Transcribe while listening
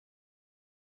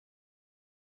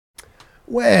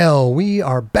Well, we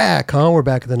are back, huh? We're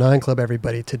back at the 9 Club,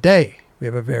 everybody. Today, we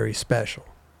have a very special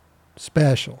guest.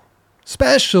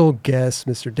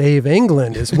 Mr. Dave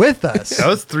England is with us. That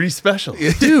was 3 specials.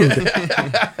 Dude,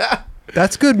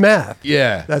 that's good math.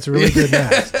 Yeah. That's really good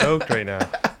math. Stoked right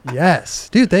now. Yes.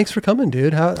 Dude, thanks for coming,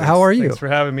 dude. How are you? Thanks for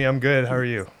having me. I'm good. How are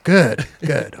you? Good.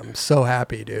 I'm so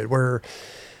happy, dude.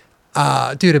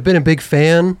 I've been a big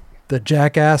fan. The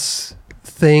Jackass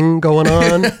thing going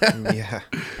on. Yeah.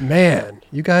 Man,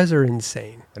 you guys are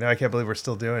insane. I know. I can't believe we're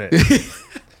still doing it.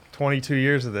 22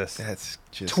 years of this. That's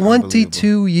just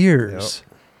 22 years.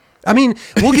 Yep. I mean,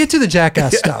 we'll get to the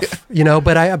Jackass stuff,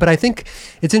 but I think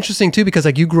it's interesting too because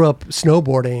like you grew up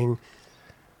snowboarding,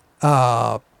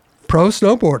 pro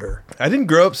snowboarder. I didn't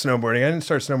grow up snowboarding. I didn't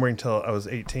start snowboarding until I was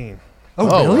 18.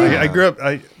 Oh, really? I grew up.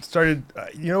 I started.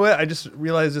 You know what? I just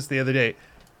realized this the other day.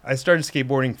 I started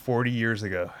skateboarding 40 years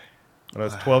ago when I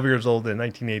was 12 years old in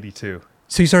 1982.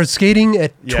 So you started skating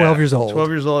at 12 years old? 12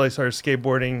 years old, I started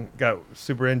skateboarding, got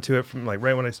super into it from like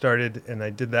right when I started, and I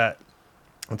did that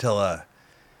until I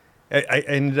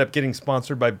ended up getting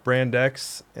sponsored by Brand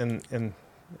X, and I don't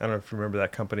know if you remember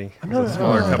that company. It was a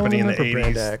smaller company in the 80s.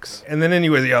 Brand X. And then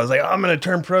anyways, I was like, I'm going to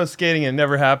turn pro skating, and it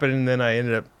never happened, and then I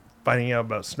ended up finding out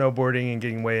about snowboarding and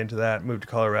getting way into that, moved to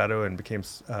Colorado and became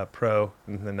pro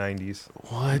in the 90s.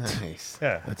 What? Nice.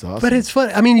 Yeah. That's awesome. But it's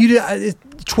fun. I mean, you did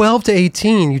 12 to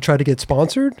 18, you tried to get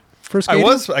sponsored for skating?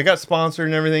 I got sponsored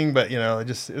and everything, but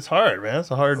it's hard, man. It's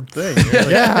a hard thing.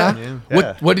 Yeah.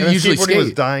 What did you usually skateboarding skate?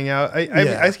 was dying out.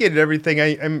 I skated everything.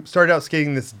 I started out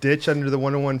skating this ditch under the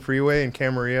 101 freeway in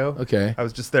Camarillo. Okay. I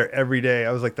was just there every day.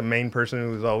 I was like the main person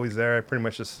who was always there. I pretty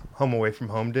much just home away from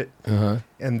homed it. Uh-huh.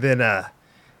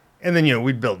 And then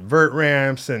we'd build vert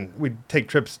ramps and we'd take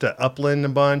trips to Upland a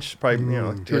bunch, probably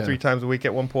like 2 or 3 times a week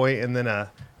at one point, and then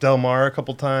Del Mar a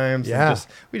couple times. Yeah. And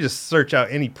we just search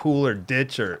out any pool or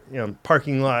ditch or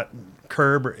parking lot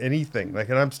curb or anything. Like,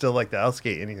 and I'm still like that. I'll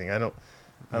skate anything. I don't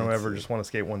ever just want to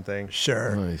skate one thing.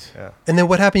 Sure. Nice. Yeah. And then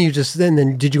what happened? You just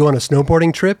then did you go on a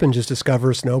snowboarding trip and just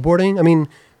discover snowboarding? I mean,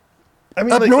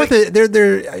 up north,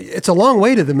 it's a long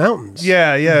way to the mountains.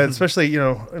 Yeah, especially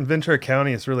in Ventura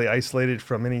County, it's really isolated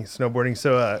from any snowboarding.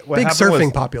 So what big happened surfing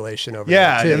was, population over there.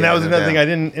 Yeah, too. and that was another thing. I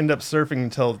didn't end up surfing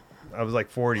until I was like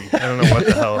 40. I don't know what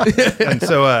the hell. And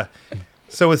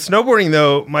so with snowboarding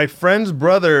though, my friend's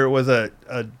brother was a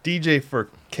DJ for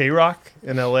K-Rock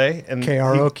in LA, and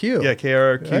KROQ.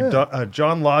 KROQ. Yeah.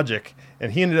 John Logic.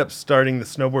 And he ended up starting the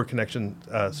Snowboard Connection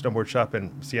snowboard shop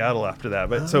in Seattle after that.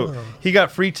 But so he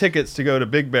got free tickets to go to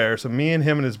Big Bear. So me and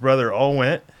him and his brother all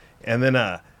went. And then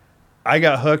I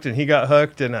got hooked and he got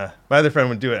hooked. And my other friend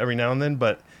would do it every now and then.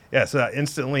 But yeah, so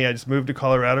instantly I just moved to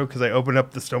Colorado because I opened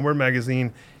up the Snowboard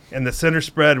magazine. And the center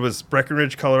spread was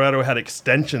Breckenridge, Colorado had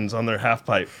extensions on their half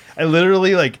pipe. I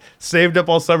literally saved up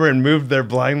all summer and moved there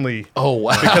blindly. Oh,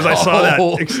 wow. Because I saw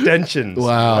that extensions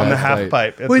on the half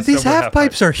pipe. Wait, these half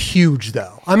pipes are huge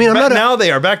though. I mean, now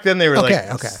they are. Back then they were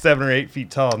Okay. 7 or 8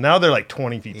 feet tall. Now they're like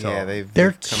 20 feet tall. Yeah,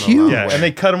 they're come a huge. long Yeah, way. and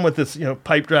they cut them with this,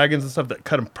 pipe dragons and stuff that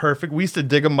cut them perfect. We used to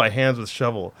dig them by hands with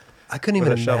shovel. I couldn't with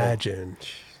even a shovel. imagine.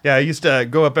 Yeah, I used to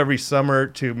go up every summer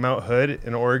to Mount Hood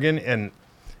in Oregon, and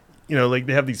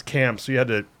they have these camps, so you had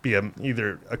to be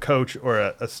either a coach or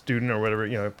a student or whatever,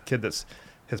 a kid that's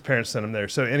his parents sent him there.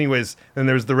 So anyways, then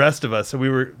there was the rest of us. So we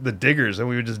were the diggers, and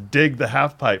we would just dig the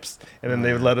half pipes, and then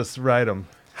they would let us ride them.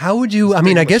 How would you? I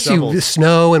mean, I guess you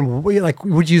snow and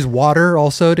would you use water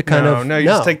also to kind of? No, you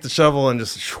just take the shovel and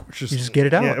just you just get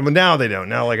it out. Yeah, but now they don't.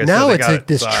 Now, like I now said, it's like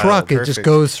this truck. It just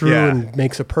goes through and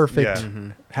makes a perfect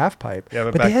half pipe. Yeah,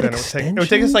 but they back had then extensions? it would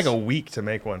take us like a week to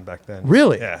make one back then.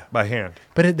 Really? Yeah, by hand.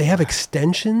 But they have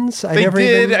extensions. They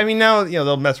did. I mean, now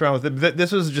they'll mess around with it.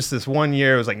 This was just this one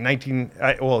year. It was like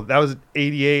that was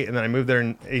 88, and then I moved there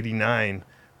in 89.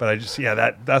 But I just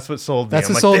that's what sold me. That's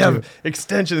I'm what like, sold they you. have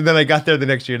extensions, and then I got there the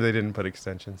next year. They didn't put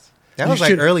extensions. That was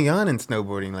early on in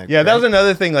snowboarding. That was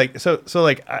another thing. I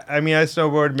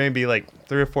snowboarded maybe like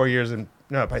 3 or 4 years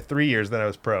by 3 years, then I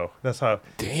was pro. That's how.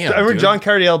 Damn. I remember dude. John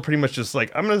Cardale pretty much just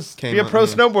I'm going to be a pro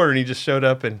snowboarder, and he just showed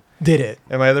up and did it.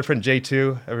 And my other friend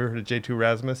J2, have you ever heard of J2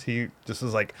 Rasmus? He just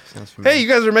was like, "Hey, you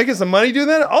guys are making some money doing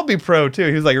that? I'll be pro too."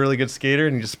 He was like a really good skater,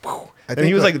 and he just. And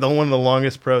he was like one of the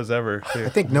longest pros ever too. I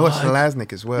think Noah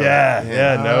Selaznik as well.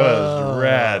 Yeah, Noah was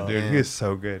rad, dude. He was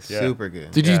so good. Yeah. Super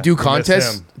good. Did you do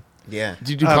contests? Yeah. Did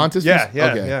you do contests?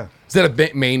 Yeah. Is that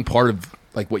a main part of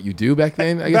what you do back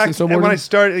then? I guess in snowboarding. And when I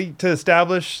started to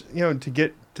establish, to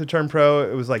get to turn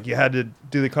pro, it was like you had to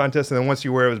do the contest, and then once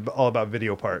you were, it was all about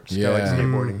video parts, kind of like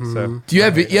skateboarding. Mm-hmm. So do you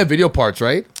have video parts,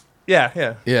 right?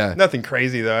 Yeah. Yeah. Nothing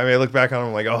crazy though. I mean, I look back on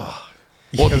them like, oh.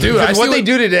 Well, dude, I what see they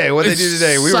do today, we were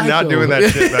not psycho. doing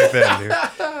that shit back then,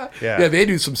 dude. Yeah, they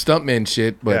do some stuntman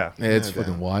shit, but Yeah. it's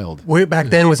fucking wild. Back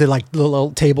then, was it like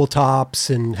little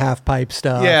tabletops and half pipe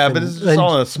stuff? Yeah, and, but it's just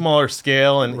all on a smaller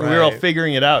scale, and we were all Right.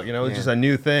 figuring it out. You know, it was Yeah. just a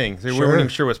new thing. So we Sure. weren't even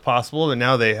sure it was possible, and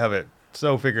now they have it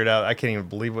so figured out. I can't even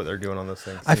believe what they're doing on those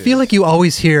things. I feel like you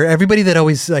always hear everybody that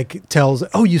always like tells,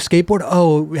 "Oh, you skateboard?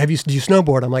 Oh, do you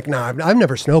snowboard?" I'm like, "No, I've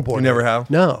never snowboarded." You never have?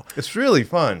 No, It's really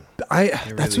fun.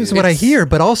 that's really what I is. hear.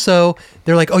 But also,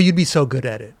 they're like, "Oh, you'd be so good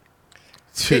at it."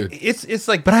 Dude. It's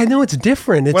like, But I know it's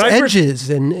different. It's When I first- edges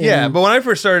and yeah. But when I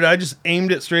first started, I just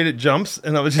aimed it straight at jumps,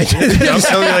 and I was just hitting jumps.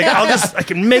 I was like, I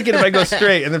can make it if I go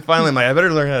straight. And then finally, I'm like, I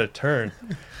better learn how to turn.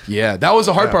 Yeah, that was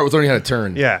the hard part was learning how to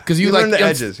turn. Yeah. because You you learn like the on-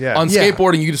 edges, yeah. On Yeah.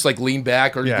 skateboarding, you just like lean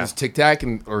back or you Yeah. can just tic tac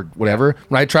or whatever.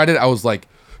 When I tried it, I was like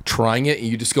trying it, and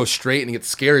you just go straight, and it gets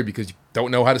scary because you don't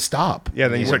know how to stop. Yeah,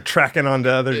 then you start tracking onto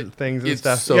other things and it's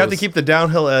stuff. so You have to keep the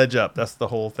downhill edge up. That's the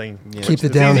whole thing. Keep the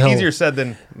It's downhill. easier said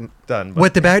than done. But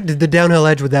what the downhill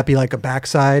edge, would that be like a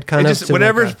backside kind it of? just, So like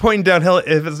whatever's a- pointing downhill,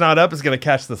 if it's not up, it's going to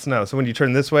catch the snow. So when you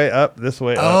turn this way up, this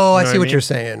way up. Oh, I you know see what mean? you're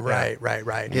saying. Right. Yeah,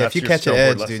 That's if you your catch an snowboard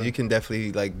edge, lesson. dude, you can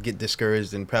definitely like get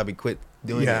discouraged and probably quit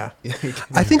doing Yeah. it.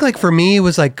 I think like for me it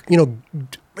was like,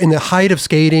 in the height of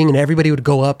skating and everybody would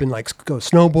go up and like go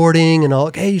snowboarding and all,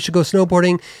 like, hey, you should go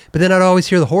snowboarding. But then I'd always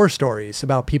hear the horror stories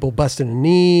about people busting a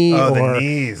knee Oh, the or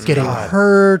knees, getting God.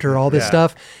 hurt or all this Yeah.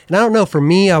 stuff. And I don't know, for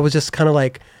me, I was just kind of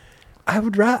like,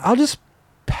 I'll just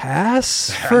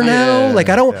pass for now. Yeah. Like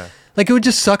I don't, Yeah. like it would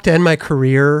just suck to end my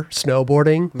career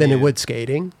snowboarding than it Yeah. would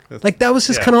skating. That's- Like that was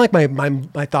just yeah. kind of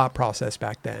like my thought process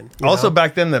back then. you Also, know?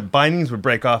 back then, the bindings would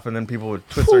break off and then people would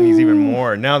twist their knees even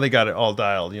more. Now they got it all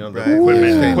dialed. You know, the Right.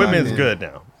 equipment, Ooh. equipment is Yeah. good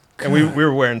now. And we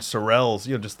were wearing Sorels,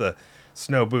 just the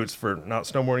snow boots for not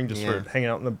snowboarding, just Yeah. for hanging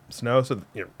out in the snow. So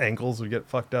ankles would get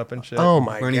fucked up and shit. Oh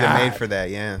my Weren't god. even made for that.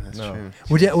 Yeah, that's No. true.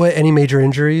 Would you, any major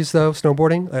injuries though,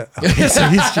 snowboarding? Okay, so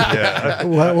Yeah, I,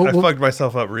 What- I fucked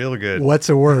myself up real good. what's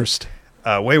the worst?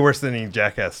 Way worse than any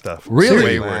jackass stuff. Really?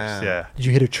 Way Wow. worse. Yeah. Did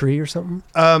you hit a tree or something?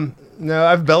 No,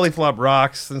 I've belly flopped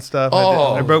rocks and stuff.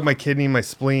 Oh. I broke my kidney, my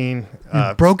spleen.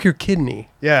 You broke your kidney.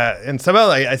 Yeah, and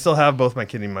somehow I still have both my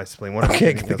kidney and my spleen. One of my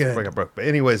Okay, kidneys good. got broke. But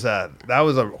anyways, that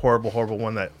was a horrible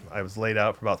one that I was laid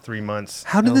out for about 3 months.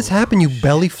 How did this happen? You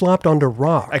belly flopped onto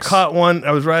rocks. I caught one.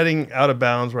 I was riding out of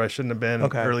bounds where I shouldn't have been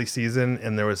Okay. early season,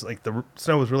 and there was like the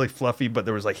snow was really fluffy, but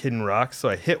there was like hidden rocks. So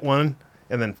I hit one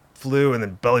and then flew and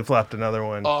then belly flopped another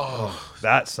one. Oh,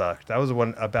 That sucked. That was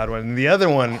a bad one. And the other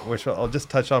one, which I'll just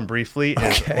touch on briefly,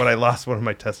 is Okay. when I lost one of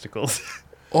my testicles.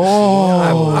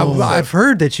 I've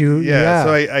heard that you. Yeah.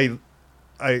 So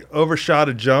I overshot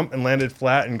a jump and landed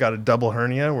flat and got a double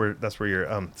hernia, where that's where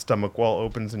your stomach wall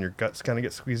opens and your guts kind of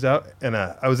get squeezed out. And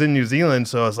I was in New Zealand,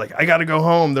 so I was like, I got to go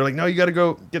home. They're like, no, you got to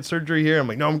go get surgery here. I'm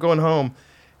like, no, I'm going home.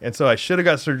 And so I should have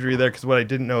got surgery there because what I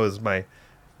didn't know is my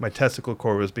testicle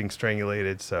cord was being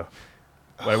strangulated. So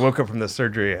when I woke up from the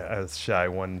surgery, I was shy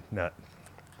one nut.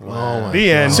 oh my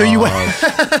The end. So you went.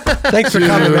 Thanks for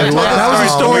coming, man. That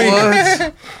was a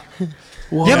story.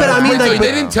 Yeah, but I mean, Wait, like, so but-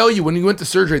 they didn't tell you when you went to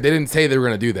surgery. They didn't say they were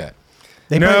going to do that.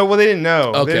 They no, might- well, they didn't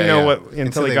know. Okay, they didn't know yeah. what until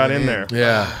Until they they got went in in. there.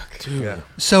 Yeah. Yeah.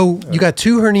 So you got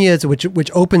two hernias,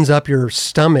 which opens up your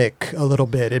stomach a little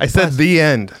bit. It I said the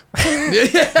end.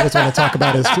 That's what I talk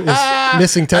about is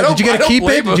missing I time. don't- Did you I get to don't keep it?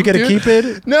 blame Did you get to him, keep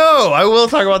it? No, I will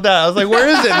talk about that. I was like, where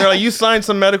is it? And they're like, you signed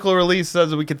some medical release says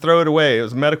that we could throw it away. It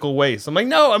was medical waste. I'm like,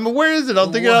 no, where is it? I'll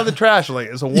dig it out of the trash. I'm like,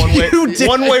 it's a You did.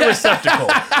 one-way receptacle.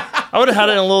 I would have had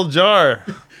it in a little jar.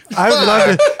 I would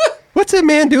love to. What's that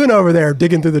man doing over there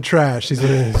digging through the trash? He's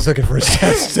looking for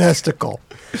his testicle.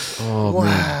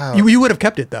 Wow. You would have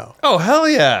kept it though. Oh, hell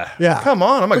yeah. Yeah. Come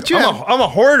on. I'm a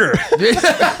hoarder. Look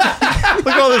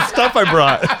at all this stuff I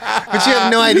brought. But you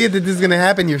have no idea that this is gonna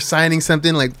happen. You're signing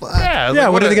something like what? Yeah. I was Yeah,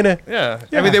 like, what are they a- gonna- Yeah.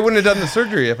 Yeah. I mean, they wouldn't have done the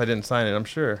surgery if I didn't sign it, I'm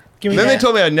sure. Give me Then they that.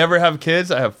 told me I'd never have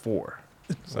kids. I have 4.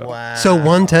 So, Wow. So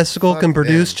one testicle can Fuck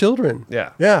produce them. children.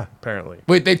 yeah. Yeah. Apparently.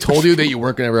 Wait, they told you that you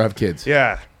weren't going to ever have kids.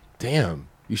 Yeah. Damn.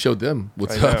 You showed them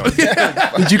what's I up.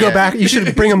 know. Did you go back? You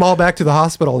should bring them all back to the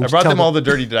hospital. And I brought tell them all the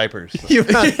dirty diapers. You-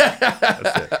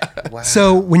 Wow.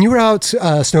 So when you were out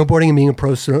snowboarding and being a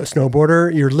pro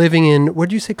snowboarder, you're living in, what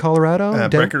did you say, Colorado?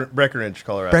 Breckenridge,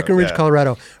 Colorado. Breckenridge, yeah.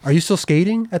 Colorado. Are you still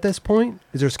skating at this point?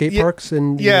 Is there skate Yeah, parks?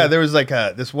 And Yeah, there was like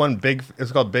this one big.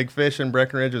 It's called Big Fish in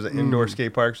Breckenridge. It was an indoor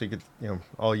skate park, so you could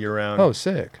all year round. Oh,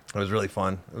 sick. It was really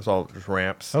fun. It was all just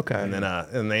ramps. Okay. And then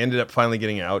and they ended up finally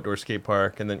getting an outdoor skate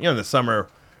park. And then in the summer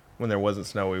when there wasn't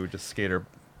snow, we would just skate our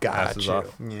asses Gotcha.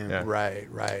 off. Yeah. Yeah. Right.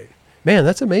 Man,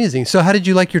 that's amazing. So how did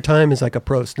you like your time as like a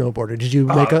pro snowboarder? Did you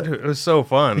make Dude, it was so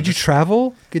fun. Did you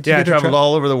travel? I traveled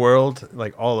all over the world,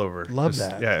 like all over. Love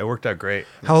that. Yeah, it worked out great.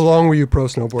 How long were you a pro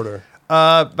snowboarder?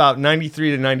 About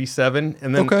 93 to 97,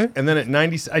 and then Okay. and then at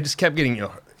 90, I just kept getting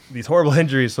these horrible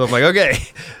injuries. So I'm like, okay,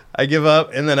 I give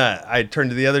up, and then I turned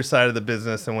to the other side of the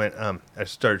business and went. I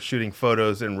started shooting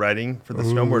photos and writing for the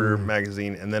Snowboarder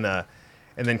magazine, and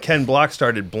then Ken Block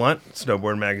started Blunt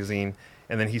Snowboard magazine.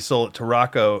 And then he sold it to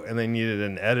Rocco, and they needed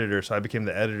an editor, so I became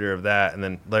the editor of that. And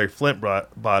then Larry Flint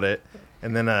bought it,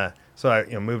 and then so I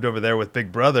moved over there with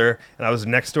Big Brother, and I was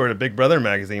next door to Big Brother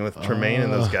magazine with Tremaine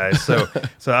and those guys. So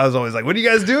I was always like, "What are you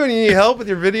guys doing? You need help with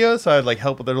your videos?" So I'd like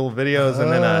help with their little videos,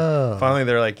 and then finally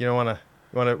they're like, we're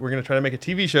gonna try to make a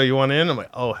TV show. You want in? I'm like,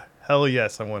 oh. Hell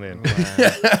yes, I want in.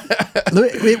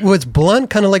 Was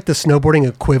Blunt kind of like the snowboarding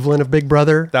equivalent of Big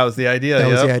Brother? That was the idea. That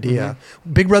was the idea.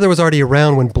 Big Brother was already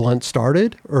around when Blunt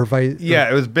started, or Yeah,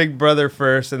 it was Big Brother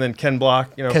first, and then Ken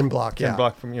Block. Ken Block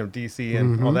from DC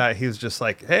and all that. He was just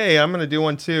like, hey, I'm gonna do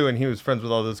one too, and he was friends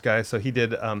with all those guys, so he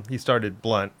did. He started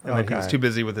Blunt, and then he was too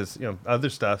busy with his other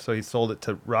stuff, so he sold it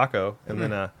to Rocco, and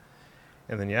then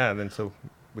so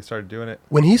we started doing it.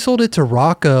 When he sold it to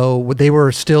Rocco, they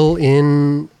were still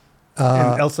in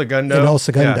El Segundo. In El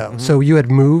Segundo. Yeah. So you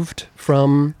had moved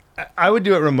from. I would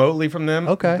do it remotely from them.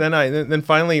 Okay. Then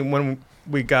finally when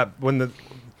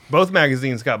both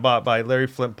magazines got bought by Larry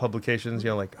Flint Publications,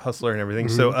 like Hustler and everything.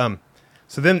 So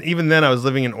then even then I was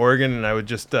living in Oregon, and I would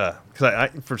just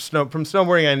because from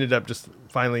snowboarding I ended up just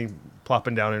finally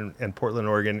plopping down in Portland,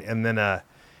 Oregon, and then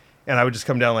and I would just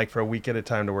come down like for a week at a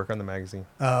time to work on the magazine.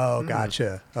 Oh,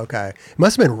 gotcha. Okay. It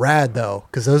must have been rad though,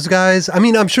 because those guys, I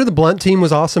mean, I'm sure the Blunt team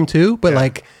was awesome too, but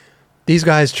like these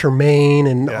guys, Tremaine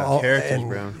and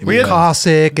We had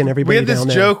Cossack and everybody. We had this down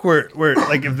there. joke where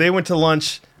like if they went to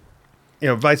lunch,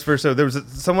 vice versa. There was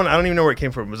someone, I don't even know where it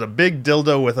came from. It was a big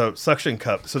dildo with a suction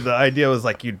cup. So the idea was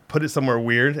like you'd put it somewhere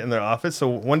weird in their office. So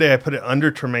one day I put it under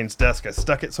Tremaine's desk. I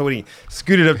stuck it so when he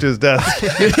scooted up to his desk,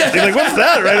 he's like, "What's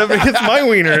that?" Right up against my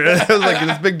wiener. And I was like,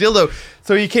 this big dildo.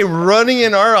 So he came running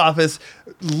in our office,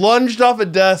 lunged off a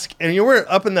desk, and we're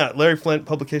up in that Larry Flint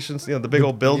Publications, the big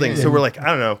old building. So we're like, I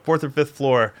don't know, 4th or 5th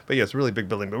floor. But yeah, it's a really big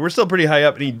building. But we're still pretty high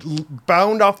up. And he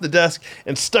bound off the desk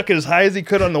and stuck it as high as he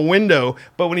could on the window.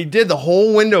 But when he did, the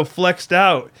whole window flexed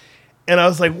out. And I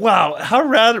was like, wow, how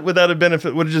rad would that have been if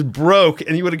it would have just broke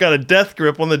and you would have got a death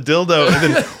grip on the dildo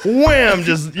and then wham,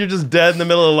 you're just dead in the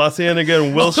middle of La Cienega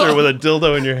and Wilshire with a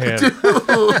dildo in your hand.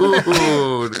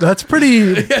 Dude. That's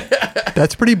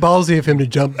pretty ballsy of him to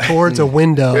jump towards a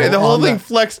window. The whole thing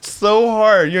flexed so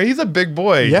hard. He's a big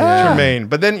boy, Tremaine.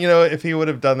 But then, if he would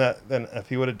have done that, then if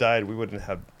he would have died, we wouldn't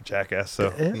have Jackass. So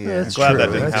I'm glad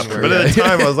that didn't happen. True. But at the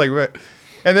time, I was like, right.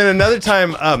 And then another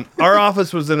time, our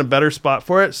office was in a better spot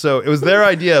for it. So it was their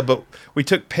idea, but we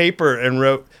took paper and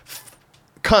wrote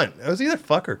cunt. It was either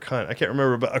fuck or cunt. I can't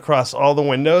remember, but across all the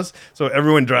windows. So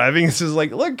everyone driving is just like,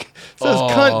 look, it says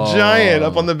cunt giant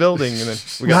up on the building. And then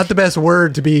we got Not the best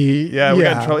word to be. we got in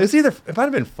trouble. It's either, it might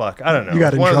have been fuck. I don't know. You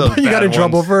got in trouble. You got in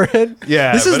trouble for it.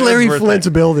 Yeah. This is but it was Larry worth Flint's it.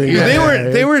 building.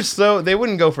 They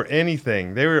wouldn't go for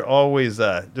anything. They were always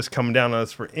just coming down on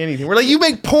us for anything. We're like, you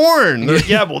make porn. They're like,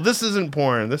 yeah, well, this isn't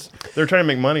porn. They're trying to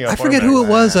make money off. I forget who it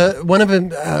was. One of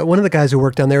the guys who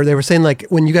worked down there. They were saying like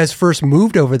when you guys first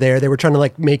moved over there, they were trying to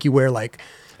like make you wear like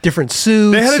different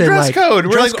suits. They had a dress code.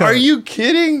 We're like, code. are you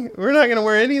kidding? We're not gonna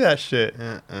wear any of that shit.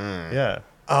 Yeah.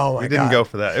 Oh my We didn't God. go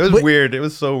for that. It was weird. It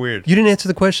was so weird. You didn't answer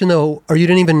the question though, or you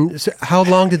didn't even. How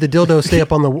long did the dildo stay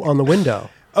up on the window?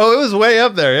 Oh, it was way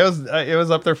up there. It was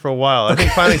up there for a while. I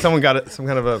think finally someone got it, some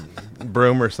kind of a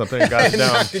broom or something, and got it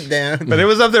down. Knocked it down. But it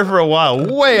was up there for a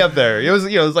while, way up there. It was,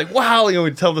 it was like, wow,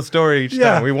 we'd tell the story each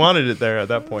time. We wanted it there at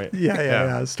that point.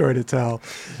 Yeah. Story to tell.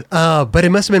 But it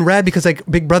must have been rad because like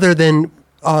Big Brother then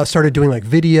started doing like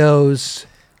videos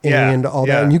and all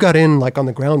that, and you got in like on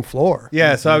the ground floor.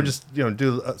 Yeah, so I would just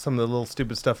do some of the little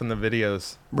stupid stuff in the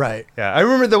videos. Right. Yeah, I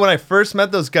remember that when I first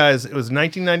met those guys, it was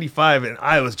 1995, and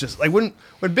I was just like, when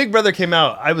Big Brother came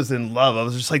out, I was in love. I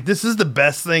was just like, this is the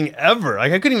best thing ever.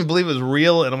 Like I couldn't even believe it was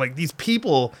real, and I'm like, these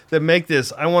people that make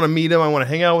this, I want to meet them, I want to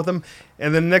hang out with them.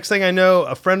 And then the next thing I know,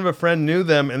 a friend of a friend knew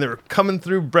them, and they were coming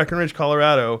through Breckenridge,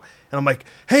 Colorado, and I'm like,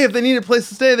 hey, if they need a place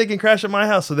to stay, they can crash at my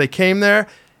house. So they came there,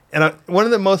 and one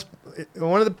of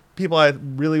the people I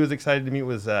really was excited to meet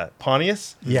was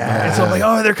Pontius. Yeah. And so I'm like,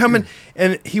 oh, they're coming,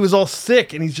 and he was all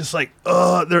sick, and he's just like,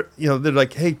 oh, they're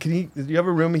like, hey, do you have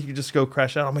a room he could just go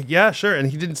crash out? I'm like, yeah, sure. And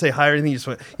he didn't say hi or anything. He just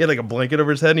went. He had like a blanket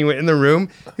over his head, and he went in the room.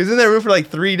 He was in that room for like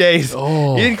 3 days.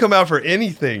 Oh. He didn't come out for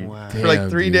anything for like Damn,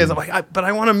 3 dude. days. I'm like, but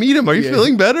I want to meet him. Are you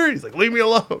feeling better? He's like, leave me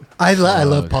alone. I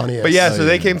love Pontius. But yeah, Oh, so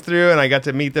they yeah. came through, and I got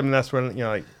to meet them, and that's when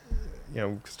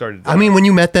started. I mean, when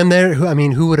you met them there,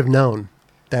 who would have known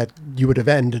that you would have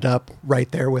ended up right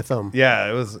there with them? yeah,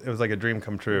 it was like a dream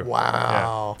come true.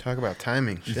 Wow. Talk about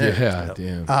timing. Shit. Yeah,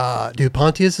 damn. Dude,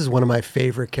 Pontius is one of my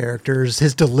favorite characters.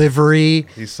 His delivery,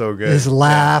 He's so good. his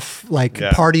laugh,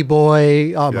 Yeah. party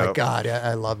boy. Oh my Yep. God,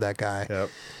 I love that guy. Yep.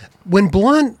 When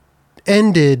Blunt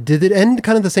ended, did it end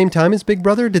kind of the same time as Big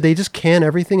Brother? Did they just can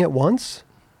everything at once?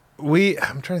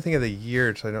 I'm trying to think of the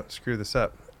year so I don't screw this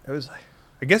up. It was like,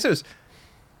 I guess it was,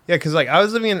 yeah, because like I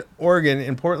was living in Oregon,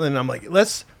 in Portland, and I'm like,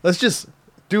 let's just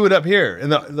do it up here.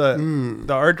 And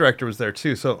the art director was there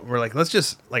too. So we're like, let's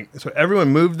just so everyone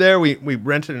moved there. We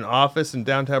rented an office in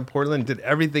downtown Portland, did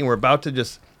everything. We're about to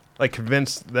just like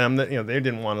convince them that, they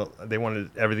didn't want to, they wanted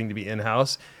everything to be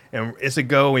in-house. And it's a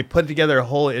go. We put together a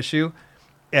whole issue,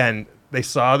 and they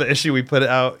saw the issue we put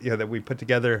out, that we put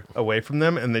together away from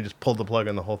them, and they just pulled the plug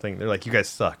on the whole thing. They're like, you guys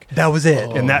suck. That was it.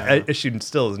 And that issue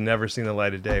still has never seen the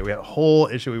light of day. We had a whole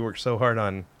issue we worked so hard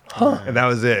on, and that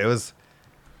was it. It was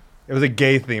a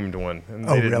gay themed one, and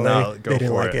Oh, they did really? not go They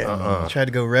didn't for like it. it. Tried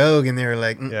to go rogue, and they were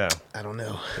like, Yeah, I don't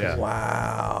know. yeah.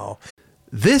 Wow.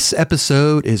 This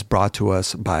episode is brought to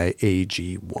us by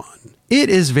AG1. It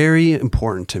is very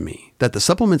important to me that the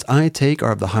supplements I take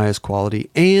are of the highest quality,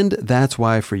 and that's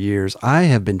why for years I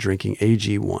have been drinking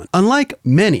AG1. Unlike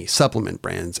many supplement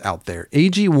brands out there,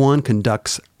 AG1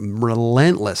 conducts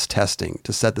relentless testing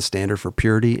to set the standard for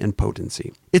purity and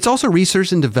potency. It's also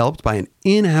researched and developed by an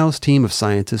in-house team of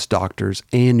scientists, doctors,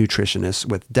 and nutritionists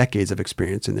with decades of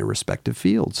experience in their respective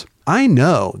fields. I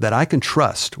know that I can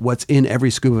trust what's in every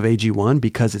scoop of AG1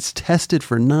 because it's tested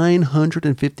for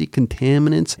 950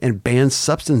 contaminants and banned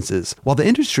substances, while the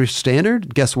industry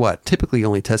standard, guess what, typically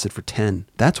only tested for 10.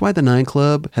 That's why the 9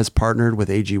 Club has partnered with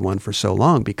AG1 for so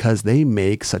long, because they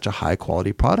make such a high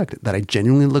quality product that I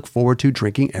genuinely look forward to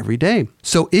drinking every day.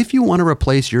 So if you want to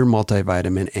replace your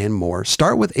multivitamin and more,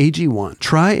 start with AG1.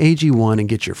 Try AG1 and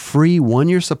get your free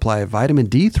 1-year supply of vitamin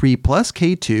D3 plus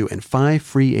K2 and 5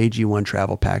 free AG1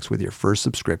 travel packs with your first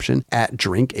subscription at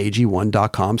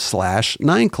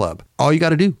drinkag1.com/9club. All you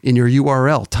got to do in your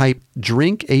URL, type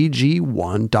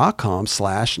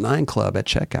drinkag1.com/9club at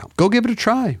checkout. Go give it a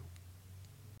try.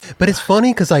 But it's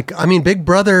funny because, Big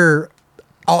Brother,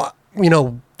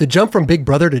 the jump from Big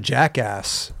Brother to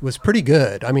Jackass was pretty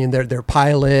good. I mean, their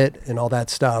pilot and all that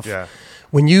stuff. Yeah.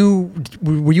 Were you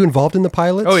involved in the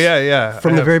pilots? Oh yeah.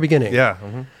 From the very beginning. Yeah.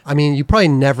 Mm-hmm. I mean, you probably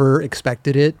never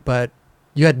expected it, but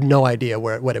you had no idea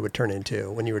what it would turn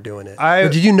into when you were doing it. Or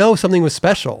did you know something was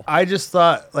special? I just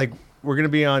thought we're gonna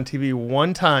be on TV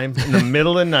one time in the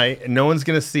middle of the night, and no one's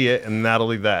gonna see it, and that'll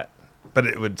be that. But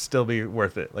it would still be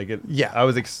worth it. Yeah. I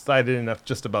was excited enough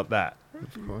just about that.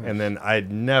 And then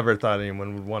I'd never thought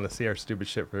anyone would want to see our stupid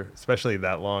shit for especially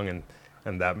that long, and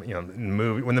that in the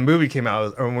movie, when the movie came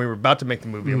out, or when we were about to make the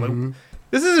movie, I'm like,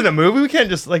 this isn't a movie. We can't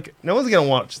just no one's gonna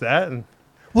watch that. And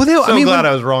Well, glad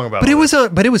I was wrong about but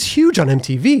it. But it was huge on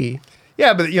MTV.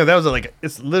 Yeah, but that was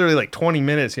it's literally 20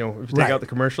 minutes, if you take Right. out the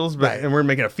commercials, Right. and we're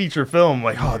making a feature film,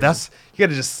 you got to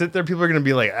just sit there. People are going to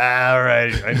be like, all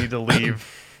right, I need to leave.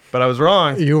 But I was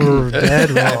wrong. You were dead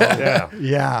wrong. Yeah.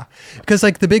 Yeah. Because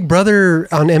the Big Brother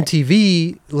on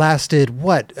MTV lasted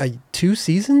 2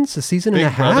 seasons? A season and a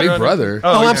half? Big Brother.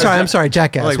 Oh, I'm yeah. sorry,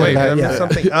 Jackass. Wait, What I did I- missed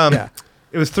something. Yeah.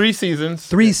 It was 3 seasons.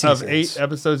 3 Of seasons. 8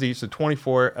 episodes each, so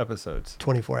 24 episodes.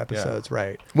 24 episodes,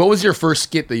 right. What was your first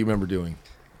skit that you remember doing?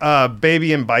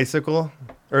 Baby and Bicycle.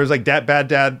 Or it was Bad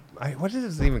Dad. What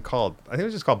is this even called? I think it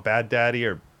was just called Bad Daddy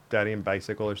or Daddy and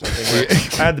Bicycle or something. Where I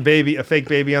had a fake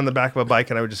baby on the back of a bike,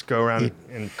 and I would just go around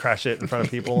and crash it in front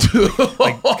of people.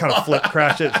 Kind of flip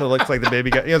crash it so it looks like the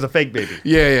baby it was a fake baby.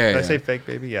 Yeah. Did I say fake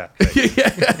baby? Yeah.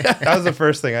 That was the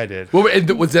first thing I did. Well, and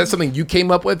was that something you came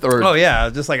up with, or? Oh yeah,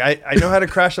 just I know how to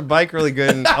crash a bike really good.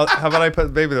 And how about I put the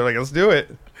baby? They're like, let's do it.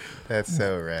 That's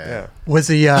so rad. Yeah. Was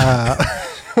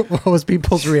what was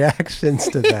people's reactions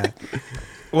to that?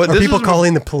 Well, Are this people was-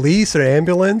 calling the police or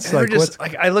ambulance? They were just,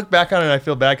 I look back on it and I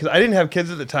feel bad because I didn't have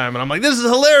kids at the time, and I'm like, this is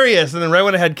hilarious. And then right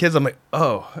when I had kids, I'm like,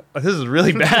 oh, this is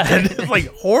really bad.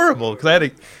 It's horrible because I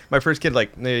had my first kid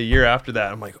a year after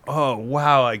that. I'm like, oh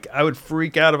wow, I would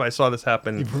freak out if I saw this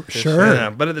happen. Sure. Yeah,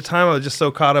 but at the time I was just so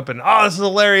caught up in this is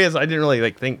hilarious. I didn't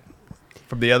really think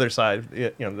from the other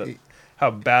side,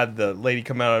 how bad the lady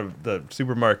come out of the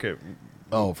supermarket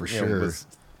Oh, for sure. was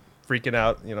freaking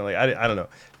out. Like I don't know.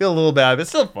 Feel a little bad, but it's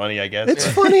still funny, I guess. It's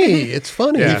funny. It's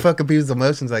funny. Yeah. You fuck with people's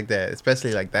emotions like that,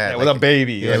 especially like that. Yeah, with like, a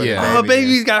baby. Yeah, with a Yeah. Oh, baby,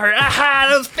 baby's got hurt. Aha,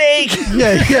 that was fake.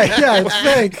 Yeah, it's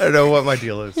fake. I don't know what my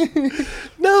deal is.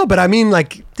 No, but I mean,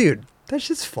 like, dude, that's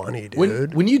just funny,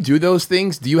 dude. When you do those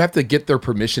things, do you have to get their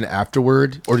permission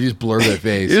afterward, or do you just blur their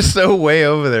face? You're so way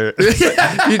over there.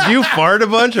 Do you fart a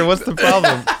bunch, or what's the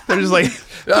problem? They're just like,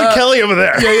 put Kelly over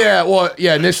there. Yeah. Well,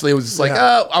 yeah. Initially, it was just like,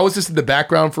 I was just in the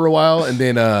background for a while, and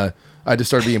then I just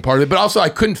started being part of it. But also, I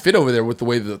couldn't fit over there with the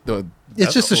way the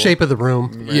It's just the shape of the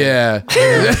room. yeah.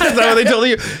 Is that what they told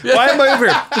you? Why am I over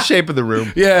here? The shape of the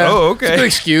room. Yeah. Oh, It's a good okay.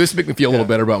 excuse. Make me feel a little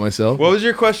better about myself. What was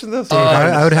your question, though?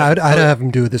 I'd have him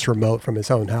do this remote from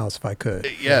his own house if I could.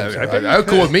 Yeah,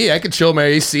 cool with me. I could chill my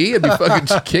AC. I'd be fucking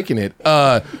just kicking it.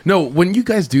 No, when you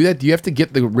guys do that, do you have to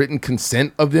get the written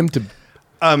consent of them to?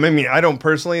 I mean, I don't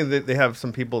personally. They have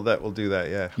some people that will do that.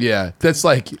 Yeah. Yeah, that's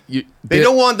like They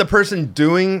don't want the person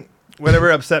doing whatever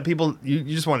upset people. You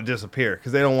just want to disappear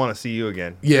because they don't want to see you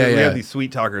again. Yeah, We yeah. have these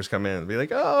sweet talkers come in and be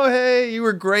like, "Oh, hey, you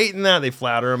were great in that." They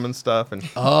flatter them and stuff. And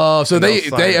Oh, so And they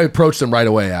they'll sign. approach them right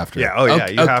away after. yeah, oh yeah,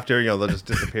 Okay, you have to. They'll just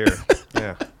disappear.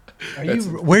 Yeah.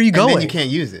 Where are you And going? then you can't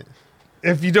use it.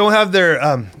 If you don't have their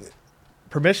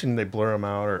permission, they blur them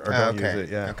out or don't Okay. use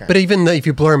it. Yeah. Okay. But even if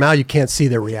you blur them out, you can't see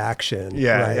their reaction.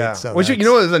 Yeah, right? yeah. So Which you that's-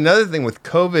 know, there's another thing with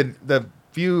COVID. The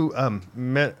few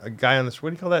met a guy on this. What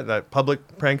do you call that? That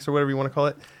public pranks or whatever you want to call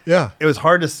it. Yeah. It was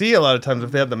hard to see a lot of times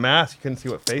if they had the mask. You couldn't see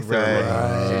what face they were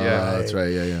Right. making. Yeah. That's right.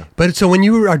 Yeah. But so when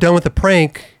you are done with the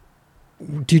prank,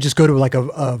 do you just go to like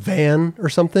a van or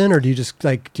something, or do you just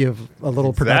like do you have a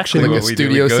little production? Like what a we do.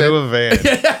 studio We go set? to a van.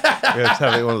 We just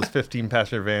have one of those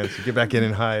 15-passenger vans. You get back in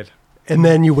and hide. And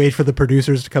then you wait for the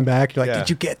producers to come back. You're like, Yeah. did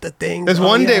you get the thing? There's Oh,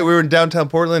 one day yeah. we were in downtown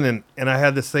Portland and I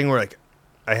had this thing where like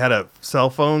I had a cell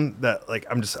phone that like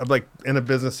I'm like in a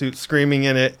business suit screaming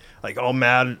in it, like all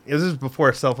mad. This is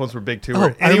before cell phones were big too. Where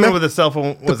I anyone remember- with a cell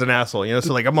phone was an asshole,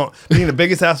 So like I'm being the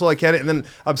biggest asshole I can, and then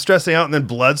I'm stressing out, and then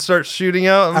blood starts shooting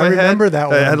out of I my head. remember that I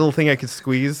one. had a little thing I could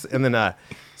squeeze, and then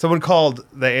someone called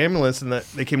the ambulance, and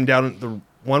they came down the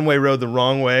one-way road the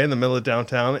wrong way in the middle of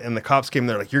downtown, and the cops came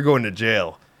there like, "You're going to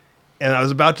jail." And I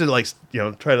was about to like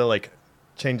try to like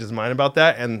change his mind about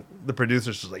that, and the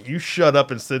producer's just like, "You shut up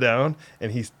and sit down,"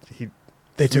 and he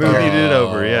They took smoothed care it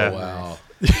over. Yeah. Oh, wow.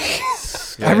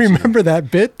 I remember that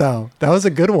bit though. That was a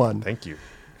good one. Thank you.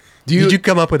 Did you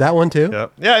come up with that one too? Yeah.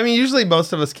 Yeah. I mean, usually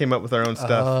most of us came up with our own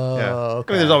stuff. Yeah.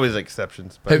 okay. I mean, there's always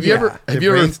exceptions. But Have you ever? The Have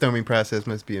you ever? brainstorming process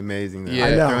must be amazing. Though. Yeah.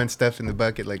 I know. Throwing stuff in the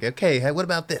bucket, like, okay, hey, what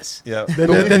about this? Yeah.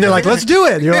 Then they're like, let's do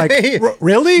it. And you're like,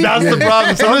 really? That's the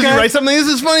problem. Sometimes Okay. you write something, this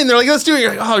is funny, and they're like, let's do it.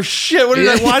 You're like, oh shit,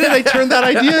 why did I turn that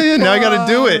idea in? Now I got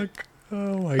to do it.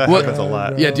 Oh my That God. happens a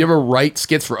lot. Yeah. Do you ever write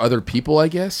skits for other people? I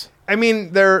guess. I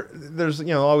mean, there's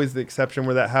always the exception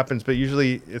where that happens, but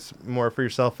usually it's more for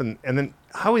yourself. And then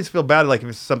I always feel bad, like if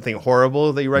it's something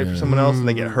horrible that you write for someone else and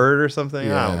they get hurt or something.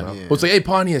 I don't know. Yeah. Well, it's like, hey,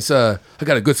 Pontius, I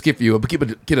got a good skit for you.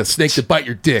 Get a snake to bite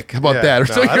your dick. How about Yeah, that? Or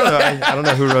no, something I, don't know, like I don't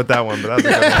know who wrote that one, but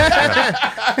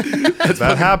that was a good one. Yeah.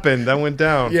 That happened. That went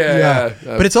down. Yeah.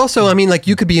 But it's also, I mean, like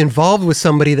you could be involved with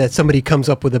somebody that somebody comes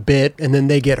up with a bit and then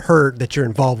they get hurt that you're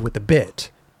involved with the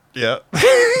bit. Yeah.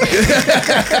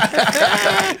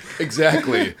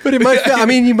 Exactly. But it might, I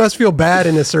mean, you must feel bad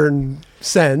in a certain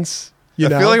sense. You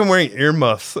know? I feel like I'm wearing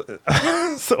earmuffs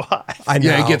so high. I know.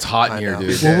 Yeah, it gets hot in I here, know.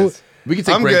 dude. Well, We can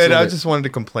take I'm breaks. good. a I little just wanted to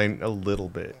complain a little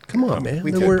bit. come on, man.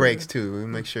 We We're- took breaks too. We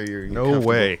make sure you're No comfortable.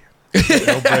 way.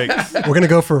 No breaks. We're going to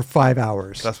go for 5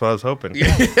 hours. That's what I was hoping.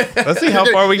 Let's see how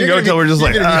far we can go until we're just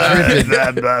like,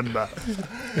 blah, blah, blah.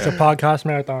 It's a podcast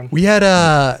marathon. We had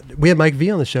Mike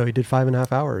V on the show. He did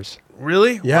 5.5 hours.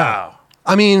 Really? Yeah. Wow.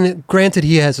 I mean, granted,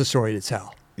 he has a story to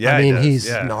tell. Yeah, I he mean, does, he's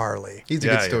yeah. gnarly. He's a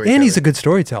Yeah, good yeah. story. And he's a good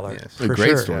storyteller. Yes. a for great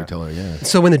sure. storyteller. Yeah.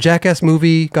 So when the Jackass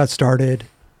movie got started,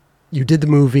 you did the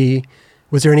movie.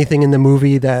 Was there anything in the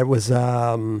movie that was,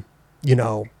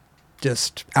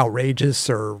 just outrageous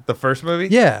or The first movie?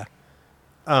 yeah?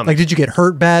 Like, did you get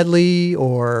hurt badly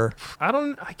or?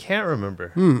 I can't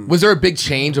remember. Was there a big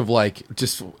change of like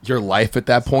just your life at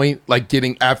that point? Like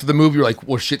getting after the movie, you're like,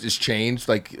 well, shit just changed.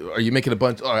 Like, are you making a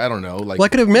bunch? I don't know. Like, Well, I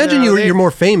could imagine No, you're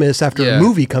more famous after Yeah. a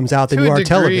movie comes out than To you a are degree,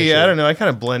 television. I don't know. I kind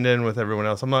of blend in with everyone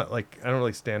else. I'm not like, I don't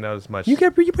really stand out as much. You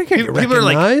get People are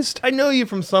like, recognized. I know you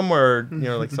from somewhere,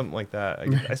 like something like that.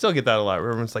 I still get that a lot. Where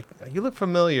everyone's like, you look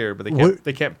familiar, but What-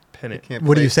 they can't pin it. Can't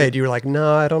What do you place say? it. Do you like,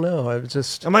 no, I don't know. I was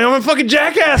just. I'm like, I'm a fucking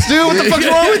jackass, dude. What the fuck's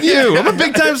wrong with you? I'm a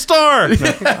big time star.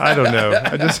 I don't know.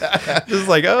 I just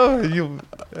like, oh, I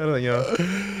don't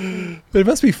know. But it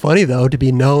must be funny though to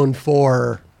be known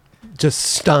for just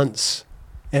stunts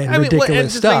and I mean, ridiculous and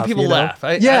just stuff. make people you know? laugh.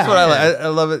 That's what I like. I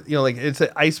love it. You know, like it's an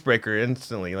icebreaker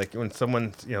instantly. Like when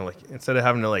someone, you know, like instead of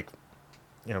having to like,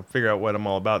 you know, figure out what I'm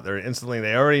all about, they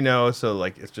already know. So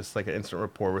like it's just like an instant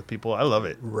rapport with people. I love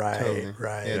it. Right, Totally.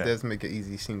 right. Yeah, it does make it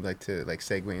easy. Seem like to like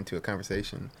segue into a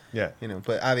conversation. Yeah. You know,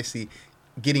 but obviously,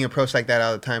 getting approached like that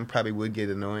all the time probably would get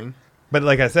annoying. But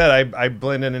like I said, I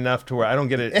blend in enough to where I don't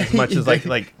get it as much as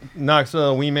like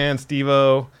Knoxville, Wee Man,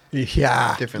 Steve-O.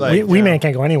 Yeah. Different. Like, Wee Man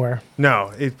can't go anywhere. No,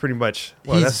 it's pretty much.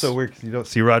 Well, He's- that's so weird 'cause you don't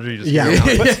see Roger. You just Yeah.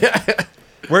 hear him.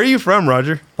 Where are you from,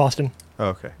 Roger? Boston. Oh,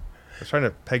 okay. I was trying to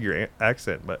peg your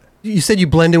accent, but You said you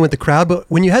blend in with the crowd, but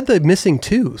when you had the missing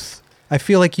tooth, I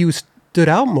feel like you stood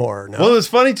out more. No? well, it was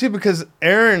funny too because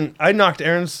I knocked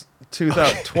Aaron's tooth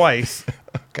out twice,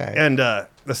 okay. and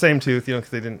the same tooth, you know,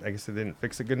 because I guess they didn't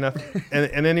fix it good enough.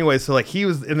 and anyway, so like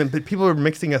and then people were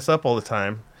mixing us up all the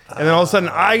time. And then all of a sudden,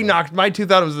 I knocked my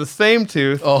tooth out. It was the same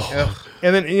tooth. Oh,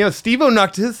 And then, you know, Steve-O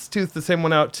knocked his tooth the same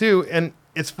one out, too. And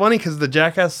it's funny because the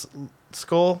Jackass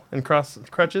skull and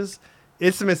crutches,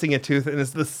 it's missing a tooth. And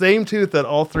it's the same tooth that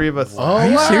all three of us. Oh, Are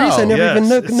you wow. serious? I never even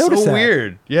It's noticed so that.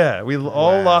 weird. Yeah, we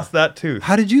all lost that tooth.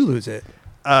 How did you lose it?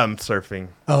 Surfing.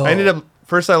 Oh. I ended up,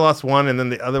 first I lost one and then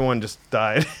the other one just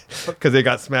died because it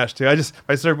got smashed, too.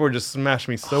 My surfboard just smashed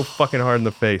me so fucking hard in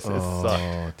the face. It sucked.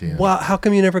 oh, damn. Well, how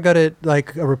come you never got it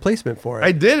like a replacement for it?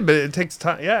 I did, but it takes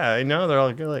time. Yeah, I know. They're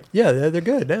all good. Like, yeah, they're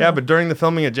good. yeah, but during the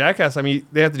filming of Jackass, I mean,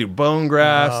 they have to do bone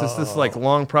grafts. It's this like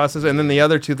long process, and then the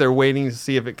other tooth, they're waiting to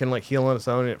see if it can like heal on its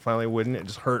own, and it finally wouldn't. It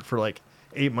just hurt for like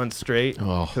 8 months straight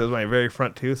Oh. because it was my very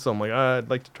front tooth. So I'm like, I'd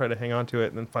like to try to hang on to it,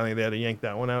 and then finally they had to yank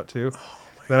that one out too.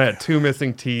 Then I had 2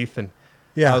 missing teeth, and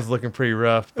yeah. I was looking pretty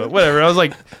rough, but whatever. I was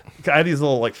like, I had these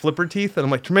little like flipper teeth, and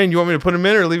I'm like, Tremaine, you want me to put them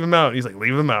in or leave them out? And he's like,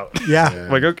 leave them out. yeah.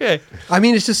 I'm like, okay. I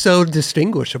mean, it's just so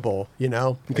distinguishable. You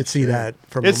know, you could see that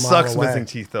from. It a mile sucks away. missing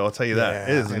teeth, though. I'll tell you that.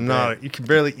 Yeah, It is I not. You can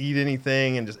barely eat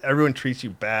anything, and just everyone treats you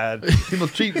bad. People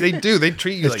treat. They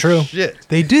treat you It's like true. shit.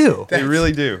 They do. They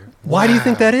really do. Why do you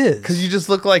think that is? Because you just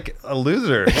look like a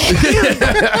loser.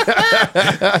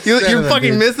 you're of a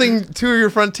fucking bitch. missing 2 of your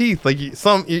front teeth. Like you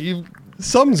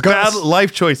something's bad got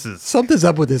life choices. something's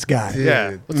up with this guy. Dude.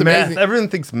 Yeah, What's meth. amazing- Everyone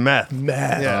thinks meth.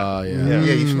 Man. Yeah. yeah.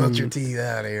 Yeah, you smoked your teeth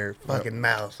out of your fucking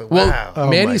mouth. So Well, wow. Oh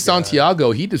my Manny God.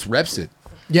 Santiago, he just reps it.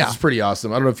 Yeah. It's pretty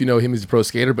awesome. I don't know if you know him. He's a pro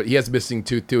skater, but he has a missing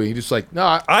tooth too. And he just like, no,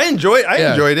 I enjoyed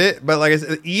Yeah. it, but like I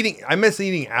said, I miss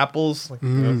eating apples. Like, you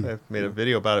know, I made a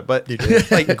video about it, but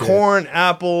like corn,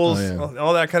 apples, Oh, yeah.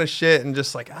 all that kind of shit, and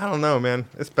just like I don't know, man,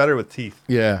 it's better with teeth.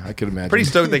 yeah, I could imagine. Pretty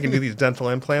stoked they can do these dental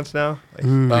implants now. Like,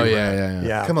 Oh yeah.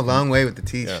 Yeah. Come a long way with the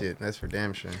teeth Yeah. shit. That's for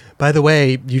damn sure. By the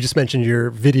way, you just mentioned your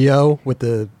video with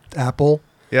the apple.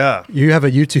 yeah. You have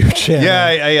a YouTube channel.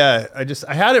 Yeah,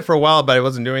 I had it for a while, but I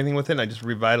wasn't doing anything with it. And I just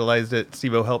revitalized it.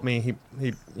 Steve-O helped me.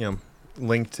 He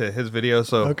linked to his video,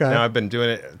 so Okay. now I've been doing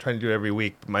it, trying to do it every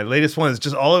week. My latest one is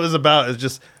just all it was about is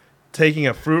just taking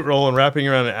a fruit roll and wrapping it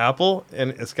around an apple,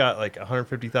 and it's got like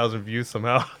 150,000 views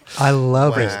somehow. I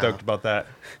love Pretty it. stoked about that.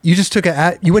 You just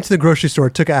you went to the grocery store,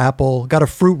 took an apple, got a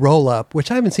fruit roll up, which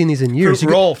I haven't seen these in years. Fruit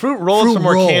You roll is fruit some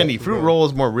more roll. candy. Fruit roll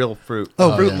is more real fruit.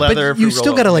 Oh, fruit yeah. leather. But you fruit still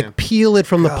roll. got to like Yeah. peel it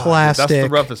from the plastic. That's the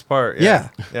roughest part. Yeah.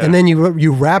 Yeah. And then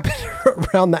you wrap it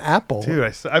around the apple. Dude,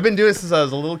 I've been doing this since I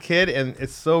was a little kid, and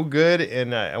it's so good,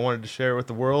 and I wanted to share it with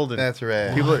the world. And That's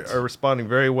rad. people are responding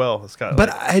very well. It's got But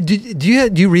like, do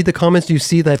you read the comments? Do you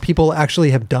see that people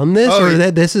actually have done this, Oh, or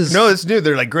that this is? no, it's new.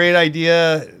 They're like great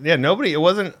idea. Yeah, nobody. It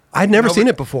wasn't. I'd never nobody- seen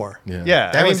it before.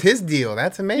 Yeah, That I was mean, his deal.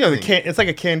 That's you amazing. know, it's like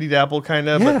a candied apple kind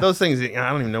of. Yeah. But those things, I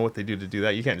don't even know what they do to do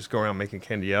that. You can't just go around making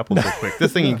candy apples so quick.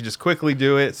 This thing you can just quickly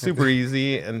do it. It's super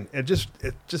easy, and it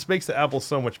just makes the apple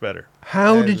so much better.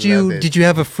 How I did you love it. did you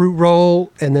have a fruit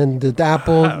roll and then the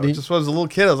apple? I just when I was a little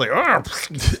kid, I was like, oh.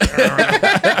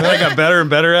 Then I got better and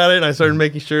better at it, and I started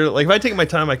making sure, like, if I take my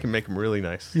time, I can make them really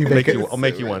nice. I'll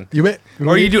make you one. You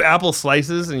Or you do apple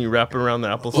slices and you wrap it around the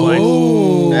apple slice.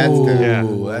 That's good. Yeah.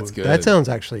 Ooh, that's good. That sounds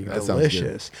actually That sounds good.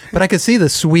 delicious. But I could see the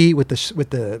sweet with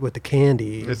the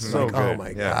candy. It's It's so like, oh good. my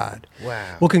Yeah. god.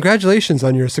 Wow. Well, congratulations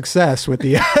on your success with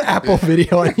the Apple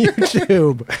video on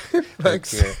YouTube.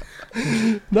 Fuck yeah.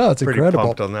 No, it's Pretty incredible.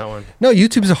 pumped on that one. No,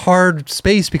 YouTube's a hard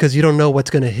space because you don't know what's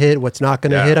going to hit, what's not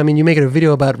going to Yeah. hit. I mean, you make a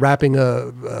video about wrapping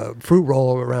a fruit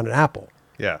roll around an apple,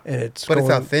 Yeah. and it's But it's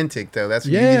going- authentic though. That's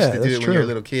what Yeah, you used to that's do it when you were true. a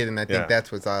little kid, and I think Yeah.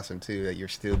 that's what's awesome too. That you're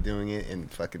still doing it, and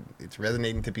fucking, it's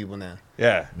resonating to people now.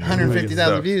 Yeah.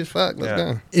 150,000 Stuff. views. Fuck, let's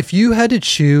Yeah. go. If you had to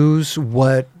choose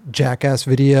what Jackass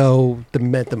video that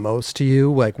meant the most to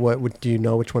you, like do you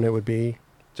know which one it would be?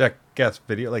 Jackass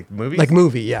video, like movies? Like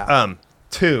movie, yeah.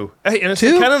 2. Hey, and it's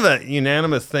Two? kind of a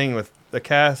unanimous thing with the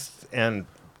cast and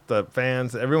the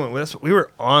fans, everyone. We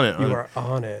were on it. You were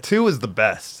on it. 2 was the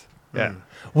best. Yeah.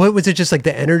 What was it? Just like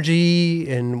the energy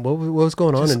and what was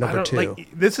going on Just- in I number don't- 2? like,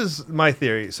 this is my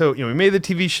theory. So, we made the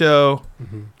TV show,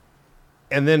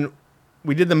 and then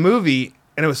we did the movie,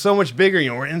 and it was so much bigger.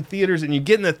 We're in theaters, and you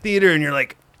get in the theater, and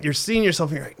you're seeing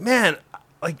yourself, and you're like, man,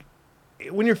 like,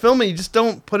 when you're filming, you just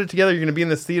don't put it together. You're going to be in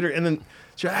this theater, and then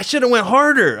I should have went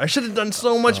harder. I should have done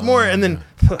so much more. And then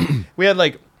we had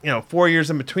 4 years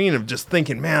in between of just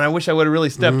thinking, man, I wish I would have really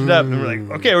stepped it up. And we're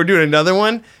like, okay, we're doing another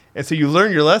one. And so you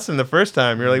learn your lesson the first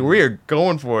time. You're like, we are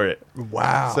going for it.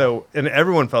 Wow. So, and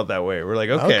everyone felt that way. We're like,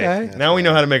 okay. Okay. Now we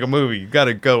know how to make a movie. You got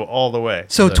to go all the way.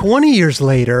 So 20 years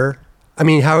later, I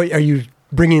mean, how are you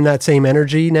bringing that same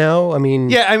energy now? I mean,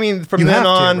 Yeah, I mean, from You then have to,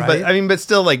 on, right? but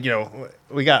still,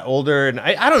 we got older, and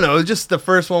I don't know, just the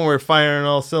first one we were firing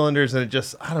all cylinders, and it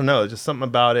just, I don't know, just something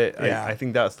about it. Yeah. I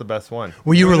think that's the best one.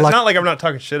 Well, you were it's luck- not like I'm not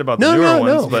talking shit about the no, newer no,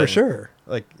 ones, no, but for sure.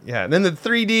 and then the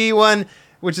 3D one,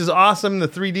 which is awesome, the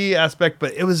 3D aspect,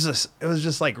 but it was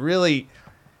just like really.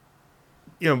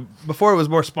 Before it was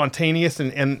more spontaneous,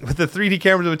 and with the 3D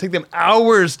cameras, it would take them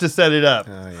hours to set it up.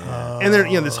 Oh, yeah. And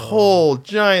then, this whole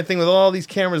giant thing with all these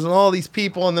cameras and all these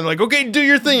people, and then like, okay, do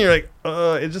your thing. You're like,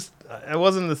 it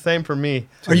wasn't the same for me.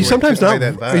 Are you away- sometimes took away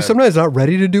not? that Are you vibe. sometimes not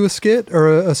ready to do a skit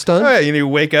or a stunt? Oh, yeah, you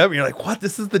wake up, and you're like, what?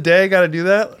 This is the day I got to do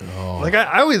that? Like,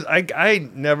 I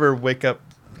never wake up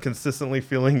consistently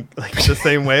feeling like the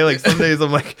same way. Like, some days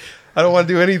I'm like, I don't want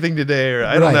to do anything today, or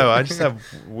I don't Right. know. I just have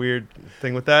weird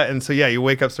thing with that. And so, yeah, you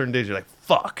wake up certain days, you're like,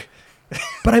 fuck.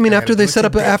 But I mean, after they set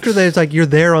up, after there's like you're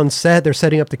there on set, they're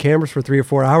setting up the cameras for 3 or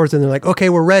 4 hours, and they're like, okay,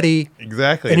 we're ready,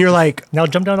 Exactly. and you're like, Now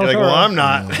jump down You're the like, well, I'm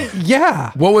not.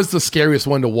 yeah. What was the scariest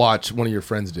one to watch one of your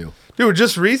friends do? Dude,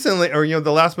 just recently, or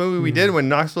the last movie we did when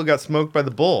Knoxville got smoked by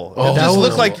the bull. Oh. It That just was-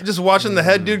 looked like just watching the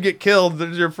head dude get killed.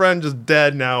 There's your friend just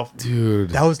dead now.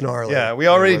 Dude. That was gnarly. Yeah, we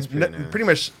already was pretty nice. pretty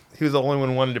much. He was the only one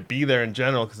who wanted to be there in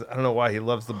general because I don't know why he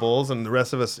loves the Bulls, and the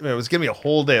rest of us. It was gonna be a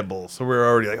whole day of Bulls, so we were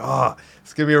already like, oh,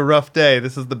 it's gonna be a rough day.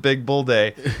 This is the big Bull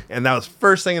day, and that was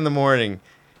first thing in the morning.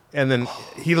 And then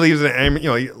he leaves in an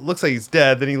ambulance. He looks like he's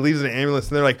dead. Then he leaves in an ambulance,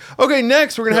 and they're like, "Okay,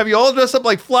 next we're gonna have you all dressed up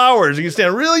like flowers. And you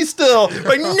stand really still."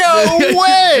 Like, no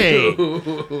way!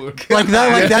 like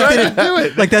that Trying to do didn't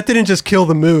it. like that didn't just kill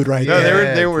the mood, right? No,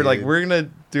 there. they were like, dude. "We're gonna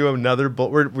do another bull.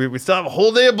 We still have a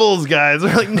whole day of Bulls, guys."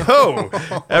 They're like, "No."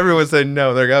 Everyone said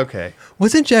no. They're like, "Okay."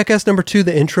 Wasn't Jackass number 2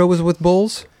 the intro was with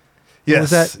bulls? Yes. Was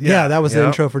that- yeah, that was the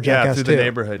intro for Jackass through 2. the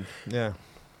neighborhood. Yeah.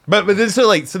 But then so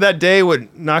that day when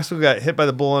Knoxville got hit by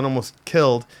the bull and almost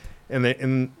killed,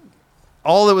 and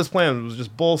all that was planned was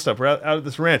just bull stuff. We're out at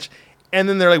this ranch, and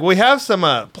then they're like, "We have some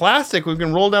plastic. We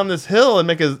can roll down this hill and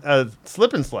make a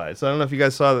slip and slide." So I don't know if you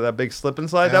guys saw that big slip and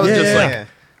slide. That was Yeah, just yeah, like yeah.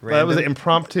 that was an Random.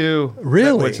 impromptu,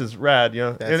 Really? which is rad.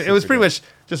 That's And it was super pretty dope. much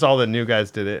just all the new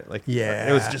guys did it. Like, Yeah.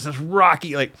 it was just this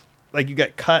rocky like you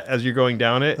got cut as you're going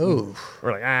down it. Ooh.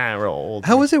 We're like, we're old.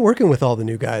 How was it working with all the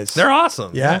new guys? They're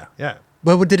awesome. Yeah? Yeah.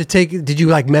 But what did it take? Did you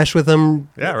like mesh with them?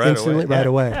 Yeah, right instantly? away. Right Yeah.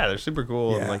 away. Yeah, they're super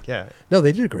cool. Yeah. And like, yeah. No,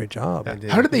 they did a great job.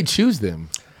 How did they choose them?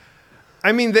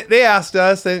 I mean, they asked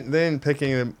us. They didn't pick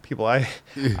any of the people. I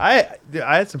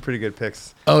had some pretty good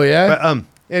picks. Oh yeah. But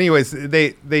anyways,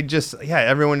 they just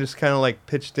everyone just kind of like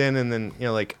pitched in, and then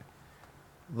like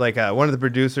one of the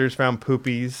producers found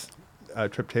Poopies.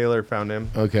 Trip Taylor found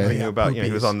him. Okay. He knew about he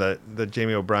was Poopies. on the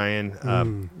Jamie O'Brien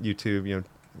YouTube.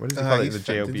 What does he call it? The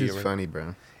JOB. He's or whatever. funny,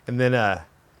 bro. And then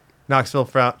Knoxville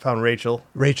found Rachel.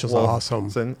 Rachel's awesome.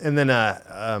 Wilson. And then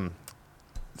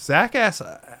Zach asked,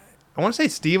 I want to say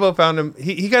Steve-O found him.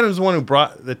 He kind of was the one who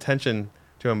brought the attention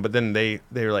to him, but then they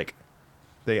were like,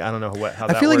 I don't know how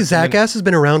that I feel like works. Zach Ass has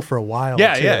been around for a while.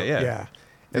 Yeah, too. yeah.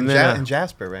 And, And then, and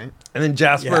Jasper, right? and then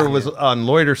Jasper Yeah. was on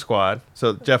Loiter Squad.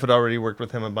 So Jeff had already worked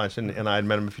with him a bunch, and I had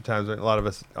met him a few times. A lot of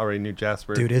us already knew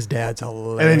Jasper. Dude, his dad's then,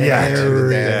 hilarious,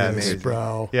 yeah, amazing.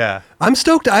 bro. Yeah. I'm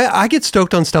stoked. I get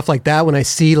stoked on stuff like that when I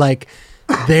see like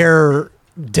their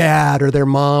dad or their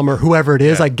mom or whoever it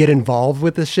is Yeah. like get involved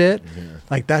with this shit.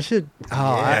 Like that shit. Oh,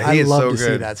 Yeah, I he is love so to see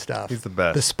good. that stuff. He's the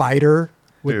best. The spider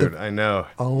with Dude, the I know.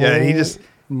 Oh, yeah, he just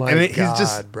my he's God,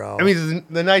 just bro. I mean, he's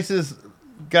the nicest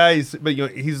guys, but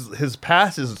his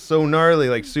past is so gnarly,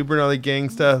 like super gnarly gang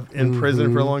stuff in prison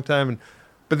Mm-hmm. for a long time,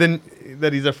 but then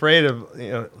that he's afraid of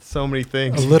so many a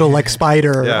things. little like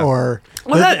spider Yeah. or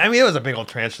It was a big old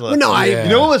tarantula. No, Yeah. You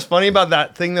know what was funny about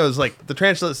that thing? That was like the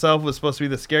tarantula itself was supposed to be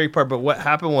the scary part, but what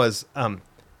happened was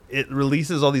it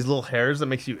releases all these little hairs that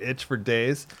makes you itch for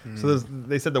days. So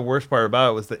they said the worst part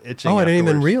about it was the itching. Oh, I didn't even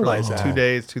afterwards for, realize like, that. 2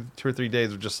 days, two or 3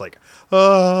 days of just like,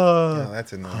 Oh,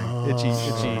 that's annoying. itchy.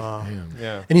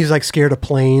 Yeah. And he was like scared of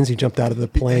planes. He jumped out of the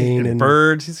plane and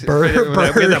birds. He's Bird- afraid of- when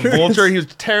I get that birds. vulture, he was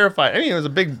terrified. I mean, it was a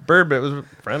big bird, but it was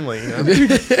friendly. You know? You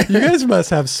guys must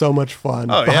have so much fun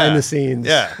Oh, behind yeah. the scenes.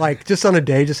 Yeah. Like just on a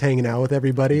day, just hanging out with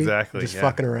everybody. Exactly, Just yeah.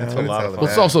 fucking That's around. a lot of Well, fun. Well,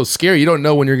 it's also scary. You don't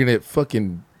know when you're gonna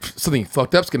fucking something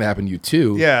fucked up's gonna happen to you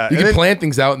too. Yeah, you and can then- plan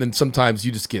things out, and then sometimes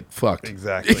you just get fucked.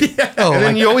 Exactly. Oh, And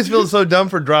then like- you always feel so dumb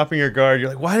for dropping your guard. You're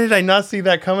like, why did I not see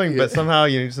that coming? But somehow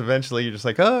you just eventually you're just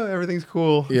like, oh, everything's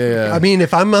cool. Yeah. I mean,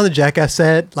 if I'm on the Jackass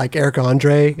set, like Eric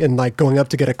Andre, and like going up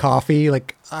to get a coffee,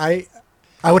 like I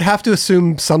would have to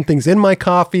assume something's in my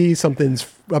coffee, something's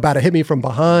about to hit me from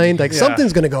behind, like Yeah.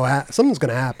 something's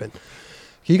gonna happen.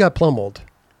 He got pummeled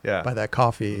Yeah. by that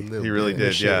coffee, He really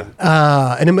did. Yeah.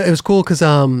 and it was cool because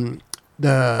I'm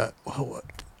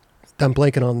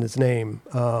blanking on his name.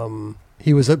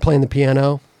 He was playing the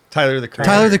piano. Tyler the Creator.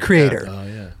 Tyler the Creator. Oh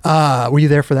yeah. Were you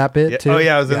there for that bit Yeah. too? Oh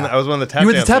yeah, I was one of the tap You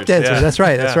were dancers. the tap dancer. Yeah. That's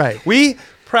right. That's Yeah. right. We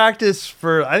practiced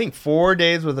for I think 4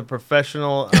 days with a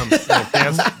professional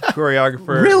dance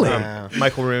choreographer. Really?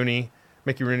 Michael Rooney,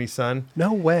 Mickey Rooney's son.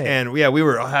 No way. And yeah, we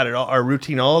had it all, our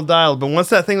routine all dialed. But once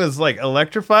that thing was like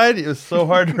electrified, it was so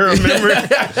hard to remember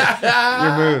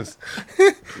your moves.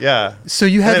 Yeah. So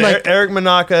you had And then like Eric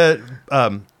Manaka,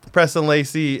 Preston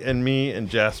Lacey, and me and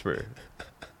Jasper.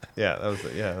 Yeah,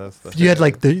 that's the. you had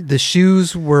like the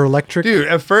shoes were electric. Dude,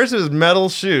 at first it was metal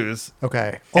shoes.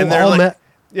 Okay. And they're all like,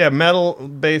 yeah, metal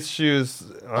based shoes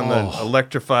on the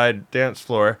electrified dance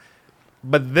floor.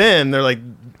 But then they're like,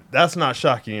 that's not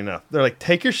shocking enough. They're like,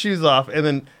 take your shoes off, and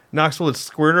then Knoxville would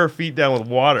squirt our feet down with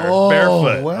water,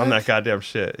 barefoot what? on that goddamn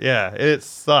shit. Yeah, it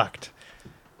sucked.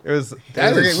 It was.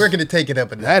 We're going to take it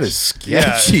up a notch. That is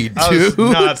sketchy, I dude.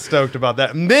 was not stoked about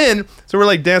that. And then, so we're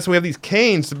like dancing. We have these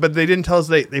canes, but they didn't tell us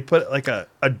they put like a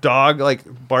dog like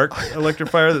bark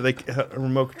electrifier that they a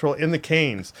remote control in the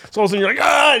canes. So all of a sudden you're like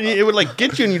and it would like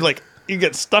get you, and you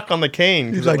get stuck on the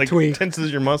cane because like, it like tweak.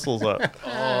 tenses your muscles up.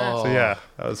 So yeah,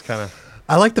 that was kind of.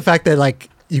 I like the fact that like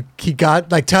he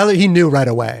got like Tyler. He knew right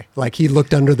away. Like he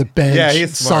looked under the bench, Yeah,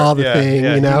 he's smart. saw the Yeah, thing.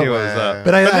 yeah, You know. he knew what was up.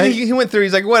 But then he went through.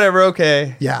 He's like, whatever,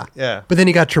 okay. Yeah. Yeah. But then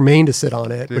he got Tremaine to sit on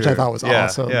it, which I Dude, thought was yeah,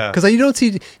 awesome. yeah. Because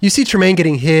you see Tremaine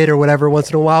getting hit or whatever once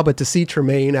in a while, but to see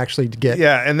Tremaine actually get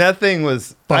Yeah, and that thing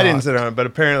was. I didn't Fuck. sit on it, but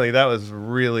apparently that was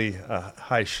really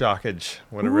high shockage,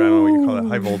 whatever. I don't know what you call it,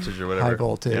 high voltage or whatever. High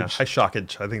voltage. Yeah, high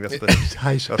shockage. I think that's the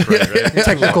high that's right. Right?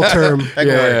 technical term. I can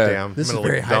Yeah, write yeah. it down. This I'm is gonna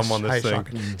very look high, dumb on high this thing. shock.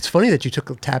 It's funny that you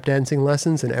took tap dancing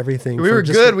lessons and everything. We for were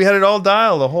just good. We had it all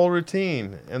dialed, the whole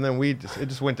routine, and then it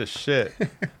just went to shit. We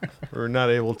were not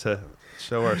able to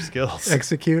show our skills.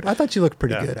 execute. I thought you looked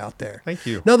pretty Yeah. good out there. Thank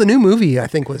you. No, the new movie I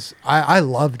think was I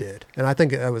loved it, and I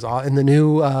think it was in the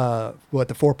new the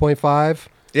 4.5.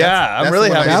 Yeah, I'm that's really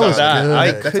the one happy I about saw. that. Good.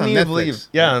 I That's couldn't on even Netflix. believe.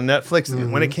 Yeah, on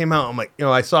Netflix. When it came out, I'm like,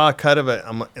 I saw a cut of it.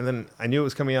 And then I knew it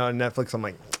was coming out on Netflix. I'm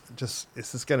like, is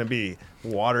this going to be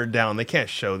watered down? They can't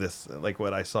show this like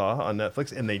what I saw on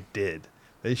Netflix, and they did.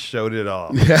 They showed it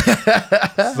all.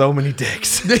 So many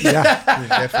dicks. Yeah, We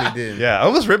definitely did. Yeah, I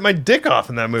almost ripped my dick off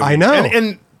in that movie. I know.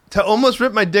 And to almost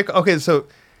rip my dick. Okay, so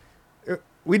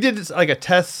we did this, like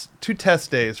two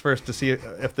test days first to see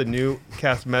if the new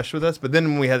cast meshed with us. But then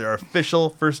when we had our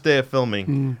official first day of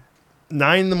filming,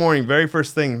 9 a.m, very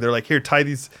first thing, they're like, "Here, tie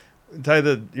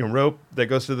the rope that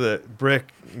goes to the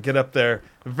brick, and get up there."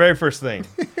 The very first thing.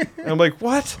 And I'm like,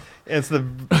 what? And it's the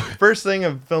first thing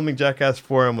of filming Jackass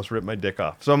 4. I almost ripped my dick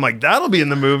off. So I'm like, that'll be in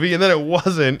the movie, and then it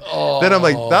wasn't. Then I'm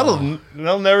like,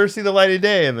 that'll never see the light of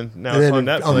day, and then now And it's then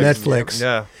on Netflix. on Netflix.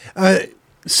 Yeah.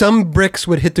 some bricks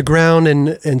would hit the ground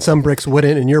and some bricks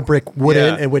wouldn't, and your brick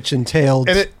wouldn't, Yeah. and which entailed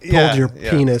And it- pulled yeah, your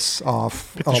yeah. penis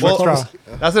off. Well, straw.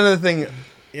 that's another thing.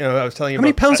 I was telling you How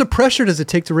many about. pounds of pressure does it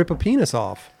take to rip a penis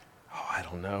off? I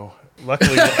don't know.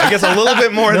 Luckily, I guess a little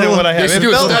bit more than what I They have. should It do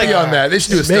a felt study like- on that. They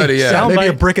should do a study. Yeah. sound- Maybe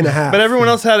a bite. brick and a half. But everyone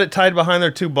else had it tied behind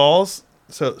their two balls,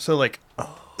 so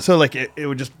it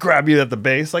would just grab you at the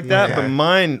base like that. Yeah. But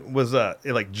mine was it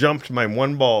like jumped my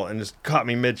one ball and just caught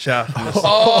me mid shaft and just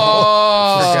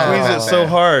Oh, squeezed it so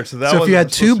hard. So that So if you wasn't had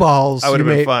two supposed to- balls, I would have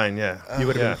you been made- fine. Yeah, you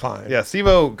would have yeah. been fine. Yeah,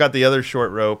 Sivo got the other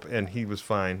short rope and he was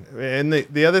fine. And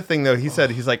the other thing though, he's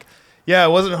like, yeah, it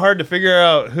wasn't hard to figure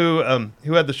out who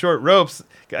had the short ropes.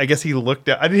 I guess he looked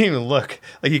at. I didn't even look.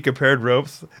 Like he compared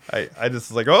ropes. I just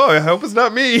was like, oh, I hope it's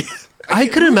not me. I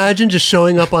could imagine just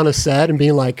showing up on a set and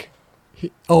being like,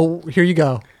 "Oh, here you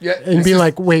go," Yeah, and it's being just-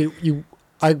 like, "Wait, you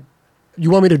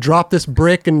want me to drop this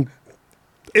brick and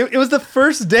It was the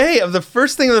first day of the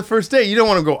first thing of the first day. You don't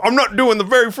want to go, I'm not doing the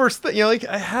very first thing. You know, like,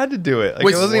 I had to do it. Like,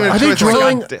 Wait, it wasn't even a Are they choice. Like,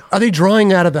 drawing? goddamn. Are they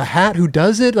drawing out of the hat? Who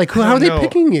does it? Like, how are they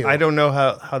picking you? I don't know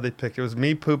how they picked. It was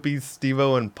me, Poopy,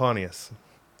 Steve-O, and Pontius.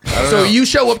 So you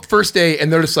show up first day,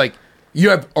 and they're just like,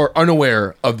 are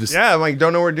unaware of this. Yeah, I'm like,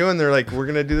 don't know what we're doing. They're like, we're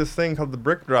gonna do this thing called the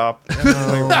brick drop. And as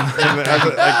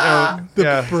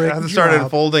it started drop.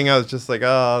 unfolding, I was just like,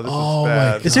 oh, this Oh, is my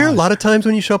bad. Is there a lot of times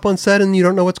when you show up on set and you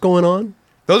don't know what's going on?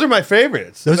 Those are my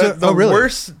favorites. Those are- The oh, really?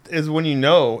 worst is when you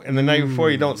know, and the night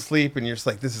before you don't sleep, and you're just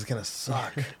like, this is gonna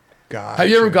suck. God. Have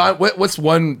you ever gone? What's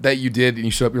one that you did and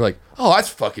you show up? You're like, oh, that's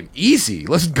fucking easy.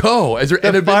 Let's go. Is there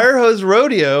and The have been- Fire Hose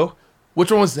Rodeo Which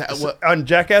one was that? What? on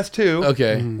Jackass 2.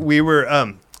 Okay. We were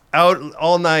out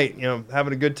all night,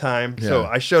 having a good time. So Yeah.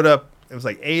 I showed up. It was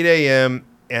like 8 a.m.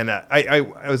 and I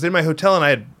was in my hotel, and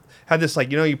I had this,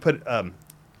 like, you put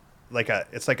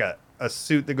it's like a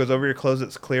suit that goes over your clothes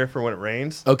that's clear for when it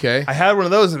rains. Okay. I had one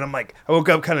of those, and I'm like, I woke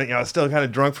up kind of, I was still kind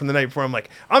of drunk from the night before. I'm like,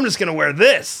 I'm just gonna wear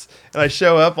this, and I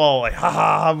show up all like, ha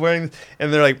ha, I'm wearing this,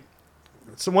 and they're like,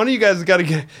 so one of you guys has got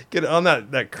to get on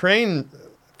that crane.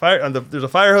 There's a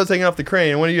fire hose hanging off the crane,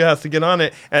 and one of you has to get on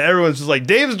it, and everyone's just like,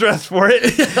 Dave's dressed for it.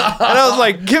 And I was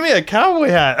like, give me a cowboy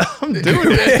hat. I'm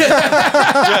doing it.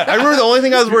 Yeah, I remember the only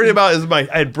thing I was worried about is I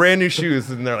had brand new shoes,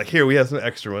 and they're like, here, we have some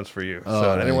extra ones for you.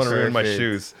 So I didn't want to ruin my Perfect.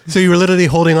 shoes. So you were literally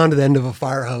holding on to the end of a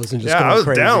fire hose and just Yeah, going I was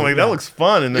crazy. down. Like, Yeah. that looks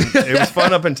fun. And then it was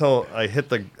fun up until I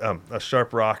hit a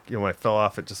sharp rock. When I fell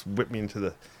off, it just whipped me into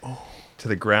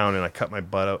the ground, and I cut my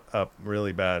butt up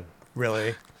really bad.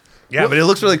 Really? Yeah, but it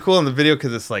looks really cool in the video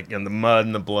because it's like the mud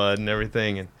and the blood and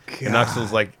everything. And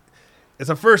Axel's like, it's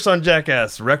a first on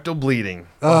Jackass, rectal bleeding.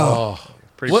 Oh.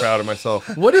 Pretty What- proud of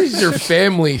myself. What does your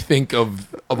family think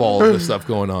of all of this stuff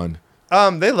going on?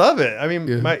 They love it. I mean,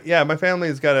 Yeah. my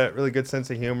family's got a really good sense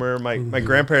of humor. My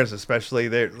grandparents especially.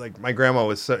 They're like, my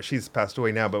grandma she's passed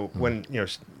away now, but when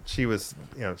she was,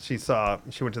 she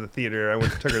went to the theater. I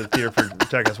took her to the theater for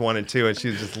Jackass 1 and 2, and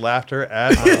she just laughed her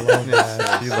ass off. She loved it.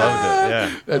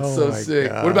 Yeah, That's Oh so my sick.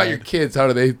 God. What about your kids? How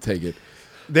do they take it?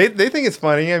 they think it's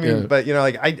funny. I mean, Yeah. but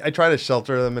like I try to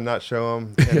shelter them and not show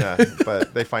them, and,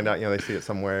 but they find out, they see it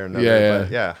somewhere. Or another, Yeah,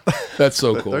 but yeah. That's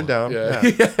so But cool. they're down. Yeah.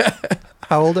 Yeah.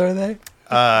 How old are they?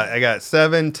 I got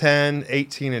 7, 10,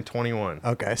 18, and 21.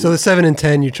 Okay, so the 7 and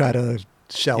 10 you try to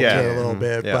shelter Yeah. a little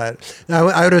bit, Yeah. but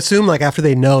I would assume like after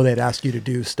they know they'd ask you to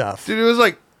do stuff. Dude, it was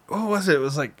like, what was it? It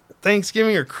was like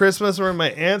Thanksgiving or Christmas. We're in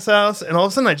my aunt's house, and all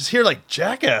of a sudden I just hear like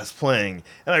Jackass playing,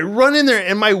 and I run in there,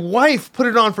 and my wife put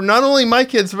it on for not only my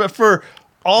kids but for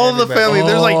all of the family.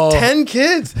 There's Oh. like 10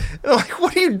 kids, and I'm like,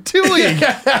 what are you doing? She's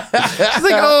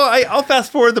like, oh, I'll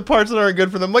fast forward the parts that aren't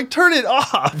good for them. I'm like, turn it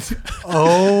off.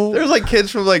 Oh, There's like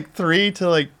kids from like 3 to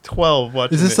like 12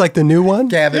 watching. is this it. like the new one?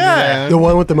 Gathered Yeah. around. The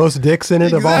one with the most dicks in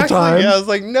it of all Exactly. time? Yeah, I was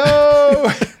like,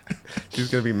 no. She's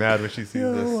gonna be mad when she sees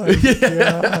Oh this.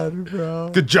 my God, bro.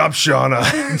 Good job, Shauna.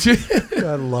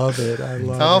 I love it. I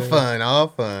love It's all it. fun, all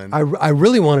fun. I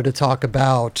really wanted to talk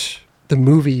about the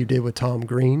movie you did with Tom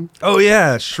Green. Oh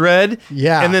yeah, Shred.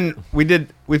 Yeah. And then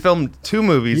we filmed 2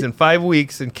 movies in 5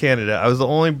 weeks in Canada. I was the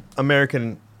only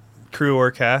American crew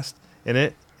or cast in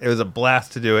it. It was a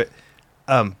blast to do it.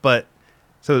 But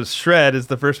so Shred is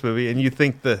the first movie, and you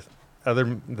think the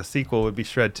sequel would be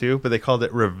Shred 2, but they called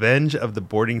it Revenge of the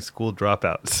Boarding School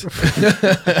Dropouts.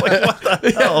 Like, what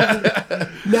the hell?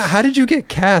 Now, how did you get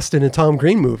cast in a Tom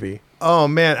Green movie? Oh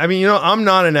man, I mean, I'm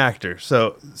not an actor,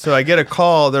 so I get a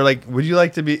call. They're like, "Would you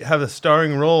like to have a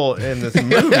starring role in this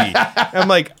movie?" I'm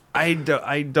like, I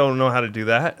don't know how to do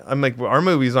that. I'm like, well, our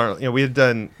movies aren't. We had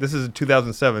done. This is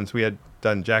 2007, so we had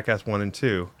done Jackass 1 and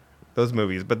 2, those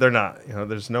movies, but they're not.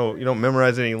 There's no. You don't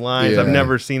memorize any lines. I've Yeah.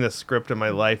 never seen a script in my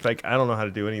life. Like, I don't know how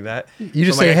to do any of that. You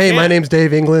just So I'm say, like, I "Hey, my can't." name's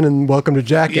Dave England, and welcome to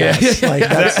Jackass." Like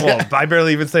that's Well, I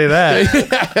barely even say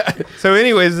that. So,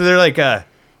 anyways, they're like,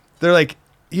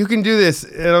 you can do this.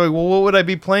 And I'm like, well, what would I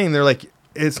be playing? They're like,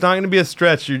 it's not going to be a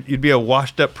stretch. You'd be a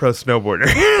washed-up pro snowboarder.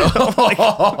 I'm like,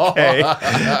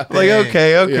 okay.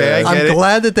 Okay, Yeah. I get I'm it.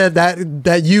 glad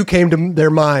that you came to their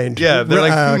mind. Yeah, they're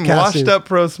like, casting. washed-up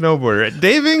pro snowboarder.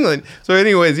 Dave England. So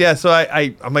anyways, yeah, so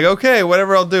I'm like, okay,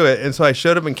 whatever, I'll do it. And so I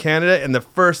showed up in Canada, and the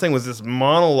first thing was this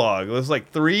monologue. It was like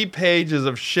 3 pages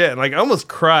of shit. And like, I almost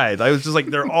cried. I was just like,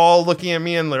 they're all looking at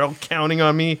me, and they're all counting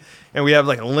on me. And we have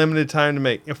like a limited time to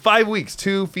make 5 weeks,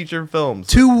 2 feature films.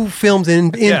 2 films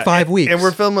in Yeah, 5 weeks. And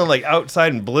we're filming like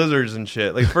outside in blizzards and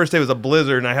shit. Like the first day was a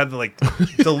blizzard, and I had to like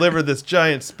deliver this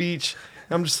giant speech.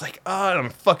 And I'm just like, and I'm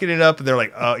fucking it up. And they're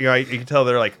like, oh, you can tell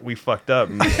they're like, we fucked up.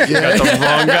 And you got the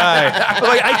wrong guy. I'm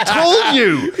like, I told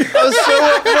you. I was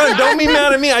so upfront. Don't be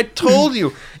mad at me. I told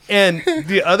you. And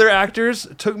the other actors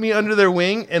took me under their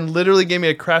wing and literally gave me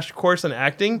a crash course in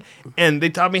acting. And they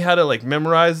taught me how to like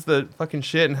memorize the fucking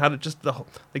shit and how to just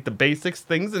the basics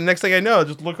things. And next thing I know, I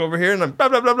just look over here and I'm blah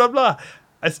blah blah blah blah.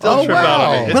 I still trip out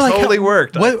on it. It totally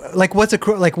worked. What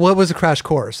what was a crash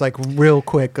course? Like real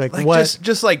quick, like what?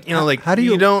 Just like like how do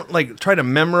you don't like try to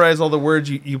memorize all the words.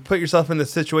 You put yourself in the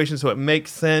situation so it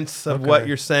makes sense of what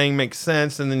you're saying makes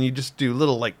sense, and then you just do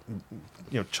little like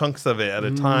chunks of it at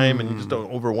a time, and you just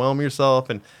don't overwhelm yourself.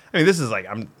 And I mean, this is like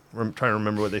I'm trying to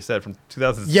remember what they said from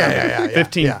 2007,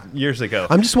 15 years ago.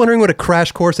 I'm just wondering what a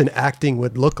crash course in acting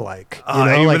would look like.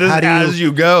 Like how as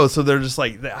you go. So they're just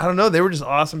like, I don't know. They were just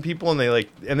awesome people, and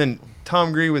and then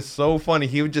Tom Green was so funny.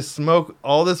 He would just smoke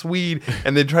all this weed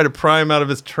and then try to pry him out of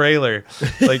his trailer.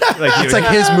 It's like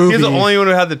his movie. He's the only one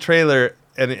who had the trailer,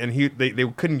 and they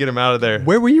couldn't get him out of there.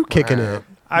 Where were you kicking it?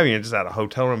 I mean, just at a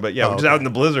hotel room, but we're just out in the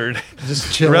blizzard.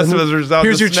 Just chilling. The rest of us were just out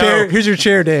in the snow. Here's your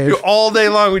chair, Dave. All day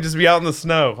long, we'd just be out in the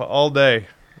snow all day.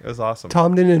 It was awesome.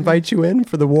 Tom didn't invite you in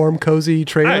for the warm, cozy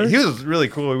trailer? He was really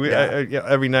cool.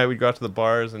 Every night we'd go out to the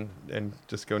bars and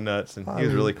just go nuts, and he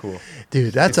was really cool.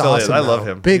 Dude, that's He still awesome. is. I love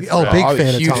him. Big fan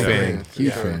of Tom Green.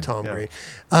 Huge fan. Tom Green.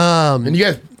 And you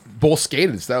guys both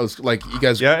skated. So that was like you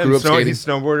guys grew up skating. He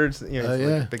snowboarded. He's like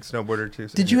a big snowboarder too.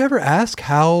 So Did you ever ask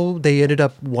how they ended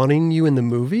up wanting you in the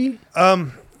movie?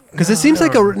 Because it seems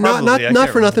like not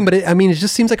for nothing, but it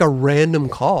just seems like a random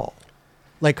call.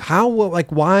 Like how?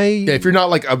 Like why? Yeah, if you're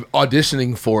not like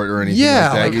auditioning for it or anything.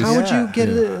 Yeah, like that, how would you get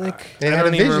it? Like I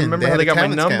don't even remember how they got my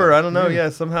number. Scout. I don't know. Yeah,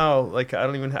 somehow like I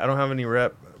don't have any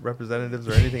representatives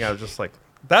or anything. I was just like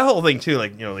that whole thing too.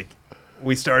 Like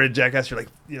we started Jackass. You're like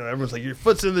everyone's like your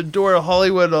foot's in the door of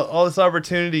Hollywood, all this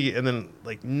opportunity, and then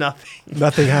like nothing.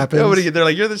 Nothing happens. They're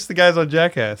like you're just the guys on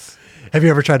Jackass. Have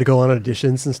you ever tried to go on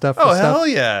auditions and stuff? Oh hell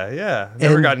yeah.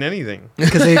 Never gotten anything.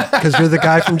 Because you're the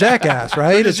guy from Jackass,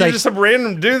 right? You're just some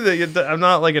random dude that I'm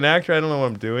not like an actor. I don't know what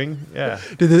I'm doing. Yeah.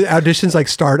 Did the auditions like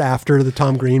start after the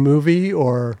Tom Green movie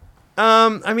or?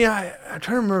 I mean, I'm trying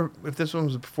to remember if this one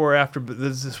was before or after, but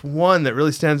there's this one that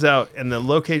really stands out. And the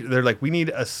location, they're like, we need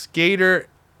a skater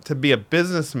to be a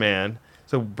businessman.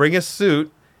 So bring a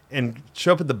suit and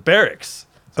show up at the barracks.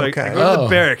 So I go to the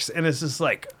barracks, and it's just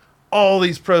like all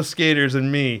these pro skaters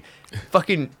and me.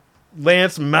 Fucking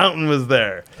Lance Mountain was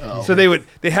there. So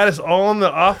they had us all in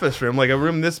the office room, like a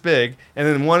room this big, and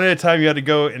then one at a time you had to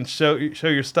go and show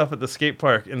your stuff at the skate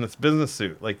park in this business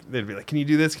suit. Like they'd be like, can you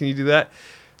do this? Can you do that?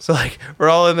 So like we're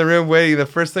all in the room waiting. The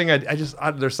first thing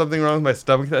there's something wrong with my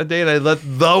stomach that day, and I let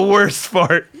the worst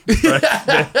fart.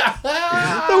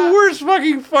 The worst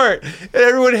fucking fart, and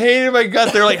everyone hated my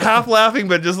gut. They're like half laughing,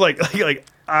 but just like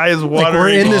eyes watering. Like we're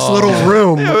in this little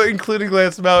room, including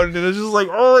Lance Mountain, and it was just like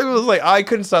it was like I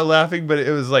couldn't stop laughing, but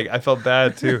it was like I felt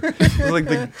bad too. It was like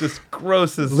the just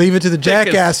grossest. Leave it to the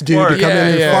Jackass dude to come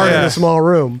in and fart in a small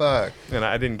room. Fuck. And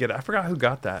I didn't get it. I forgot who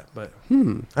got that, but I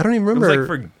don't even remember. It was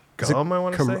like for gum, I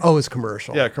want to say. Oh, it's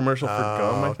commercial. Yeah, commercial for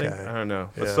gum, I think. I don't know.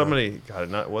 But somebody got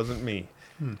it. It wasn't me.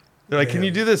 They're like, can you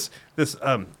do this? It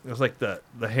was like the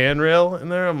handrail in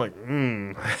there. I'm like,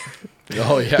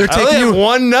 Oh yeah. They're I only taking have you.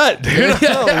 one nut, dude.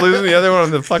 I'm losing the other one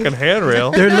on the fucking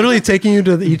handrail. They're literally taking you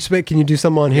to each bit. Can you do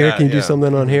something on here? Yeah, Can you do yeah.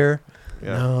 something on here?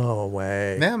 Yeah. No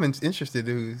way. Now I'm interested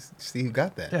to see who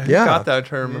got that. Yeah, Yeah. who got that? I'm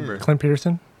trying to remember. Clint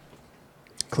Peterson.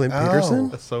 Clint Oh. Peterson.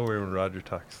 That's so weird when Roger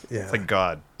talks. Yeah. It's like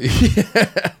God.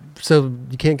 So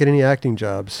you can't get any acting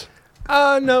jobs.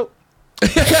 No. So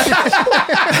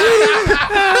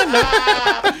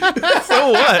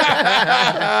what?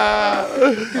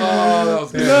 Oh, that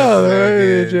was good. No,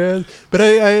 very good. but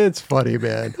it's funny,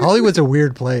 man. Hollywood's a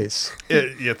weird place.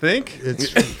 You think?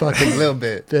 It's A fucking. little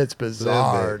bit. It's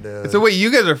bizarre, dude. So wait,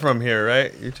 you guys are from here,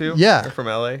 right? You two? Yeah. You're from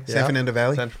LA? San Fernando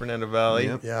Valley. San Fernando Valley.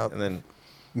 Yep. Yeah. And then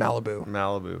Malibu.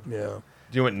 Malibu. Yeah.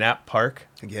 Do you went Nap Park?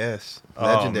 Yes. Oh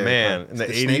Legendary. man, park. in the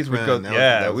It's 80s Snake we'd Run. go.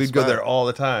 That was We'd the go spot. there all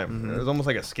the time. It was almost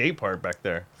like a skate park back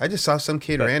there. I just saw some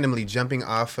kid But- randomly jumping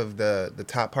off of the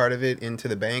top part of it into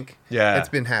the bank. Yeah. It's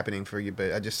been happening for you,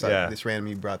 but I just saw this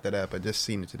randomly brought that up. I just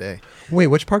seen it today. Wait,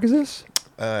 which park is this?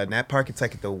 Nat Park, it's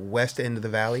like at the west end of the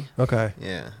valley. Okay.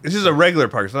 Yeah. This is a regular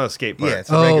park. It's not a skate park. Yeah,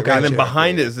 it's Oh, a regular. gotcha. And then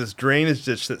behind it is this drainage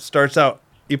ditch that starts out.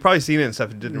 You've probably seen it and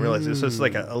stuff. You didn't realize it. So it's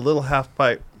like a little half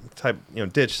pipe type,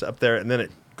 ditch up there, and then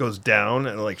it goes down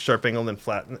and like sharp angle and then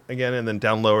flat again, and then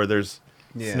down lower there's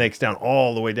snakes down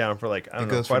all the way down for like I don't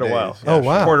know, goes for quite a while. days. Oh,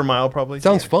 wow. quarter mile probably.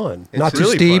 Sounds fun. It's Not too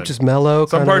really steep, fun. just mellow.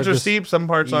 Some kinda parts are just- steep, some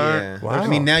parts Yeah. aren't. Wow. I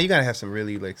mean, now you gotta have some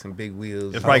really some big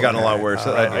wheels. It's probably gotten a lot Okay. worse.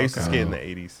 I used to skate in the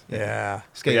 80s. Yeah.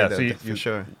 Skated Yeah, though, so you- for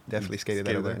sure. Definitely skated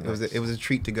that skated over. there. It was a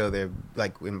treat to go there.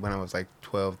 Like when I was like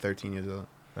 12, 13 years old.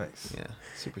 Nice. Yeah,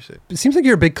 super sick. It seems like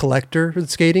you're a big collector of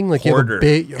skating. Like you have a Hoarder.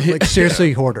 big, like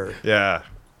seriously hoarder. Yeah.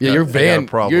 Yeah, your I got a van.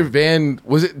 problem. Your van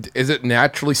is it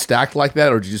naturally stacked like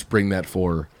that, or did you just bring that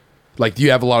for? Like, do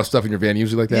you have a lot of stuff in your van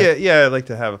usually like that? Yeah, I like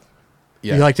to have.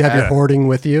 Yeah. You like to have your Yeah. hoarding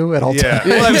with you at all Yeah, times.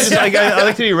 well, I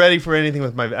like to be ready for anything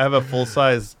with my. I have a full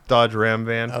size Dodge Ram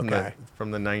van Okay.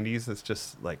 from the '90s. It's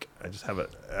just like I just have it.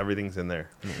 Everything's in there.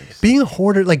 Being a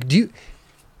hoarder, like, do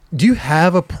you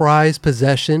have a prized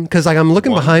possession? Because like I'm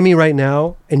looking One. behind me right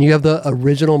now, and you have the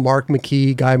original Mark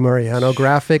McKee, Guy Mariano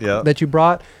graphic Yeah. that you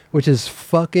brought, which is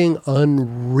fucking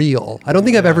unreal. I don't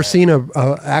think I've ever seen a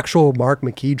actual Mark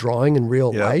McKee drawing in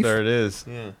real Yeah, life. there it is.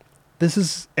 This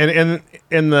is And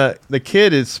the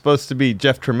kid is supposed to be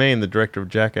Jeff Tremaine, the director of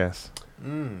Jackass.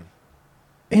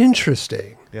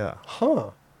 interesting, Yeah, huh?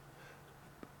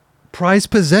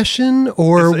 Prized possession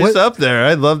or it's, what? it's up there.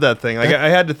 I love that thing. Like I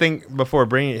had to think before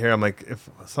bringing it here. I'm like, if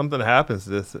something happens to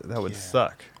this, that would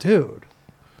suck. Dude,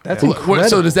 that's Well, incredible. what-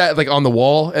 so does that like on the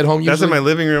wall at home? Usually? That's in my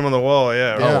living room on the wall.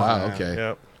 Yeah. Oh wow. Okay.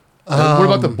 Yep. What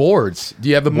about the boards? Do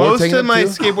you have the boards? Most hanging of up my too?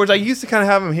 skateboards, I used to kind of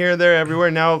have them here, there,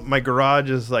 everywhere. Now my garage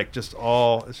is like just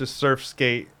it's just surf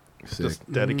skate, Sick.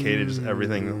 just dedicated, just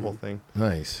everything, the whole thing.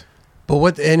 Nice. But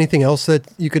what? Anything else that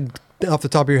you could, off the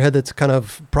top of your head, that's kind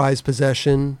of prized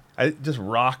possession? I just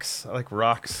rocks. I like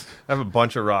rocks. I have a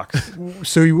bunch of rocks.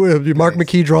 So you Mark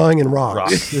McKee drawing and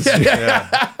rocks. Rocks.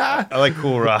 yeah. I like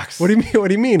cool rocks. What do you mean? What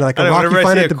do you mean? Like I a know, rock whenever you I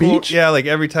find see at a the cool, beach? yeah, like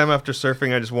every time after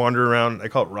surfing, I just wander around. I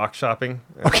call it rock shopping.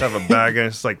 I just have a bag and I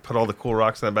just like put all the cool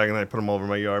rocks in that bag and then I put them all over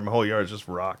my yard. My whole yard is just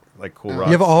rock, like cool rocks.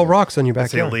 You have all rocks on your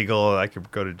It's backyard. illegal. I could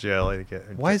go to jail. I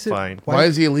get Why is it- fined. why- Why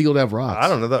is it illegal to have rocks? I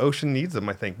don't know. The ocean needs them,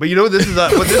 I think. But you know, this is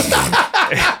what this.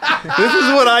 This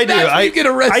is what I do. That's what you get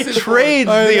arrested I trade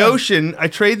for. the ocean. I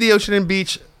trade the ocean and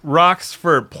beach rocks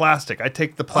for plastic. I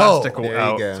take the plastic there you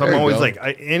out. go. So I'm There you always go.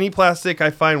 like, any plastic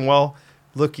I find while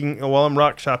I'm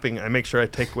rock shopping, I make sure I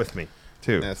take with me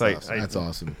too. That's So awesome. That's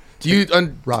awesome. Do you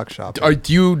Rock shop.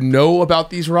 do you know about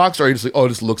these rocks, or are you just like, oh,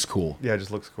 this looks cool? yeah, it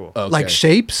just looks cool. Okay. Like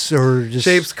shapes or just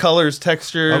Shapes, colors,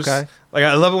 textures. Okay. Like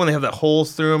I love it when they have that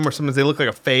holes through them, or sometimes they look like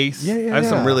a face. Yeah, yeah, I have yeah.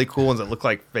 some really cool ones that look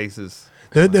like faces.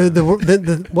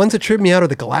 the ones that trip me out are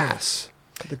the glass.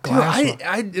 The Dude, glass.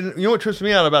 I didn't. You know what trips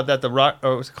me out about that? The rock.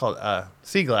 Oh, what's it called?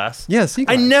 Sea glass. Yeah, sea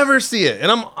glass. I never see it,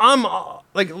 and I'm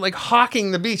like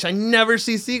hawking the beach. I never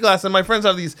see sea glass, and my friends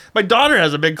have these. My daughter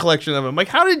has a big collection of them. Like,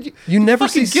 how did you never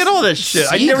fucking see get all this shit?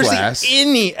 I sea never glass? see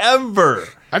any ever.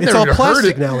 I've It's never all even heard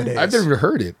plastic it nowadays. I've never even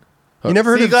heard it. You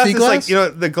never heard Sea of glass sea is glass?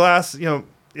 like the glass.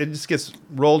 It just gets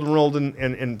rolled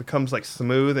and becomes like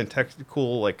smooth and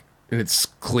cool. Like And it's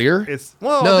clear. it's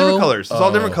No. different colors. It's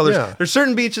all different colors. Yeah. There's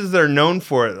certain beaches that are known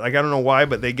for it. Like I don't know why,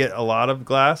 but they get a lot of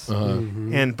glass.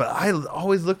 Mm-hmm. But I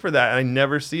always look for that. And I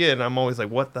never see it, and I'm always like,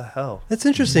 what the hell? That's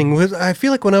interesting. I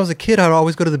feel like when I was a kid, I'd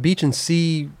always go to the beach and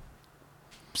see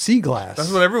sea glass.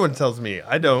 That's what everyone tells me.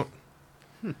 I don't.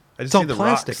 I just it's all see the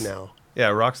plastic rocks. now. Yeah,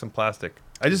 rocks and plastic.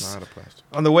 I A just lot of plastic.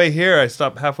 on the way here, I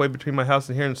stopped halfway between my house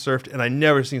and here and surfed, and I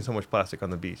never seen so much plastic on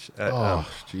the beach at, Oh,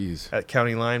 jeez. at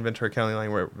County Line, Ventura County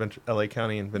Line, where LA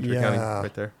County and Ventura County, Yeah.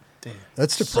 right there.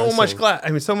 That's depressing. So much glass.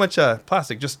 I mean, so much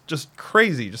plastic. Just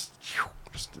crazy. Just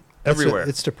That's everywhere.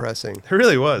 It's depressing. It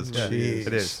really was. Yeah, Jeez.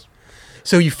 it is.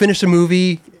 So you finished a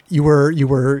movie. You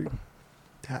were.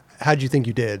 How'd you think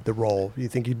you did the role? You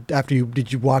think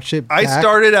did you watch it? I back?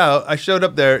 started out. I showed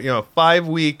up there.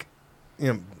 5-week.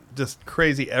 Just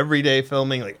crazy every day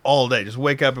filming, like all day. Just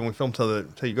wake up and we film till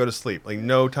you go to sleep. Like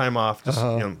no time off. Just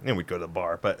and we'd go to the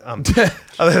bar, but other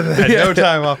than that, no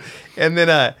time off. And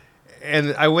then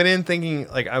and I went in thinking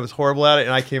like I was horrible at it,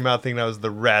 and I came out thinking I was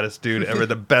the raddest dude ever,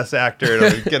 the best actor, and I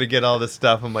was gonna get all this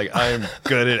stuff. I'm like, I'm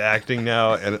good at acting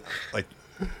now, and like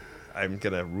I'm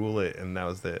gonna rule it. And that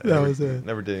was it. That was it.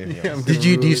 Never did anything else. Do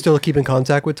you still keep in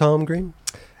contact with Tom Green?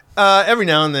 Every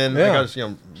now and then, Yeah. I just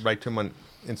write to him on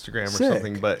Instagram or Sick.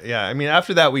 something. But yeah, I mean,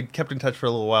 after that, we kept in touch for a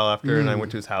little while after, and I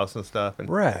went to his house and stuff. And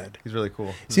Rad. he's really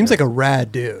cool. Seems like a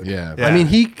rad dude. Yeah. Yeah. I mean,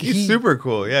 he's he super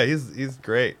cool. Yeah, he's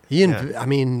great. I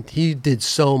mean, he did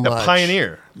so A much.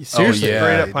 pioneer. Seriously. Oh, yeah.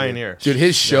 Great at pioneer. Dude,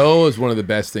 his show is one of the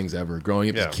best things ever. Growing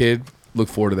up as Yeah. a kid, look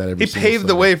forward to that every He single paved the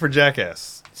Sunday. way for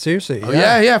Jackass. Seriously. Oh,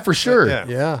 yeah, for sure.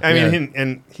 Yeah. I mean, Yeah.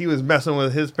 and he was messing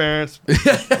with his parents.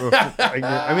 I mean,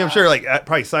 I'm sure like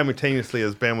probably simultaneously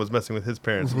as Ben was messing with his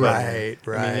parents. But, Right,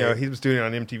 I mean, right. he was doing it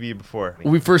on MTV before.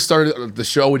 When we first started the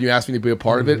show, when you asked me to be a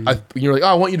part of it, you're like, oh,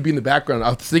 I want you to be in the background. I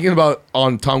was thinking about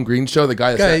on Tom Green's show, the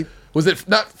guy that Okay. said, was it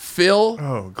not Phil?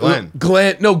 Oh, Glenn.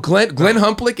 Glenn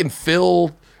Humplick and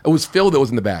Phil. It was Phil that was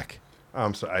in the back.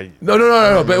 I'm sorry.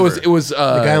 No. But it was The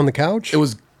guy on the couch? It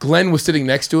was Glenn was sitting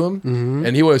next to him,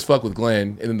 and he would always fuck with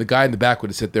Glenn, and then the guy in the back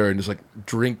would sit there and just like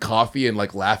drink coffee and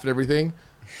like laugh at everything.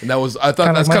 And that was, I thought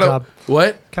Kinda that's like my kind of job.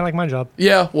 what. Kind of like my job.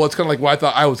 Yeah, well, it's kind of like what I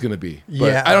thought I was gonna be. But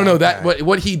Yeah, I don't know that okay.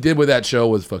 what he did with that show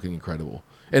was fucking incredible.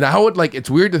 And how would like it's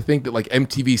weird to think that like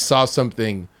MTV saw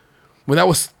something when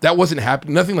that wasn't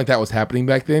happening. Nothing like that was happening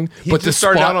back then. He but just to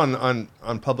started spot, out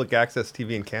on public access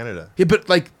TV in Canada. yeah, but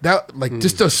like that, like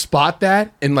just to spot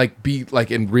that and like be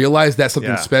like and realize that's something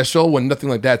Yeah. special when nothing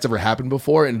like that's ever happened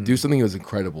before and do something that was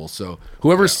incredible. So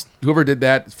whoever did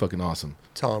that is fucking awesome.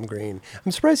 Tom Green.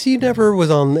 I'm surprised he never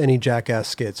was on any Jackass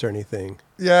skits or anything.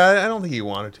 Yeah, I don't think he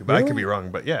wanted to, but I Really? could be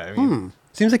wrong. But yeah, I mean,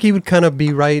 Seems like he would kind of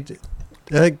be right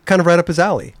up his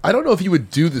alley. I don't know if he would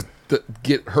do the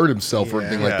get hurt himself or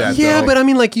anything like Yeah. that. Yeah, though. but I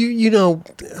mean, like you know,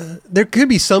 there could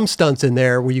be some stunts in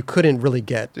there where you couldn't really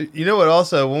get. you know what?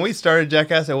 Also, when we started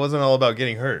Jackass, it wasn't all about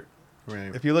getting hurt.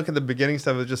 Right. If you look at the beginning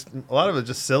stuff, it was just a lot of it was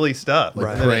just silly stuff. Like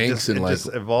And then pranks and it like-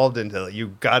 just evolved into like,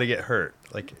 you got to get hurt.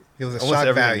 Like It was a almost shock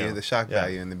everything value, now. the shock Yeah.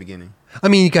 value in the beginning. I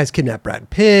mean, you guys kidnapped Brad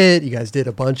Pitt. You guys did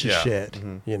a bunch of Yeah. shit.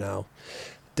 You know,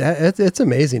 it's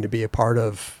amazing to be a part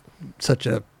of such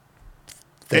a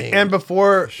thing. And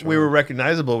before we were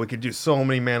recognizable, we could do so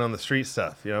many man on the street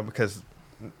stuff, you know, because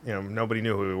nobody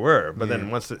knew who we were. But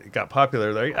then once it got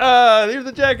popular, they're like, they're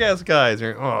the Jackass guys.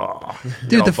 And you're, oh,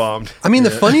 Dude, all bombed. I mean, the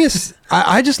funniest.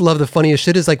 I just love the funniest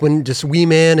shit is like when just Wee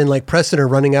Man and like Preston are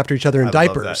running after each other in I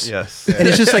love that, diapers. yes. And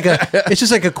it's just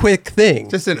like a quick thing.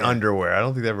 Just in underwear. I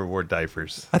don't think they ever wore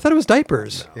diapers. I thought it was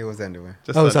diapers. It was underwear.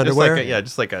 Just Oh, it's underwear?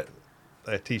 Just like a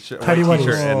t-shirt, Tidy white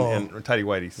t-shirt whities. and or tidy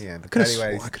whities. Yeah, the I could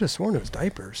tidy whities. have sworn it was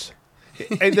diapers.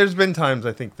 Hey, there's been times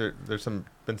I think there's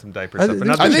been some diaper I stuff, but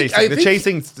not the I think- chasing. I The think-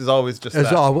 chasing is always just It's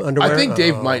that. all underwear. I think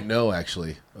Dave Oh. might know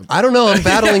actually. I don't know. I'm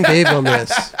battling Dave on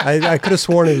this. I could have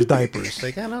sworn it was diapers.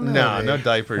 Like, I don't know. No, man. no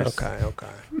diapers. Okay.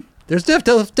 There's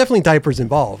definitely diapers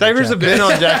involved. Diapers have Jackass. been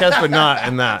on Jackass, but not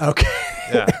in that. Okay.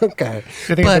 Yeah. Okay. I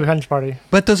think it's But- a bench party.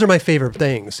 But those are my favorite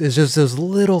things. It's just those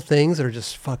little things that are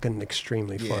just fucking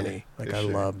extremely Yeah, funny. Like for I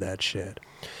sure. love that shit.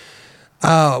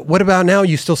 What about now?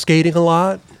 You still skating a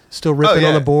lot? Still ripping yeah.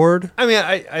 on the board? I mean,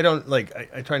 I don't like.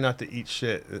 I try not to eat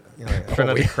shit. You know, I try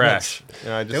not to crash. You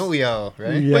know, I just. Don't we all,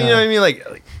 right? Yeah. But you know what I mean?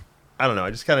 Like I don't know.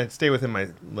 I just kind of stay within my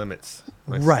limits.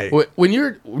 my Right. skate. When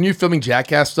you're filming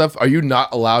Jackass stuff, are you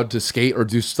not allowed to skate or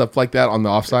do stuff like that on the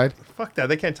offside? Fuck that.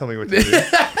 They can't tell me what to do.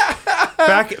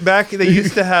 back, they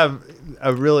used to have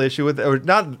a real issue with, or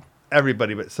not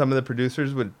everybody, but some of the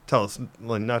producers would tell us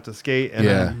like, not to skate. And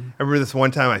Yeah. I remember this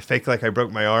one time I faked like I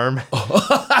broke my arm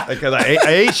because I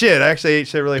ate shit. I actually ate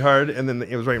shit really hard, and then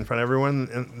it was right in front of everyone.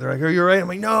 And they're like, "Are you all right?" I'm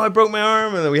like, "No, I broke my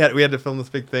arm." And then we had to film this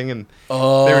big thing, and they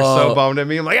were so bummed at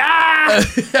me. I'm like, "Ah!"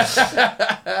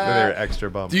 They were extra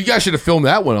bummed. You guys should have filmed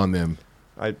that one on them.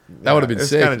 That would've been it's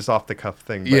sick. kind of just off the cuff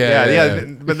thing. But Yeah, yeah.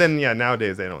 But then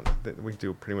nowadays we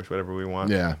do pretty much whatever we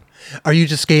want. Yeah. Are you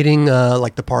just skating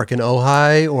like the park in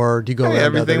Ojai, or do you go around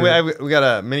Everything. other- We got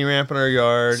a mini ramp in our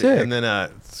yard, Sick. and then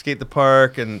skate the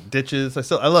park and ditches.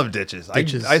 I love ditches.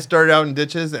 Ditches. I started out in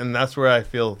ditches, and that's where I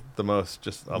feel the most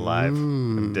just alive.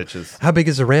 In ditches. How big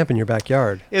is the ramp in your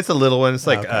backyard? It's a little one. It's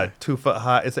like Okay. 2 foot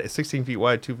high. It's 16 feet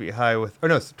wide, 2 feet high.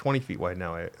 It's 20 feet wide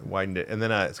now. I widened it, and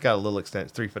then it's got a little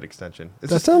 3-foot extension.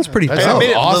 It's That sounds pretty That I sounds dope. made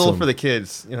it little awesome. for the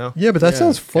kids. You know, Yeah, but that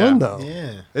sounds fun Yeah. though.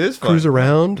 Yeah. it is fun. Cruise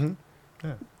around. Mhm.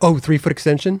 Yeah. Oh, 3-foot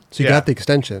extension. So you Yeah. got the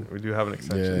extension. We do have an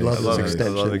extension. Yeah, Love I those it. I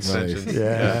love extensions. extensions.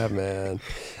 Yeah,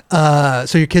 man.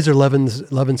 So your kids are loving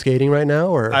skating right now,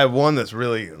 or I have one that's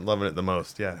really loving it the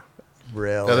most. Yeah.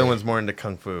 really? The other one's more into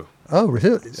kung fu. Oh,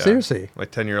 really? Seriously? My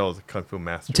 10-year-old is a kung fu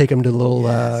master. You take them to little.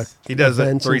 He does it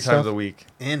events 3 and times stuff? a week.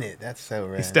 In it. That's so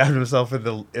rad. He stabbed himself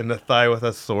in the thigh with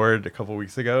a sword a couple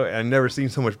weeks ago, and I've never seen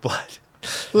so much blood.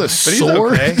 With a But he's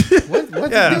sword? okay. What's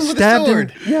Yeah. the deal with stabbed the him.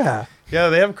 sword? Yeah. Yeah,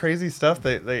 they have crazy stuff.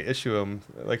 They issue him.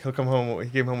 Like he'll come home. He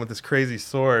came home with this crazy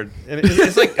sword, and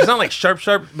it's like it's not like sharp,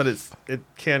 but it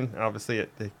can obviously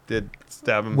they did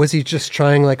stab him. Was he just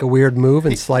trying like a weird move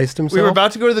and sliced himself? We were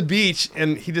about to go to the beach,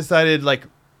 and he decided like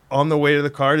on the way to the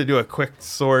car to do a quick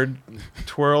sword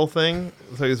twirl thing.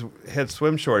 So he had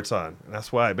swim shorts on, and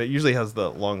that's why. But usually has the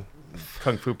long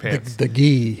kung fu pants. the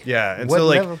gi. Yeah, and What so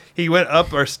like level? he went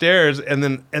up our stairs, and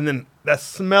then that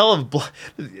smell of blood.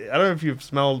 I don't know if you've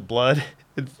smelled blood.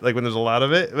 It's like when there's a lot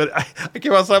of it, but I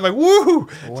came outside, I'm like, woo,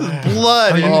 just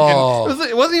blood. And Oh.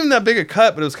 it wasn't even that big a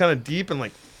cut, but it was kind of deep and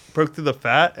like broke through the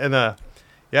fat. And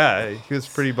yeah, he was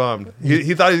pretty bummed.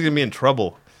 He thought he was gonna be in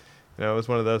trouble. You know, it was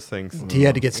one of those things. He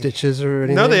had to get stitches or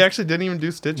anything. No, they actually didn't even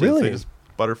do stitches. Really? They just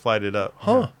butterflied it up.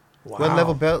 Huh. What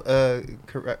level belt?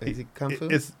 Is it kung fu?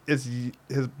 It's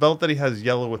his belt that he has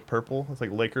yellow with purple. It's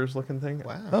like Lakers looking thing.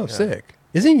 Wow. Oh, sick.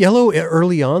 Isn't yellow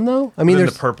early on though? I mean, Then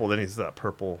there's the purple. Then he's that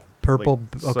purple. purple.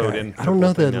 like, sewed Okay, in I don't know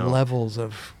purple the thing now. levels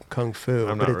of kung fu,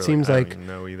 I'm but not it really, seems I don't like even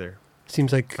know either.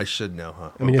 I should know, huh?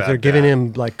 I mean, if they're giving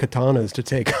him like katanas to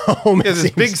take home, it this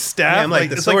seems- big staff, Yeah, I'm like,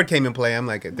 the it's sword came in play. I'm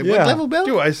like, what Yeah. level belt?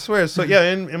 Dude, I swear. So yeah,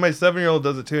 and my 7-year-old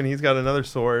does it too, and he's got another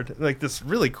sword, like this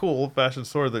really cool old-fashioned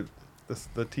sword that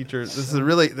the teacher. This is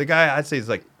really the guy. I'd say he's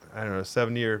like, I don't know,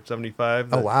 70 or 75.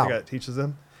 Oh, that wow. The guy that teaches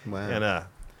him. Wow. And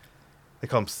they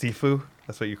call him Sifu.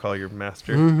 That's what you call your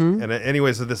master. Mhm. And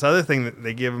anyway, so this other thing that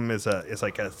they give him is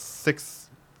like a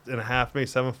 6.5, maybe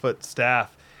 7 foot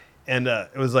staff, and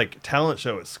it was like talent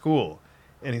show at school.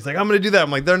 And he's like, I'm gonna do that.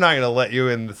 I'm like, they're not gonna let you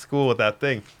in the school with that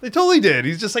thing. They totally did.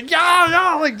 He's just like,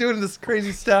 yeah, like doing this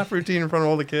crazy staff routine in front of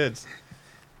all the kids.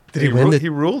 Did he win? He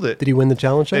ruled it. Did he win the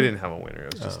challenge? They show? didn't have a winner.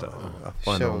 It was just a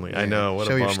fun Show- only. yeah. I know. What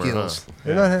Show a your bummer. skills. Huh?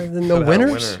 They're not having no Could've had a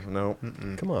winners. winner. No.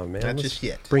 Come on, man. Not Let's just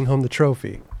yet. Bring home the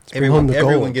trophy. Let's bring home the gold.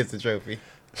 Everyone gets the trophy.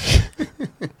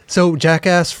 So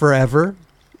Jackass Forever.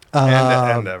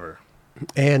 And ever.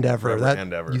 And ever. Forever That,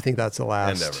 and ever. You think that's the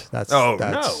last? And ever. That's no,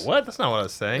 that's, what? That's not what I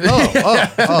was saying. Oh,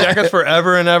 Jackass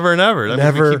Forever and Ever and Ever. That means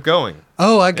Never. we keep going.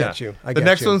 oh, I get Yeah. you. I The get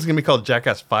next you. one's gonna be called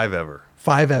Jackass 5 Ever.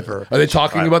 5 ever. Are they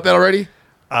talking about that already?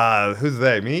 Who's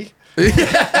they? Me?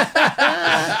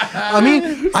 I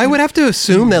mean, I would have to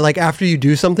assume that like after you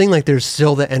do something, like there's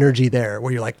still the energy there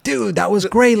where you're like, dude, that was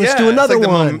great. Let's do it's another like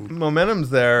one. The momentum's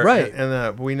there, Right.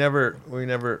 And we never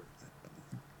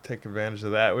take advantage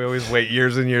of that. We always wait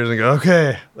years and years and go,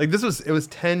 okay. Like it was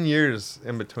 10 years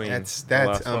in between. That's the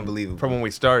last one, unbelievable. from when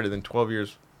we started, and 12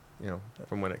 years,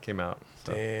 from when it came out.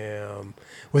 So. Damn.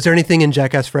 Was there anything in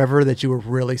Jackass Forever that you were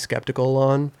really skeptical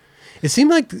on? It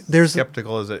seemed like there's,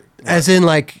 Skeptical as it. as in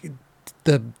like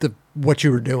the what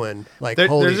you were doing. Like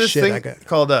holy there's this shit! thing I got,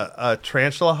 called a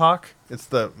tarantula hawk. It's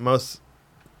the most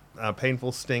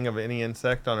painful sting of any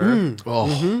insect on Earth.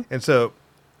 Oh, And so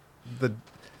the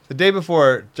day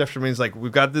before, Jeff Tremaine's like,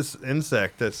 we've got this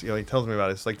insect that's, he tells me about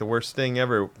it. It's like the worst sting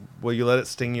ever. Will you let it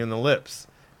sting you in the lips?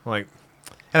 I'm like,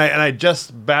 and I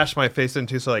just bashed my face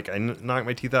into, so like I knocked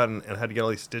my teeth out and had to get all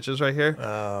these stitches right here.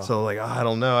 Oh. So like, I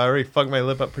don't know. I already fucked my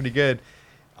lip up pretty good.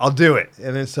 I'll do it.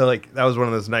 And then so like, that was one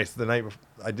of those nights, the night before,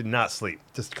 I did not sleep.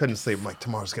 Just couldn't sleep. I'm like,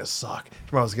 tomorrow's going to suck.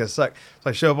 Tomorrow's going to suck. So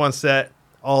I show up on set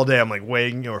all day. I'm like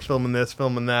waiting, we're filming this,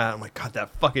 filming that. I'm like, God,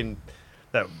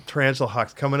 that tarantula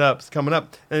hawk's coming up. It's coming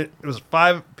up. And it was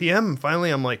 5 p.m. And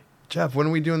finally, I'm like, Jeff, when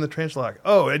are we doing the tarantula hawk?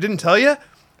 Oh, I didn't tell you?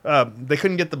 They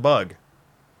couldn't get the bug.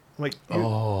 I'm like,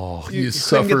 you couldn't get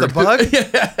suffered. the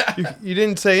bug? you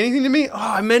didn't say anything to me? Oh,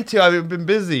 I meant to. I've been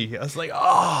busy. I was like,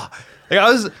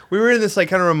 we were in this like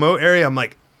kind of remote area. I'm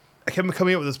like, I kept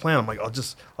coming up with this plan. I'm like, I'll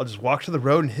just walk to the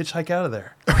road and hitchhike out of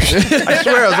there. I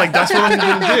swear, I was like, that's what I'm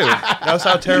going to do. That's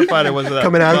how terrified I was of that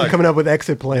bug. coming up with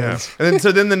exit Yeah. plans. And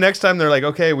then the next time they're like,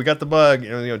 okay, we got the bug.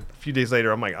 A few days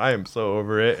later, I'm like, I am so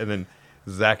over it. And then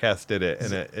Zackass did it,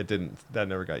 and it didn't. That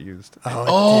never got used.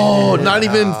 oh, not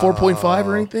even 4.5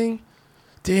 or anything.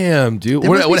 Damn, dude. There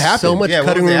must What be happened? so much Yeah, what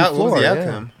cutting was, room what was floor. the yeah.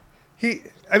 outcome?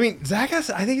 Zackass,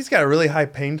 I think he's got a really high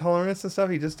pain tolerance and stuff.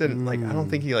 He just didn't I don't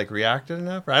think he reacted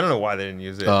enough. Or I don't know why they didn't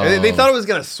use it. Oh. And they thought it was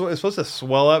gonna. It was supposed to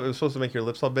swell up. It was supposed to make your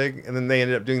lips all big. And then they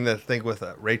ended up doing the thing with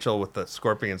Rachel with the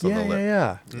scorpions on Yeah, the lip.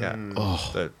 yeah. Yeah.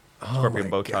 Oh. The Oh scorpion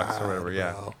my Botox God, or whatever.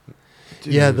 Yeah. bro.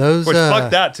 Yeah, those. Which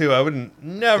fuck that too. I wouldn't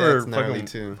never That's gnarly,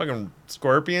 too. fucking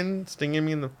scorpion stinging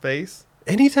me in the face.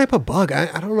 Any type of bug. I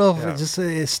don't know if Yeah. it's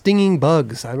just stinging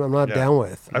bugs. I'm not Yeah. down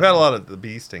with. I've had a lot of the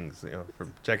bee stings,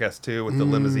 from Jackass 2 with the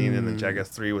limousine and then Jackass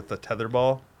 3 with the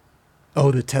tetherball. Oh,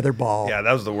 the tether ball. Yeah,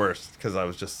 that was the worst because I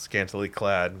was just scantily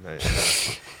clad.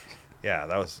 Yeah,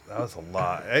 that was a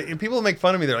lot. And people make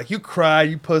fun of me. They're like, "You cried,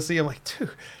 you pussy." I'm like,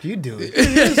 "Dude, You do it. it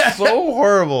is so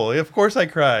horrible." Of course I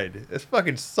cried. It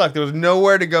fucking sucked. There was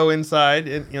nowhere to go inside,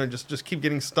 and just keep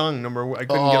getting stung. I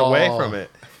couldn't get away from it.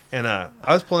 And I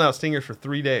was pulling out stingers for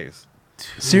 3 days.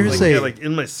 Seriously. Like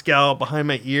in my scalp, behind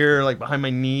my ear, like behind my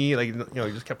knee,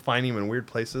 just kept finding them in weird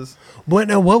places. What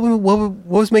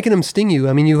was making them sting you?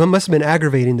 I mean, you must have been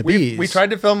aggravating the bees. We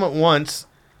tried to film it once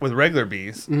with regular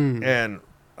bees, and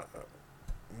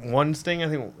one sting, I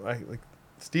think,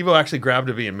 Steve-O actually grabbed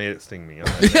a bee and made it sting me.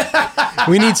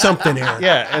 We need something here.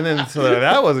 Yeah, and then so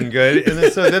that wasn't good. And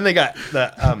then they got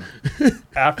the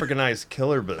Africanized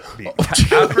killer bee.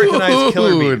 Africanized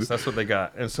killer bees. That's what they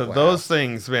got. And so those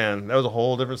things, man, that was a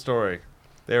whole different story.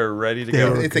 They were ready to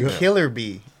go. were It's a good. killer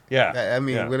bee. Yeah. I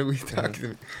mean, yeah. what are we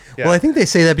talking? Yeah. Well, I think they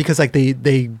say that because like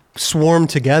they swarm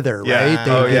together, right?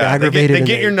 They oh, get yeah. aggravated. They and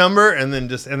get your number and then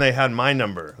they had my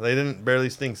number. They didn't barely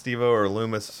sting Steve-O or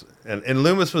Loomis. And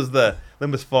Loomis was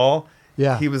Loomis Fall.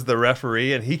 Yeah. He was the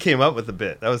referee and he came up with the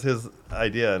bit. That was his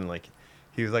idea. And like,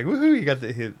 he was like, woohoo, you got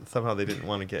somehow they didn't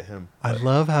want to get him. I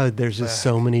love how there's just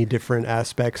so many different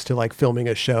aspects to like filming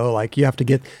a show. Like you have to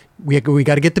get, we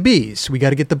got to get the bees. We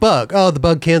got to get the bug. Oh, the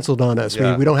bug canceled on us.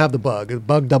 Yeah. We don't have the bug. The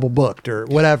bug double booked or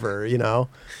whatever, you know.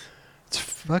 It's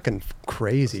fucking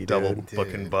crazy, Double dude.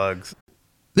 booking bugs.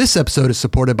 This episode is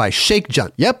supported by Shake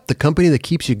Junt. Yep, the company that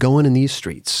keeps you going in these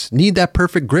streets. Need that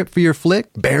perfect grip for your flick?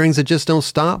 Bearings that just don't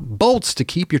stop? Bolts to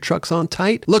keep your trucks on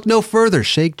tight? Look no further.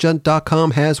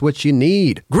 ShakeJunt.com has what you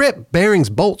need. Grip, bearings,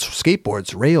 bolts,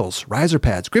 skateboards, rails, riser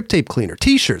pads, grip tape cleaner,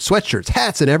 t-shirts, sweatshirts,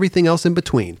 hats, and everything else in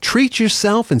between. Treat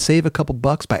yourself and save a couple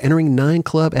bucks by entering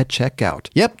 9Club at checkout.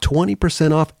 Yep,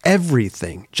 20% off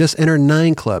everything. Just enter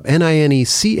 9Club,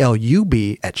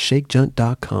 NINECLUB at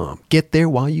ShakeJunt.com. Get there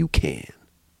while you can.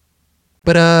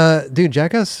 But dude,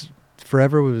 Jackass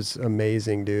Forever was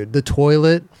amazing, dude. The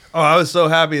toilet. Oh, I was so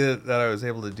happy that I was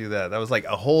able to do that. That was like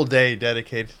a whole day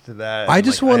dedicated to that. I And,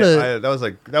 just like, wanna- that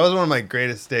was one of my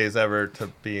greatest days ever to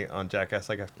be on Jackass.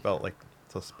 Like I felt like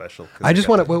so special. 'cause I just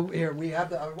got want to. Well, here we have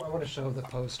the. I want to show the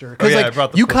poster Oh, yeah, I like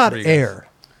brought the you poster caught for you guys. air,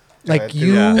 like ahead.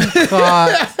 you Yeah.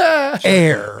 caught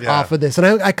air Yeah. off of this, and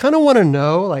I kind of want to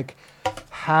know like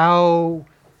how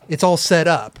it's all set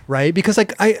up, right? Because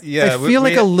like I Yeah, feel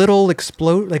like a little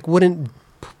explode like wouldn't.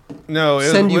 No,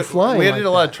 send you flying We like did a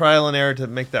lot that. of trial and error to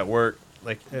make that work.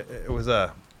 Like it was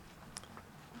a.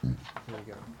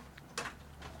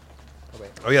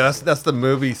 Oh yeah, that's the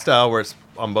movie style where it's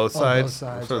on both sides.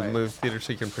 sides, So right. the movie theater,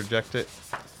 so you can project it.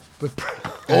 But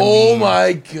Oh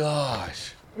my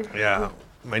gosh. Yeah,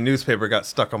 my newspaper got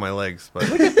stuck on my legs, but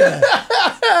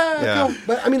yeah.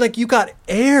 but I mean like you got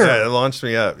air. Yeah, it launched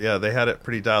me up. Yeah, they had it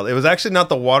pretty dialed. It was actually not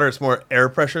the water; it's more air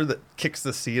pressure that kicks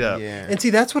the seat up. Yeah. And see,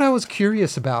 that's what I was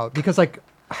curious about because like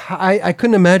I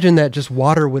couldn't imagine that just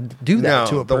water would do that No,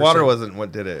 to a the person. water wasn't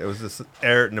what did it. It was this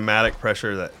air pneumatic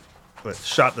pressure that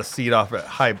shot the seat off at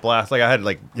high blast. Like I had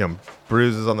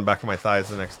bruises on the back of my thighs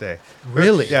the next day.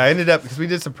 Really? Yeah, I ended up because we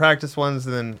did some practice ones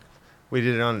and then we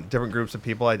did it on different groups of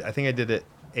people. I think I did it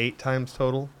 8 times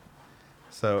total.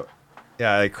 So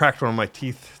yeah, I cracked one of my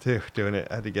teeth too doing it.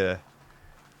 I had to get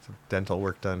some dental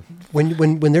work done.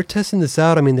 When they're testing this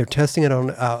out, I mean they're testing it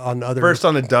on other. First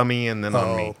on a dummy and then on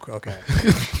Oh, me. okay.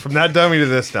 From that dummy to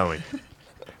this dummy.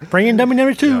 Bring in dummy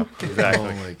number 2. Yeah,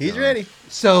 exactly. He's ready.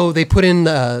 So they put in,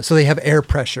 so they have air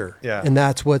pressure. Yeah. And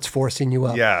that's what's forcing you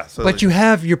up. Yeah, so but you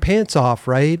have your pants off,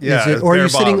 right? Yeah, Is it's or bare you're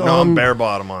sitting bottom. No, I'm on. bare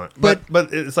bottom on it. But-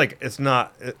 But it's like it's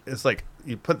not. It's like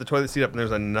you put the toilet seat up and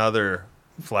there's another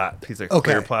flat piece of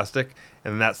Okay. clear plastic,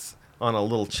 and that's on a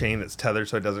little chain that's tethered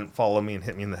so it doesn't follow me and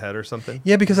hit me in the head or something.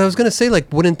 Yeah, because I was gonna say, like,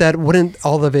 wouldn't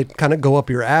all of it kind of go up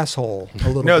your asshole a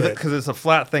little No, bit? because it's a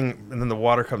flat thing, and then the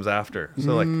water comes after.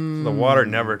 So like the water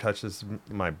never touches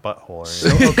my butthole or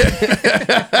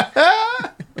anything.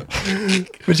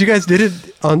 But you guys did it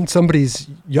on somebody's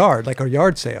yard, like a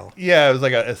yard sale. Yeah, it was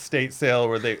like a estate sale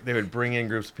where they would bring in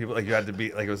groups of people. Like you had to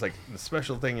be like it was like the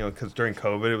special thing, because during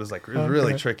COVID it was like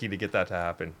really tricky to get that to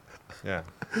happen. Yeah.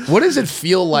 What does it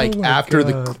feel like my after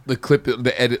God. the clip,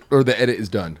 the edit is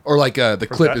done, or like the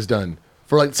clip that? is done,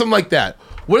 for like something like that?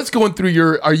 What is going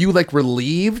through are you like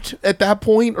relieved at that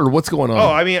point, or what's going on?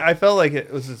 Oh, I mean, I felt like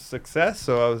it was a success,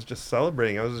 so I was just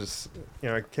celebrating. I was just,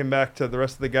 I came back to the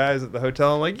rest of the guys at the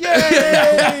hotel. I'm like, yay!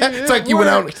 it's like you went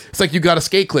out. It's like you got a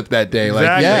skate clip that day. Like,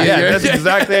 Exactly. yeah, That's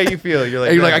exactly how you feel. You're like,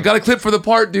 And you're like, "Man, I got a clip for the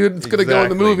part, dude. It's gonna go in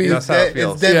the exactly. movie. That's how it It's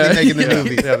feels. definitely Yeah. making the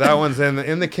movie. Yeah, that one's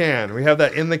in the can. We have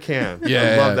that in the can. Yeah.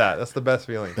 I love that. That's the best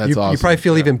feeling. That's You awesome. probably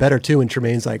feel even better too when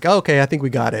Tremaine's like, oh, okay, I think we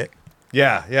got it.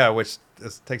 Yeah, which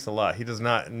takes a lot. He does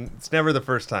not. It's never the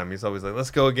first time. He's always like,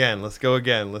 let's go again. Let's go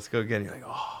again. Let's go again. You're like,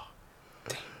 oh.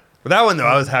 But that one though,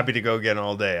 I was happy to go again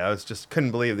all day. I was just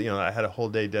couldn't believe that I had a whole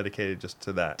day dedicated just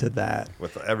to that.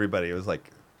 With everybody. It was like.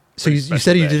 So you special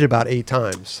said you day. did it about 8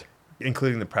 times.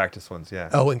 Including the practice ones, yeah.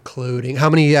 Oh, including how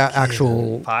many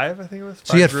actual? 5, I think it was.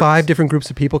 So you had groups. 5 different groups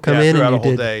of people come in, throughout and a you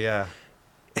whole did. day, yeah.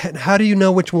 And how do you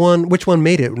know which one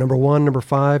made it? Number 1, number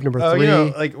 5, number 3.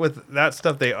 Oh, like with that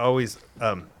stuff, they always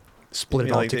Split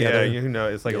it all like, together. Yeah,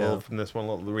 it's like a Yeah. little from this one,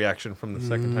 little reaction from the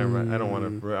second time. I don't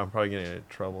want to. I'm probably getting in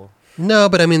trouble. No,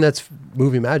 but I mean that's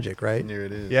movie magic, right? Here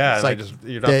it is. Yeah, It's and like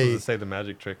you're not they- supposed to say the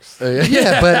magic tricks.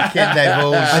 Yeah, but Can't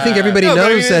divulge. I think everybody No, but I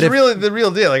mean, knows that it's if really the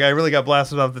real deal. Like I really got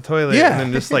blasted off the toilet, Yeah. and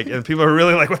then just like, and people are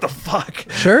really like, "What the fuck?"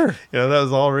 sure. You know, that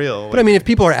was all real. But I mean, if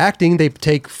people are acting, they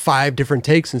take 5 different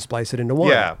takes and splice it into one.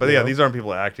 yeah, but you yeah, know? these aren't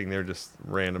people acting; they're just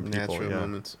random people. Natural Yeah.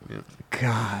 moments. Yeah.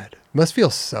 God, must feel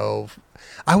so.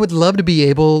 I would love to be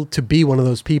able to be one of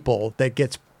those people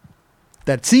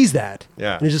that sees that.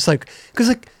 Yeah. and it's just like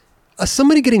because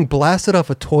somebody getting blasted off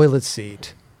a toilet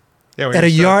seat Yeah, when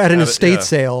at you're an yeah. estate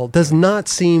sale does not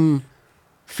seem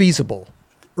feasible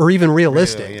or even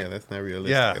realistic. Yeah, that's not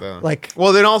realistic Yeah. at all. Like,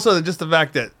 Well, then also just the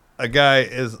fact that a guy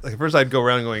is like, first I'd go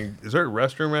around going, "Is there a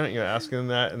restroom around it?" You know, asking them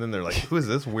that, and then they're like, "Who is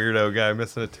this weirdo guy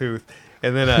missing a tooth?"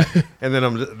 And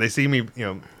then they see me, you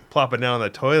know, plopping down on the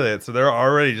toilet, so they're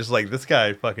already just like, "This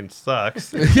guy fucking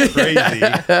sucks, it's crazy."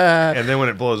 And then when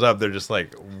it blows up, they're just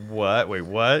like, "What? Wait,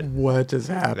 what?" what has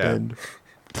happened?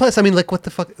 Plus, I mean, like, what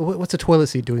the fuck? What's a toilet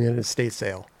seat doing at an estate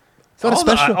sale? It's not a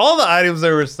special. All the items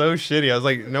there were so shitty. I was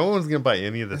like, no one's gonna buy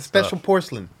any of this Special stuff.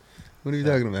 porcelain. What are you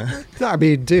talking about? I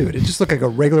mean, dude, it just looked like a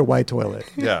regular white toilet.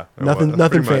 Yeah, it Nothing- was,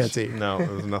 nothing pretty much. fancy. No, it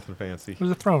was nothing fancy.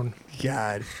 There's a throne.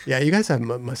 God, yeah, you guys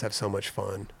must have so much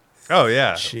fun. Oh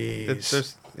yeah, Jeez.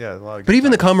 There's a lot of. But good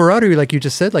even the times. camaraderie, like you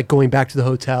just said, like going back to the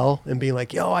hotel and being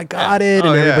like, "Yo, I got it," Oh,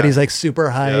 and yeah. everybody's like super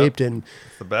hyped, and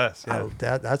It's the best. Yeah.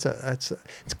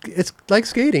 it's like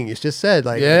skating. You just said,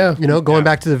 like, Yeah. going Yeah.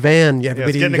 back to the van. Yeah, Yeah, it's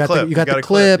everybody, getting you a got clip. the, you got got the a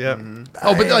clip, clip. yeah.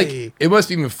 Oh, but Hey. like it must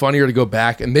be even funnier to go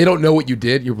back and they don't know what you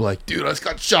did. You're like, dude, I just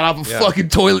got shot off a Yeah. fucking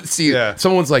toilet seat. Yeah.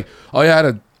 Someone's like, oh yeah, I had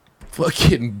a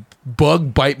fucking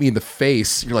bug bite me in the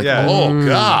face. You're like, Yeah. oh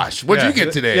gosh, what'd you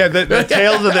get today? Yeah, the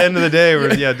tales at the end of the day were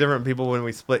different people when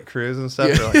we split crews and stuff.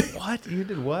 Yeah. They're like, "What? You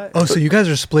did what?" Oh, so you guys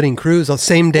are splitting crews on the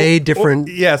same day, different.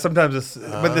 Well, yeah, sometimes it's.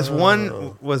 But this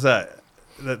one was the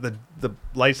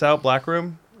lights out black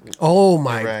room. Oh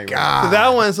my Right. god! So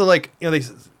that one, so like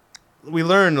we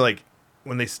learned like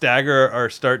when they stagger our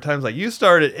start times, like you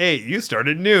start at 8, you start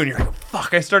at noon. You're like,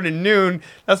 fuck, I started at noon.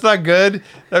 That's not good.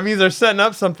 That means they're setting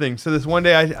up something. So this one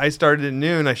day I started at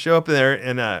noon. I show up there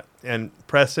and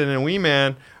Preston and Wee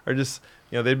Man are just,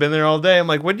 they'd been there all day. I'm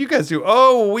like, what did you guys do?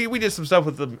 Oh, we did some stuff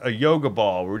with a yoga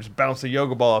ball. We were just bouncing a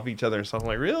yoga ball off each other and stuff. I'm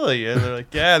like, really? And they're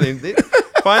like, yeah. They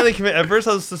finally at first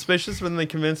I was suspicious, when they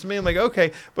convinced me. I'm like,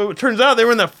 okay. But it turns out they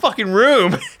were in that fucking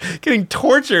room getting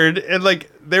tortured, and like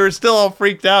they were still all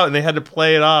freaked out, and they had to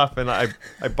play it off, and I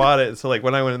bought it. So like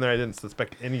when I went in there, I didn't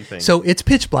suspect anything. So it's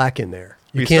pitch black in there.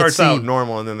 You It can't starts see. out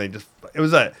normal, and then they just it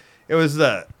was a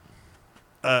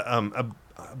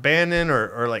abandoned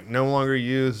or like no longer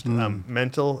used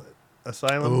mental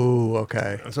asylum. Ooh,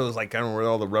 okay. And so it was like kind of where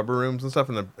all the rubber rooms and stuff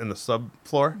in the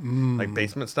subfloor, like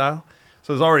basement style.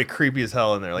 So it was already creepy as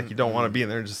hell in there. Like you don't want to be in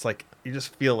there. Just like you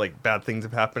just feel like bad things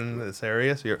have happened in this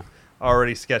area. So you're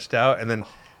already sketched out, and then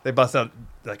they bust out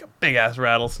like a big ass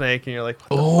rattlesnake, and you're like, what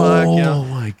the fuck? Oh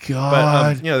my But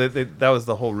god. that was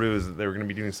the whole ruse, that they were going to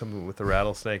be doing something with the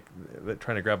rattlesnake,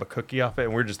 trying to grab a cookie off it,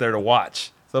 and we're just there to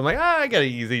watch. So I'm like, I got an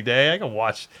easy day. I can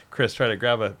watch Chris try to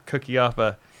grab a cookie off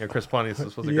Chris Pontius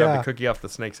was supposed to grab Yeah. the cookie off the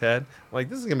snake's head. I'm like,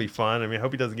 this is gonna be fun. I mean, I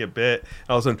hope he doesn't get bit. And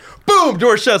all of a sudden, boom,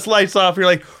 door shuts, lights off. You're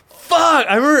like, fuck.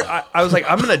 I remember I was like,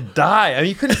 I'm gonna die. I mean,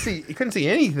 you couldn't see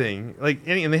anything,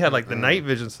 and they had like the night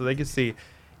vision, so they could see.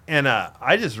 And I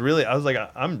was like,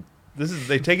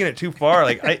 they've taken it too far.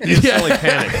 Like I instantly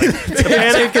panicked. Like, the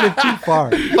panic, Taking it too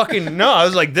far. fucking no. I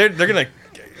was like, they're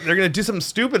gonna do something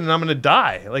stupid, and I'm gonna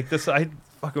die. Like this, I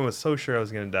fucking was so sure I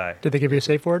was gonna die. Did they give you a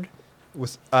safe word? No,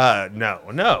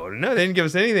 they didn't give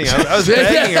us anything. I was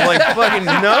begging. I'm like, fucking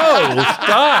no,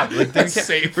 stop. Like, dude,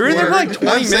 Safe we were there for like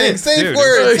 20 I'm saying minutes. safe dude.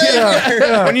 word. Safe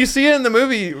word. When you see it in the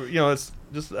movie, it's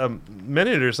just a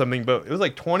minute or something, but it was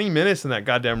like 20 minutes in that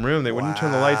goddamn room. They wouldn't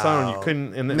turn the lights on, and you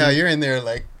couldn't. And No, you're in there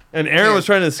like. and Aaron was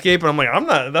trying to escape, and I'm like, I'm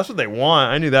not. That's what they want.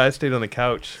 I knew that. I stayed on the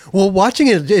couch. Well, watching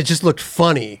it, it just looked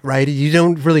funny, right? You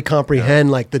don't really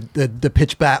comprehend like the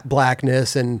pitch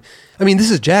blackness, and I mean, this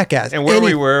is Jackass. And where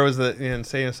we were was the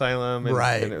insane asylum, and,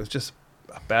 Right. and it was just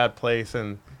a bad place.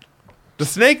 And the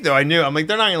snake, though, I knew. I'm like,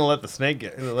 they're not going to let the snake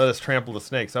let us trample the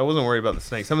snake. So I wasn't worried about the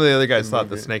snake. Some of the other guys thought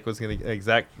the snake was going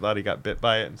to thought he got bit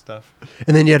by it and stuff.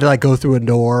 And then you had to like go through a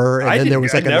door, and I then there didn't-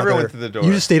 was like I never another. went through the door.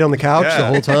 You just stayed on the couch the Yeah.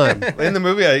 whole time. In the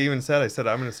movie, I said,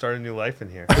 I'm going to start a new life in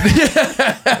here.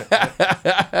 Yeah.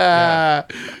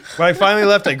 When I finally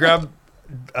left, I grabbed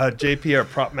JP, our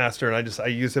prop master, and I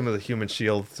used him as a human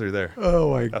shield through there.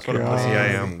 Oh my That's god! what a pussy I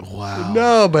am. Wow.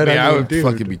 No, but I, mean, I I mean, would dude.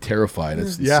 fucking be terrified.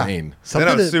 It's Yeah. insane. Then Something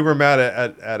I was that- super mad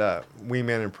at Wee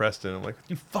Man and Preston. I'm like,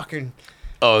 you fucking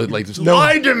Oh, like just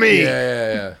lied to me.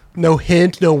 Yeah. no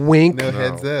hint, no wink. No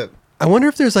heads up. I wonder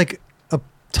if there's like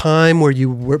time where you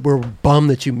were bummed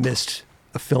that you missed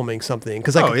filming something?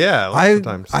 Because like, Oh, yeah, lots of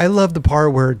times. I love the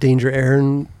part where Danger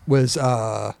Aaron was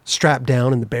strapped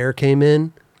down and the bear came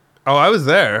in. Oh, I was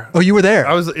there. Oh, you were there.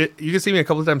 You can see me a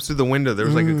couple of times through the window. There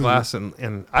was like a glass,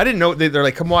 and I didn't know. They're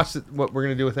like, "Come watch what we're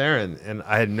gonna do with Aaron," and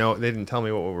I had no. They didn't tell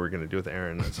me what we were gonna do with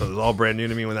Aaron, so it was all brand new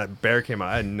to me when that bear came out.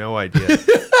 I had no idea.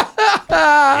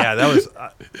 Yeah, that was.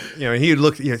 He would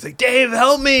look. He's like, "Dave,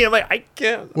 help me!" I'm like, "I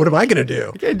can't. What am I gonna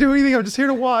do? I can't do anything. I'm just here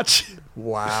to watch."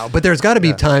 Wow. But there's got to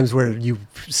be times where you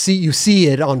see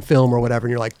it on film or whatever,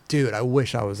 and you're like, dude, I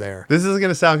wish I was there. This is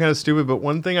gonna sound kind of stupid, but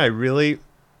one thing I really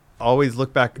always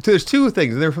look back to. There's two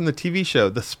things. They're from the TV show,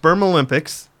 the Sperm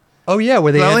Olympics. Oh yeah,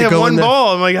 where they I had only to have go one in the,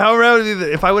 ball. I'm like, how rad is it?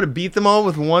 If I would have beat them all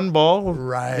with one ball,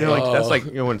 Right. That's like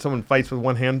when someone fights with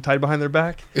one hand tied behind their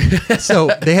back. So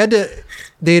you had to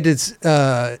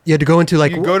go into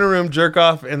like You go in a room, jerk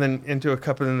off, and then into a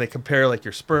cup, and then they compare like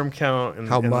your sperm count and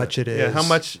How much it Yeah, is. how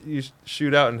much you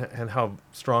shoot out and how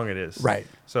strong it is. Right.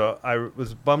 So I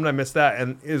was bummed I missed that,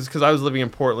 and it was because I was living in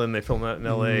Portland. They filmed that in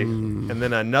L.A. And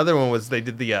then another one was they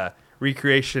did the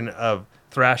recreation of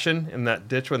thrashing in that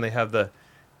ditch when they have the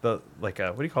what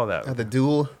do you call that? The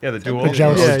duel. Yeah, the duel. The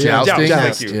joust. Yeah, Jousting?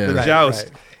 Thank you. Yeah. The Right, joust.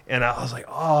 right. And I was like,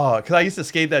 oh, because I used to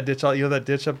skate that ditch. That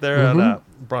ditch up there at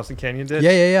Bronson Canyon ditch.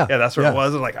 Yeah. Yeah, that's where Yeah. it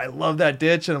was. And like, I love that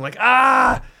ditch. And I'm like,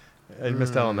 I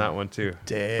missed out on that one too. I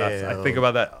Damn. think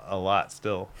about that a lot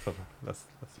still. So that's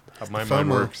how my Fun mind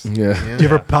one. works. Yeah. Do you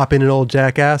ever pop in an old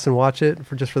Jackass and watch it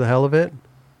for the hell of it?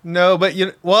 No, but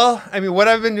what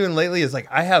I've been doing lately is like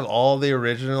I have all the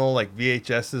original like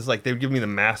VHSs. Like they would give me the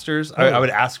masters. I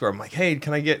would ask her. I'm like, hey,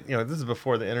 can I get this is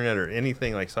before the internet or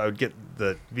anything. Like so, I would get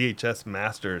the VHS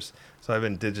masters. So I've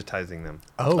been digitizing them.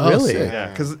 Oh, Oh, really? sick.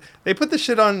 Yeah, because they put the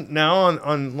shit on now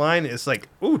online. It's like,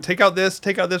 ooh, take out this,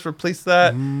 replace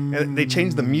that, and they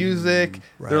change the music.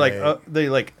 They're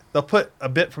Right. They'll put a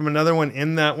bit from another one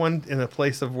in that one in a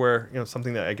place of where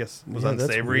something that I guess was Yeah, that's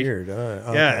unsavory. weird. Yeah,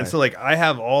 Okay. and so like I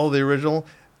have all the original.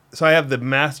 So I have the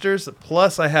masters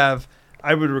plus I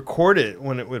would record it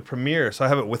when it would premiere. So I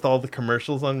have it with all the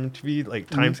commercials on TV, like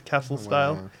time capsule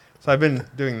style. So I've been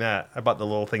doing that. I bought the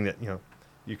little thing that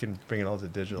you can bring it all to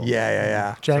digital.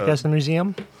 Yeah. Jackass in the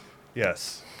museum.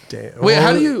 Yes. Damn. Wait,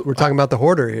 how do you- We're talking about the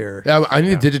hoarder here. I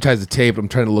need to digitize the tape. I'm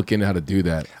trying to look into how to do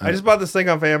that. I just bought this thing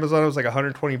off Amazon. It was like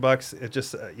 $120. It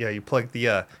just you plug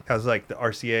the has like the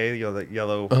RCA, the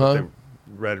yellow, with the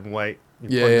red and white.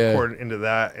 You plug the cord into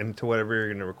that into whatever you're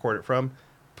going to record it from.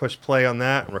 Push play on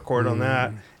that and record on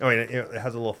that. I mean, it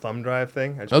has a little thumb drive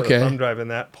thing. I just put a thumb drive in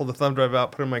that. Pull the thumb drive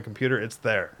out. Put it in my computer. It's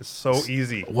there. It's so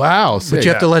easy. Wow, sick. But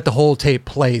you have to let the whole tape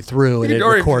play through, and it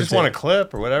Or if you records just want a it.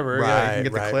 clip or whatever, you can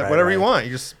get the Right, clip, right, whatever you right. want.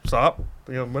 You just stop,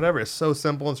 whatever. It's so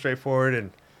simple and straightforward,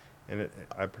 and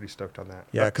I'm pretty stoked on that.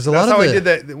 Yeah, 'cause that's a lot of how I the-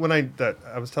 did that when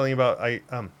I was telling you about.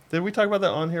 Did we talk about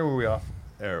that on here? Or were we off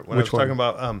air? When Which I was talking one?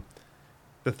 about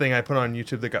the thing I put on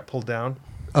YouTube that got pulled down.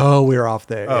 Oh, we were off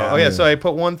there. Oh yeah. So I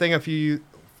put one thing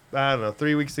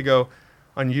 3 weeks ago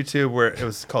on YouTube where it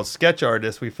was called Sketch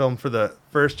Artist. We filmed for the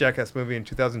first Jackass movie in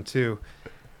 2002.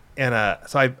 And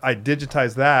so I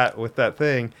digitized that with that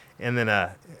thing. And then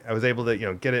I was able to,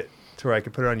 get it to where I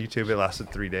could put it on YouTube. It lasted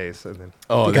 3 days. And then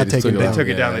It got taken they down. took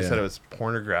it down. They said it was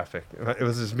pornographic. It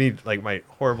was just me, like my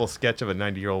horrible sketch of a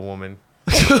 90-year-old woman.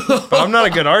 But I'm not a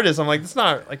good artist. I'm like, it's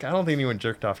not like I don't think anyone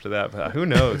jerked off to that, but who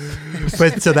knows?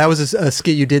 But so that was a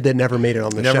skit you did that never made it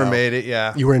on the show. Never made it.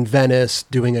 Yeah. You were in Venice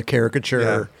doing a caricature,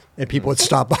 Yeah. and people would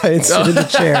stop by and sit in the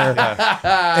chair,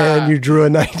 and you drew a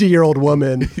 90-year-old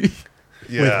woman with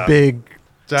big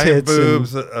giant tits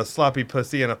boobs, a sloppy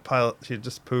pussy, and a pile. She had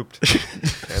just pooped,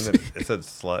 and then it said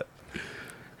slut.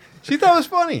 She thought it was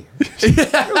funny. It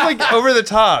was like over the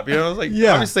top, I was like,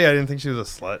 Yeah. obviously, I didn't think she was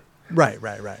a slut. Right.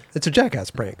 It's a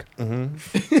Jackass prank.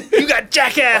 You got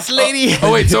Jackass, lady.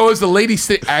 Oh wait, so it was the lady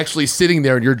actually sitting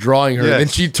there, and you're drawing her, and then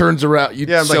Yes. she turns around. You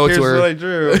Yeah, I'm show like, it here's to her. what I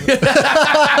drew.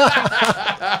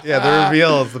 Yeah, the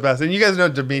reveal is the best, and you guys know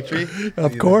Dimitri.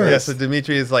 Of course. Yeah, so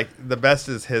Dimitri is like the best.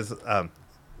 Is his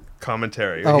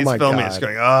commentary. Oh He's my filming, God. just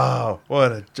going, "Oh,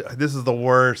 this is the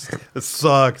worst. It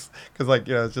sucks." Because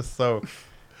it's just so.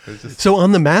 It's just So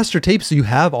on the master tapes, you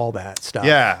have all that stuff.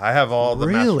 yeah. I have all the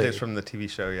Really? master tapes from the TV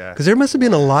show. Yeah. Because there must have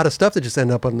been a lot of stuff that just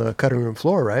ended up on the cutting room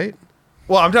floor, right?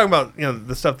 Well, I'm talking about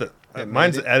the stuff that That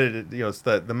mine's made it. edited. It's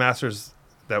the masters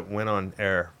that went on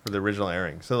air for the original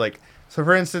airing. So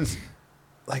for instance,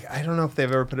 I don't know if they've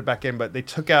ever put it back in, but they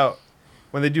took out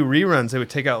when they do reruns. They would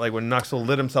take out when Knoxville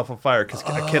lit himself on fire because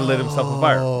a kid lit himself on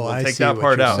fire. Oh, We'll I take see that what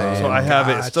part you're out. saying. So I have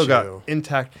it. It's still Got got you.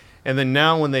 intact. And then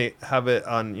now when they have it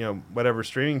on, whatever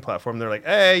streaming platform, they're like,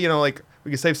 hey, like we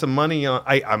can save some money on.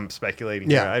 I'm speculating.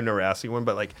 Yeah. Here. I've never asked anyone,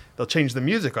 but like they'll change the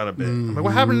music on a bit. I'm like,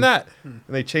 what happened to that? And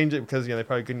they change it because they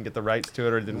probably couldn't get the rights to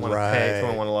it or didn't want to pay.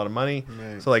 Someone wanted a lot of money.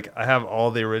 Right. So like I have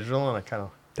all the original, and I kind of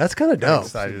That's kind of dope.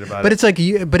 excited about But it. it's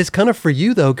like, but it's kind of for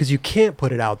you though, because you can't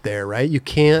put it out there, right? You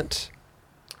can't.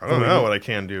 I don't know what I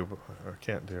can do or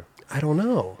can't do. I don't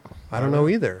know. I don't know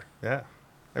either. Yeah.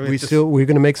 I mean, We're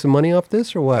gonna make some money off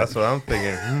this or what? that's what I'm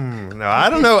thinking. No, I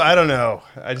don't know. I don't know.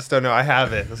 I just don't know. I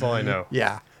have it. That's all I know.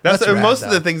 Yeah. That's rad, most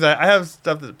of the though. things I have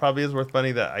stuff that probably is worth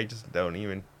money that I just don't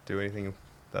even do anything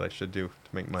that I should do to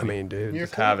make money. I mean, dude, You're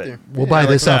just have it. collector. we'll buy like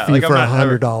this that. off you Like, I'm for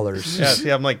not- $100. Yeah, see,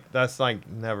 I'm like, that's like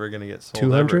never gonna get sold.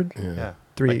 200? ever. Yeah.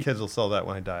 Three. My kids will sell that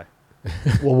when I die.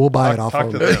 Well, we'll buy it off Talk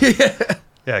of to them. them.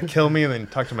 Yeah, kill me and then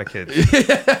talk to my kids.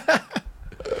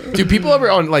 Do people ever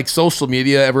on like social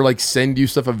media ever like send you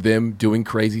stuff of them doing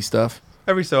crazy stuff?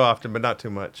 Every so often, but not too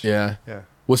much. Yeah. Yeah.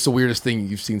 What's the weirdest thing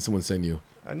you've seen someone send you?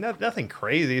 Nothing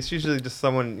crazy. It's usually just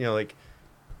someone, like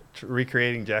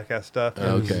recreating Jackass stuff.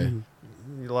 Okay.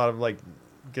 A lot of like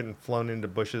getting flown into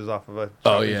bushes off of a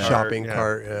Shopping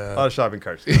cart, yeah. A lot of shopping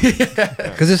carts.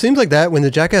 Because it seems like that when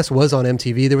the Jackass was on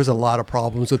MTV, there was a lot of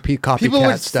problems with copycat People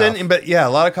were stuff. sending, but yeah, a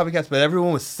lot of copycats. But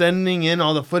everyone was sending in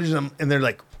all the footage, and they're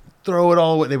like, throw it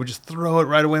all away. They would just throw it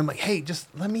right away. I'm like, hey, just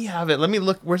let me have it. Let me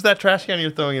look. Where's that trash can you're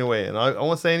throwing it away? And I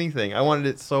won't say anything. I wanted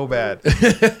it so bad,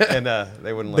 and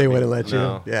they wouldn't. They me. wouldn't let you?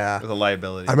 No. Yeah. it was a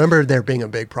liability. I remember there being a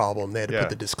big problem. They had to Yeah. put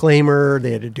the disclaimer.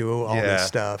 They had to do all Yeah. this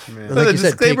stuff. Man. And So like the you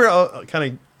said, take- disclaimer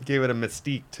kind of gave it a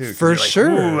mystique too. 'cause For you're like, sure.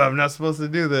 Ooh, I'm not supposed to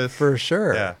do this. for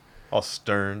sure. Yeah, all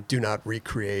stern. Do not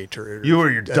recreate or You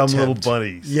or your dumb little attempt.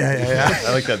 buddies. Yeah.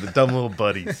 I like that. The dumb little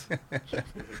buddies.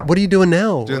 What are you doing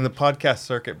now? Doing the podcast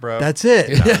circuit, bro. That's it.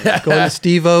 Going to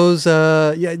Steve-O's. Did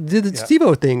the Yeah.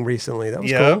 Steve-O thing recently. That was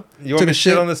yeah. cool. You want me to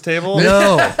shit on this table?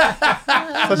 No. Such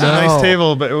a No. nice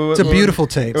table, but It's a beautiful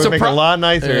It tape. would make it a lot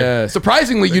nicer. Yeah.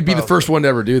 Surprisingly, you'd be the first one to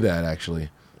ever do that, actually.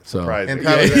 So Surprising. And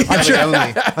probably, probably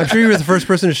only. I'm sure you were the first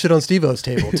person to shit on Steve-O's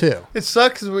table, too. It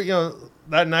sucks because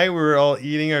that night we were all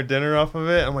eating our dinner off of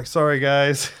it. I'm like, sorry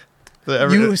guys.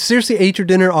 You seriously ate your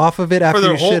dinner off of it after for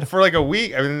you the whole shit? for like a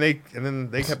week. I mean, then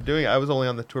they kept doing it. I was only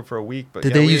on the tour for a week, but Did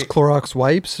yeah, they we- use Clorox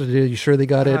wipes? Or are you sure they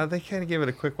got it? They kind of gave it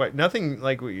a quick wipe. Nothing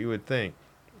like what you would think.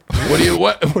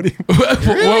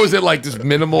 what was it like? Just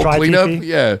minimal Dry cleanup? pee-pee?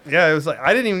 Yeah. Yeah, it was like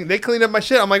I didn't even. They cleaned up my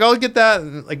shit. I'm like, I'll get that.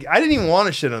 And, like I didn't even want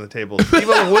to shit on the table.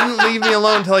 People wouldn't leave me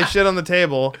alone until I shit on the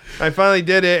table. I finally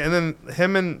did it, and then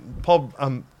him and Paul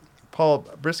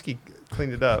Brisky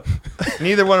cleaned it up.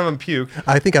 Neither one of them puked.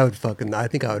 I think I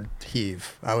would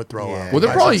heave. I would throw Yeah. up. Well, they're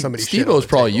if I saw probably somebody shit on Steve-O's the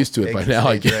probably table. used to it by now,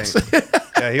 I guess.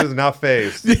 Yeah, he was not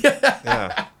phased.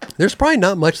 Yeah. There's probably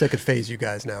not much that could phase you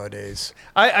guys nowadays.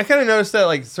 I kind of noticed that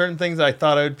like certain things I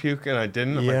thought I would puke and I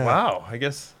didn't. I'm Yeah. like, wow, I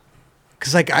guess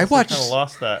Because like I watch, kind of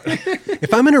lost that.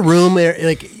 if I'm in a room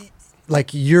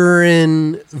like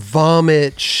urine,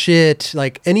 vomit, shit,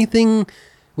 like anything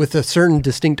with a certain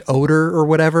distinct odor or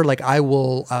whatever, like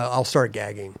I'll start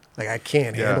gagging. Like I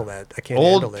can't Yeah. handle that. I can't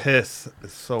Old handle it. piss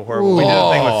is so horrible. We did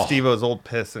a thing Oh. with Steve-O's old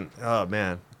piss, and oh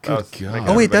man, that was God. making Oh wait,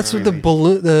 everybody that's with the crazy.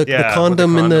 balloon, the Yeah, with the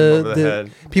condom in condom over the the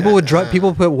head. people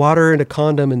people put water in a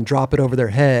condom and drop it over their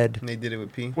head. And they did it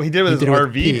with pee. Well, he did it with He his did it with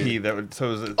RV pee. pee. That would so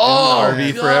it was in Oh, the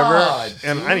RV God, forever.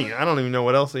 And I don't even know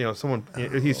what else. Someone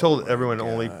he told everyone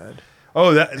only.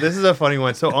 Oh, this is a funny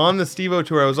one. So on the Steve-O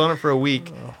tour, I was on it for a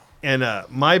week, and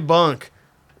my bunk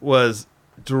was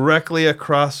directly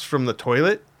across from the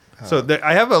toilet. So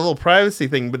I have a little privacy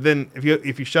thing, but then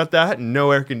if you shut that,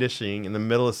 no air conditioning in the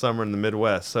middle of summer in the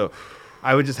Midwest. So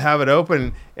I would just have it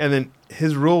open, and then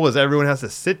his rule was everyone has to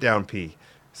sit down pee.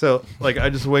 So like I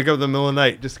just wake up in the middle of the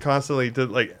night, just constantly to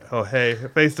like, oh hey,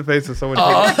 face to face with someone.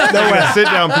 Sit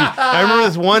down pee. I remember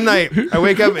this one night I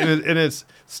wake up and it's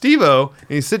Steve-O, and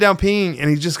he's sit down peeing, and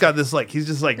he's just got this like he's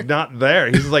just like not there.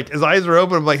 He's like his eyes are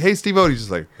open. I'm like, hey Steve-O, and he's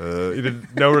just like he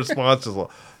did no response,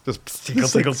 just tinkle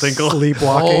It's like tinkle tinkle.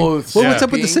 Sleepwalking. Oh, Well, what's yeah.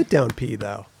 up with the sit down pee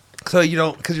though? So you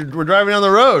don't because we're driving down the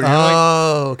road. You're like,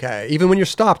 Oh, okay. Even when you're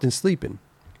stopped and sleeping.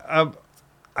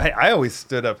 I always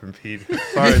stood up and peed.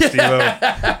 Sorry,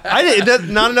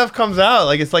 Steve-O. Not enough comes out.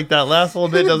 Like it's like that last little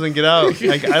bit doesn't get out.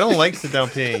 Like I don't like sit down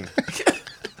peeing.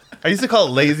 I used to call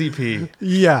it lazy pee,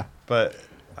 Yeah. but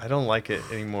I don't like it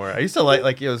anymore. I used to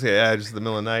like it was just the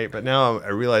middle of the night, but now I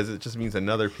realize it just means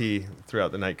another pee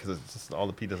throughout the night because it's just all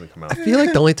the pee doesn't come out. I feel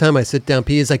like the only time I sit down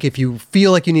pee is like if you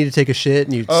feel like you need to take a shit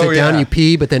and you Oh, sit down, yeah. you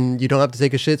pee, but then you don't have to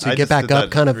take a shit, so you I get just back did up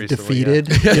that kind of recently, yeah.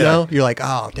 defeated. You know, you're like,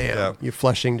 oh damn, Yeah. you're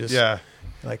flushing just. Yeah.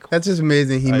 Like, That's just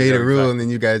amazing. He I made know, a rule, exactly. and then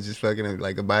you guys just fucking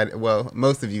like abide. Well,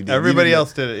 most of you did. Everybody You didn't-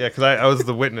 else did it, yeah, because I was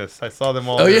the witness. I saw them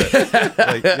all. Oh, do yeah. it.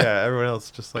 Like, yeah, everyone else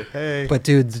just like, hey. but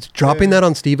dude, dropping that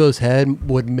on Steve-O's head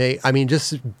would make. I mean,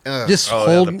 just Oh, yeah,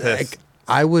 hold. the piss. Like,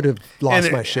 I would have lost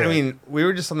And my shit. I mean, we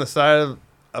were just on the side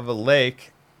of a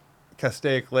lake,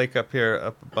 Castaic Lake up here,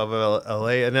 up above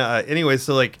LA. And anyway,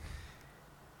 so like,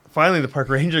 finally the park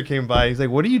ranger came by. He's like,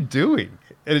 "What are you doing?"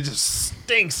 And it just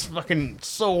stinks, fucking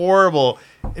so horrible.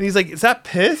 And he's like, "Is that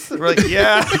piss?" We're like,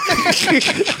 "Yeah."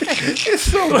 He's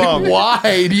so bummed.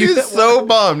 Why do you? He's so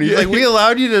bummed. He's like, "We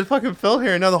allowed you to fucking film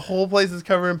here, and now the whole place is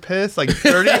covered in piss, like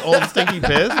dirty old stinky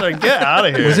piss." Like, get out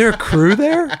of here. was there a crew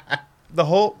there? The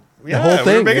whole whole we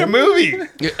thing, were making a man. movie.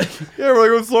 Yeah, we're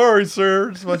like, "I'm sorry,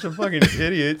 sir." Just a bunch of fucking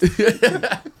idiots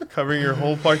covering your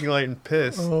whole parking lot in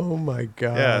piss. Oh my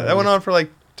god. Yeah, that went on for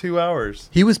like 2 hours.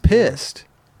 He was pissed.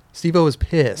 Steve-O was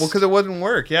pissed. Well, because it wouldn't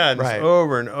work. Yeah, and just Right.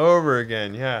 over and over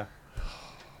again. Yeah.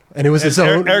 and it was And his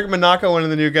own. Eric Monaco, one of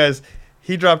the new guys,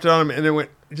 he dropped it on him, and it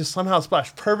just somehow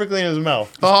splashed perfectly in his mouth.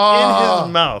 Just Oh. in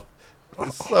his mouth.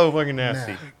 It's so fucking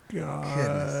nasty.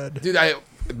 God. Dude,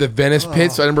 the Venice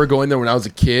pits. I remember going there when I was a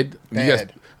kid. You guys,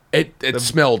 Bad. it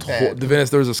smelled. bad. The Venice.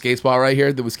 There was a skate spot right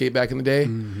here that would skate back in the day,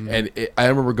 and I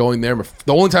remember going there.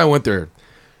 The only time I went there,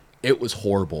 it was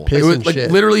horrible. Piss it was and like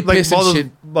shit. literally Like piss and all shit.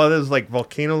 those like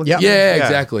volcano looking. Yep. Yeah,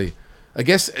 exactly. I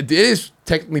guess it is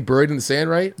technically buried in the sand,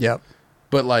 right? Yep.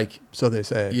 But like, So they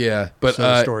say. yeah. But So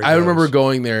the story I remember goes.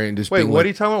 going there and just Wait, being what like, are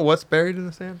you talking about? What's buried in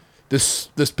the sand? this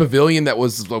pavilion that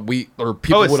was people Oh,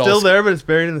 it's would still all there, but it's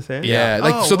buried in the sand? Yeah,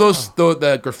 like Oh, so wow.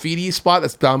 the graffiti spot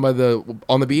that's down by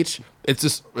on the beach.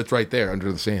 It's right there under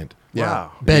the sand. Yeah.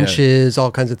 Wow. Benches,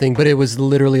 all kinds of things. But it was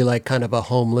literally like kind of a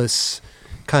homeless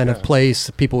kind of place.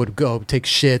 People would go take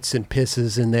shits and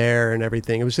pisses in there and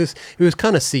everything. It was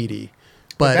kind of seedy.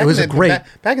 But Back it was in a the- great.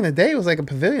 Back in the day, it was like a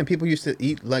pavilion. People used to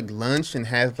eat like lunch and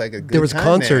have like a good There was time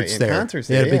concerts there. there. and Concerts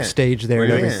They had a there, big stage there Were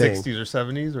and you in the everything. 60s or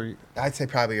 70s? Or I'd say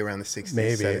probably around the 60s.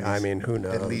 Maybe. 70s, I mean, who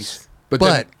knows? At least. But,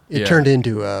 then- it yeah. turned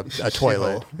into a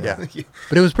toilet. Yeah.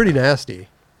 But it was pretty nasty.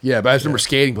 Yeah, but I just remember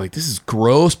skating like this is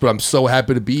gross, but I'm so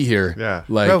happy to be here. Yeah.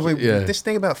 like Bro, but yeah. this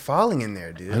thing about falling in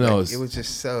there, dude. I know, like, it's- it was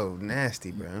just so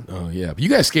nasty, bro. Oh yeah, but you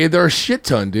guys skated there a shit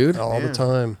ton, dude. All the Yeah.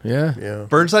 time. Yeah. Yeah.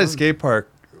 Burnside Skate Park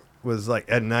was like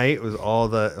at night. It was all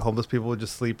the homeless people would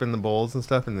just sleep in the bowls and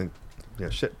stuff, and then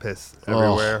shit piss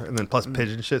everywhere, and then plus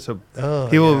pigeon shit. So Oh,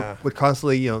 people yeah. would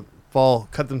constantly fall,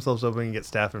 cut themselves open, and get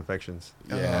staph infections.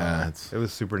 Yeah, it's- It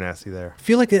was super nasty there. I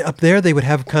feel like up there they would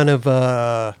have kind of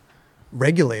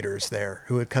regulators there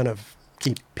who would kind of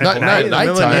keep people Not- At not in the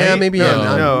middle of nighttime. the Yeah, night? maybe, No,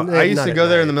 yeah, no. not- I used not to at go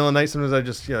there in the night. middle of the night. Sometimes I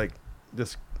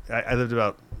just I lived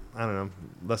about, I don't know,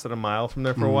 less than a mile from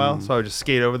there for a while. So I would just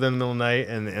skate over them in the middle of the night,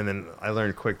 and then I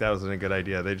learned quick that wasn't a good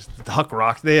idea. They just huck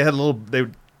rocks. They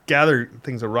would gather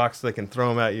things of rocks so they can throw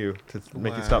them at you to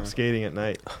make you stop Wow. skating at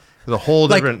night. It was a whole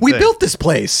like different we thing. built this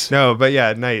place. No, but yeah,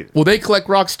 at night. Well, they collect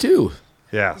rocks too.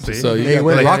 Yeah, see? So you They got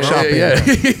went like- rock shopping. Yeah.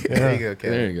 There you go,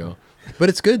 Kevin. There you go. But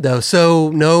it's good though. So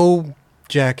no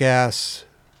Jackass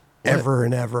ever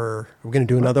and ever. We're gonna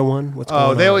do another one. What's going Oh,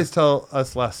 on? they always tell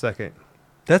us last second.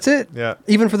 That's it. Yeah.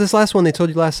 Even for this last one, they told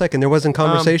you last second. There wasn't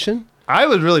conversation. I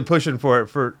was really pushing for it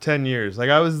for 10 years. Like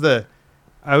I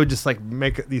would just like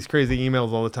make these crazy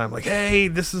emails all the time. Like, hey,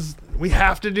 we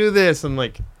have to do this. And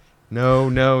like,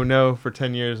 no for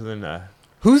 10 years. And then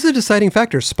Who's the deciding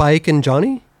factor? Spike and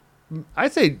Johnny?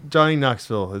 I'd say Johnny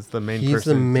Knoxville is the main He's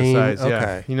person the main- who decides. Yeah,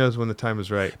 okay. he knows when the time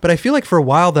is right. But I feel like for a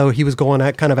while though, he was going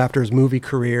at kind of after his movie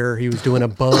career. He was doing a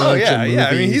bunch Oh of yeah, movies. yeah.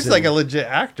 I mean, he's like a and- legit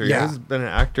actor. Yeah. He's been an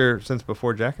actor since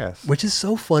before Jackass. which is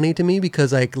so funny to me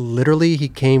because like literally he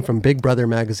came from Big Brother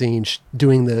magazine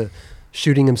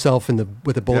shooting himself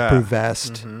with a bulletproof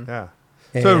vest. Yeah.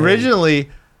 And- So originally,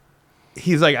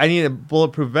 he's like, I need a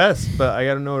bulletproof vest, but I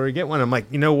got to know where to get one. I'm like,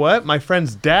 you know what? My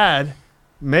friend's dad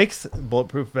makes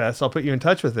bulletproof vests. I'll put you in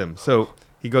touch with him. So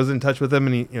he goes in touch with him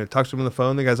and he talks to him on the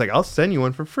phone. The guy's like, I'll send you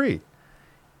one for free.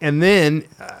 And then,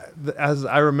 as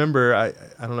I remember, I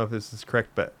don't know if this is correct,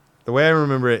 but the way I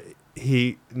remember it,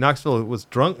 Knoxville was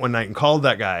drunk one night and called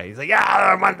that guy. He's like, yeah,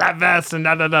 I want that vest and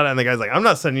da da da. And the guy's like, I'm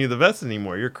not sending you the vest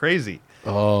anymore. You're crazy.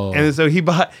 Oh. And so he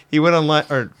went online,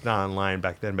 or not online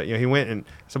back then, but he went in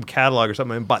some catalog or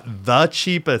something and bought the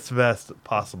cheapest vest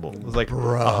possible. It was like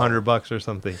 $100 or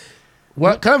something.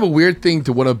 What kind of a weird thing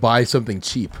to want to buy something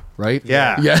cheap, right?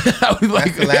 Yeah. Yeah. I was like,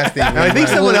 That's the last thing. And I think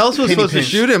someone else was Penny supposed to pinch.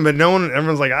 shoot him, but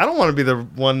everyone's like, I don't want to be the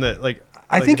one that like.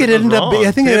 I like, think if it goes ended up wrong. being-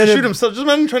 I think He it had to ended shoot up- himself. Just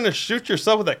imagine trying to shoot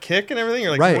yourself with that kick and everything.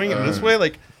 You're like Right. swinging this way,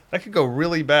 like that could go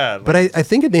really bad. But I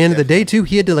think at the end of the day too,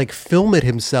 he had to like film it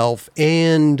himself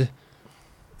and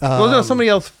well, no, somebody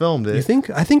else filmed it. You think?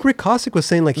 I think Rick Kosick was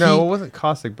saying like No, it wasn't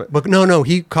Cossack, but no,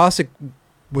 Kosick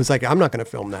was like, I'm not going to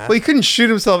film that. well, he couldn't shoot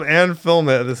himself and film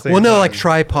it at the same Well, time. no, like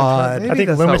tripod. Maybe I think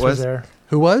that's how Loomis it was was. there.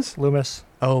 Who was? Loomis.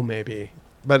 Oh, maybe.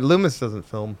 But Loomis doesn't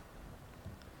film.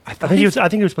 I think he was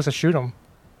supposed to shoot him.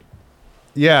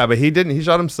 Yeah, but he didn't. He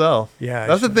shot himself. Yeah,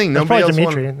 that's the thing. That's Nobody probably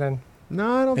else Dimitri. wanted. Then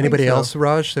No, I don't. Anybody think so. else,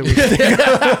 Raj? That we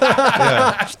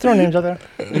Yeah. just throw names out there.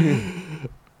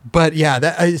 But yeah,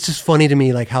 it's just funny to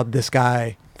me, like how this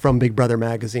guy from Big Brother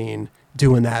magazine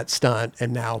doing that stunt,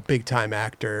 and now big time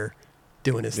actor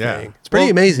doing his thing. It's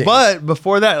pretty amazing. But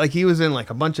before that, like he was in like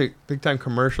a bunch of big time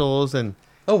commercials and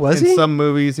oh, was in he? some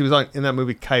movies. He was in that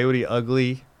movie Coyote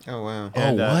Ugly. Oh wow.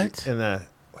 And, what? And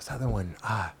what's that other one?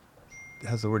 It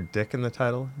has the word "dick" in the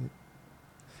title.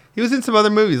 He was in some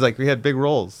other movies. Like we had big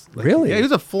roles. Like, Really? Yeah, he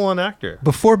was a full on actor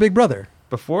Before Big Brother.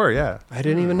 before. Yeah, I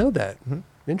didn't even know that. Mhm.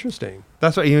 Interesting.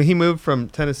 that's why he moved from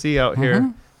Tennessee out here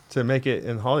Mhm. to make it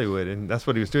in Hollywood, and that's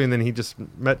what he was doing. Then he just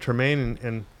met Tremaine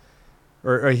and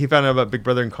or he found out about Big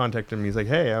Brother and contacted him. He's like,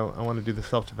 "Hey, I want to do the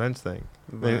self defense thing."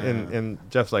 And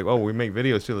Jeff's like, "Oh, we make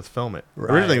videos too. Let's film it."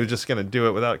 Right. Originally, he was just gonna do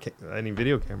it without any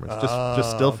video cameras,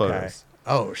 just still okay. photos.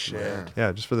 Oh shit. Wow.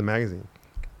 Yeah, just for the magazine.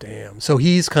 Damn. So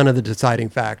he's kind of the deciding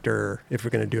factor if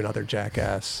we're going to do another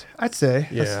Jackass. I'd say.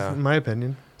 Yeah. That's my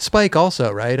opinion. Spike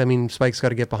also, right? I mean, Spike's got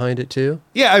to get behind it too.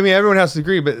 Yeah, I mean everyone has to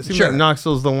agree, but it seems Sure. like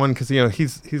Knoxville's the one because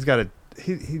he's got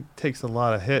he takes a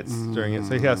lot of hits during it,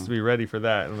 so he has to be ready for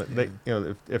that. And they,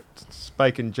 if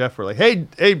Spike and Jeff were like, hey,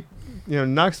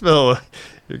 Knoxville,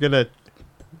 you're gonna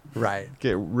Right.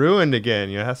 get ruined again.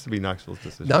 It has to be Knoxville's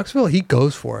decision. Knoxville, he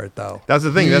goes for it though. That's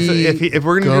the thing. He If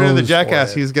we're gonna do another goes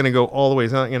Jackass, for it. he's gonna go all the way.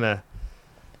 He's not gonna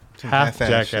half Half-ass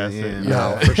Jackass shit, it. yeah.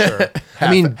 No, for sure.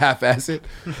 I mean, half-ass it.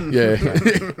 Yeah.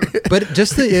 but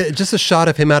just a shot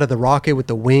of him out of the rocket with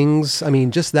the wings. I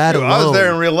mean, just that Dude, alone. I was there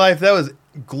in real life. That was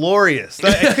glorious.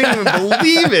 I couldn't even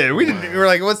believe it. We were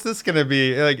like, "What's this gonna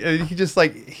be?" Like he just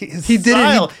like his He did it,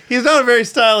 style. He's not a very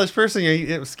stylish person.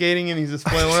 He was skating and he's just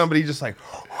flailing around, but he just like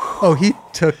Oh, he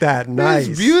took that nice.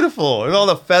 It's beautiful, and all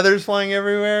the feathers flying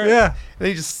everywhere. Yeah. and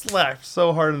he just slapped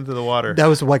so hard into the water. That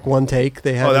was like one take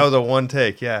they had. Oh, that was a one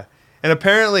take, yeah. And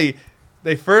apparently,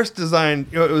 they first designed.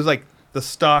 It was like the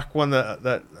stock one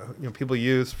that people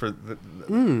use for the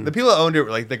people that owned it were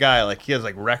like the guy. Like he has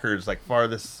like records, like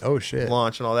farthest Oh, shit.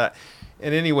 launch and all that.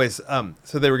 And anyways,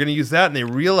 so they were going to use that, and they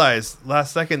realized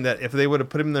last second that if they would have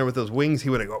put him there with those wings, he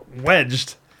would have got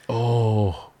wedged.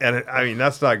 Oh And I mean,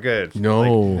 that's not good. no.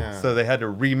 Like, so they had to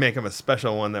remake him a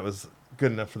special one that was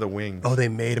good enough for the wings. Oh, they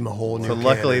made him a whole new. So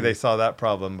luckily cannon. they saw that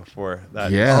problem before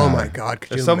that. Yeah. Oh my God!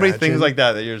 Could There's you so many imagine? things like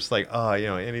that you're just like, oh,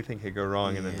 anything could go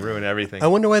wrong and then ruin everything. I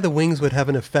wonder why the wings would have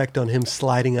an effect on him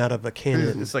sliding out of a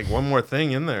cannon. It's like one more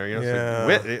thing in there,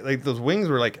 It's Yeah. like those wings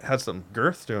were like had some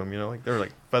girth to them, like they were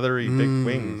like feathery big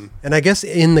wings. And I guess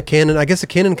in the cannon, the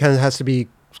cannon kind of has to be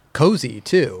cozy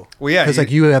too. Well, yeah, because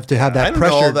like you have to have that I don't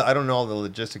pressure. know I don't know all the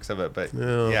logistics of it, but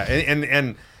Yeah. yeah,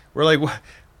 and we're like,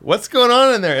 what's going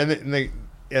on in there? And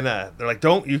they're like,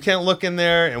 you can't look in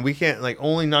there, and we can't, like,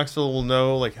 only Knoxville will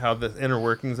know like how the inner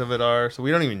workings of it are, so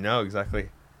we don't even know exactly.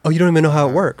 Oh, you don't even know how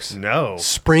it works. No,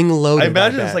 Spring loaded. I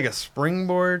imagine I it's bet. like a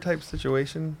springboard type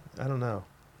situation. I don't know,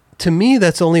 To me,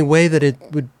 that's the only way that it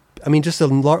would. I mean, just a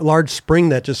large spring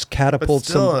that just but catapults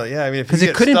still, some. yeah. I mean, if Because you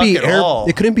it get couldn't stuck be at air. all,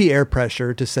 It couldn't be air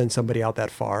pressure to send somebody out that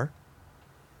far.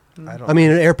 I don't. I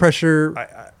mean, air pressure.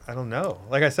 I don't know.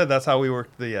 Like I said, that's how we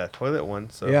worked the toilet one.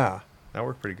 So yeah, that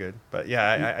worked pretty good. But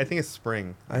yeah, I think it's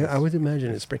spring. I would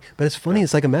imagine it's spring. But it's funny.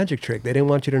 It's like a magic trick. They didn't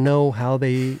want you to know how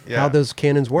Yeah. those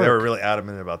cannons work. They were really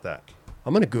adamant about that.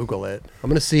 I'm gonna Google it.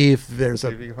 I'm gonna see if there's See a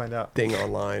if you can find out. thing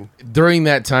online. During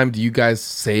that time, do you guys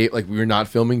say like we were not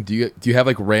filming? Do you have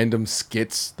like random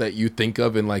skits that you think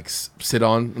of and like sit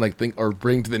on, like think or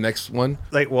bring to the next one?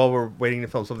 Like while we're waiting to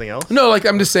film something else. No, like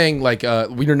I'm just saying like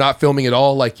we are not filming at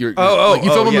all. Like you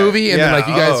film a yeah. movie and then like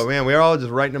you guys. Oh man, we were all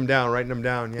just writing them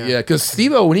down. Yeah. Yeah, because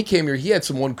Steve-O, when he came here, he had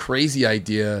some one crazy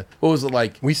idea. What was it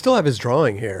like? We still have his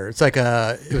drawing here.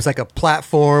 It was like a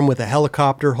platform with a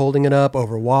helicopter holding it up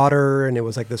over water, and it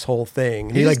was like this whole thing.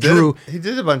 And he like just drew. He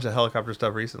did a bunch of helicopter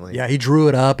stuff recently. Yeah, he drew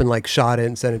it up and like shot it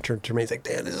and sent it to Tremaine. He's like,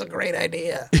 "Damn, this is a great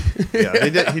idea."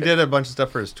 Yeah. He did a bunch of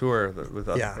stuff for his tour with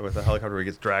a helicopter where he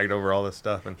gets dragged over all this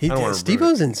stuff. And He I don't want to.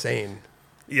 Steve-O's insane.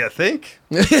 Yeah, think.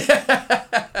 Dude,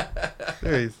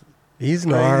 He's crazy,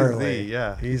 gnarly.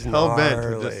 yeah. he's Hell-bent to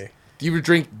gnarly.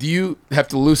 just- Do you have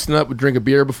to loosen up and drink a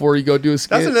beer before you go do a skit?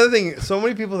 That's another thing. So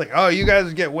many people think, oh, you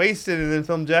guys get wasted and then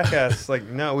film Jackass. Like,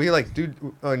 no, we like, dude.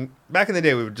 Back in the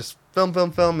day, we would just film,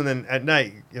 and then at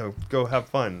night, go have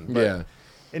fun. But Yeah.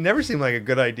 it never seemed like a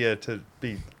good idea to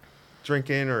be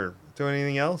drinking or do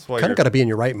anything else while Kind you're of got to be in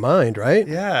your right mind, right?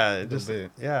 Yeah, it just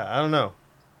bit. yeah. I don't know.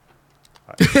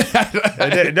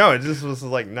 No, it just was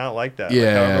like not like that. Like how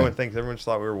Yeah. everyone thinks. Everyone just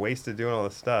thought we were wasted doing all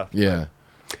this stuff. Yeah.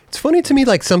 It's funny to me,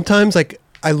 like sometimes, like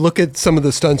I look at some of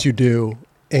the stunts you do,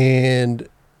 and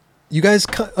you guys,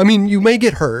 I mean, you may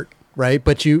get hurt, right?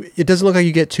 But it doesn't look like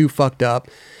you get too fucked up.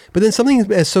 But then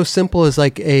something as so simple as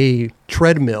like a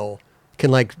treadmill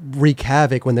can like wreak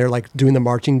havoc when they're like doing the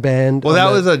marching band. Well, on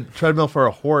that the- was a treadmill for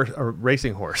a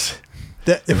racing horse.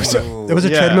 it was a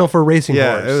Yeah. treadmill for a racing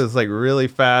Yeah, horse. it was like really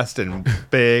fast and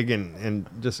big and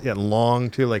just long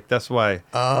too. Like that's why.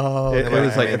 Oh, It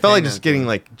was like it felt like just getting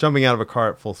like jumping out of a car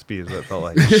at full speed. Is what it felt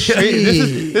like. This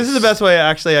is the best way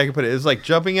actually I could put it. It's like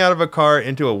jumping out of a car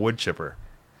into a wood chipper.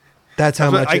 that's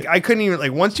how But much. I couldn't even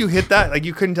like once you hit that, like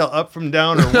you couldn't tell up from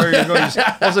down or where you're going. Just, all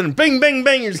of a sudden, bang, bang,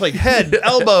 bang. You're just like head,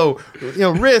 elbow,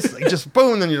 wrist, like, just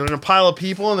boom. Then you're in a pile of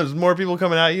people, and there's more people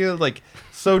coming at you. Like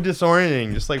so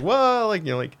disorienting. Just like whoa, like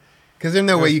like. Because there's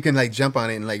no way you can like jump on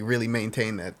it and like really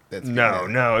maintain that. Speed. No,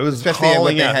 it was Especially at what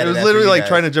hauling they out. had It was it at literally for you like guys.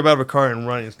 trying to jump out of a car and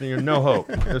run. There's no hope.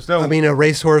 There's no. I mean, a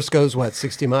racehorse goes what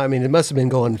 60 miles. I mean, it must have been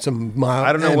going some mile.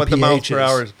 I don't know what the miles per MPHs.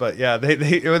 hour is, but yeah,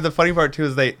 it was the funny part too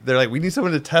is they're like, we need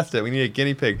someone to test it. We need a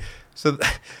guinea pig. So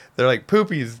they're like,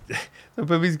 Poopies. So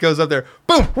Poopies goes up there,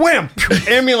 boom, wham,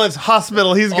 ambulance,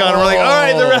 hospital. He's gone. We're like, all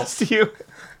right, the rest of you.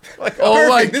 Like, Oh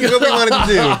my Perfect. This is what we wanted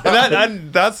to do.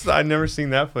 and I've never seen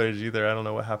that footage either. I don't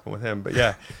know what happened with him, but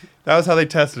yeah, that was how they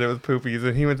tested it with Poopies,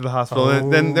 and he went to the hospital.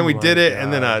 And then we did it,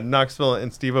 and then Knoxville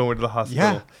and Steve-O went to the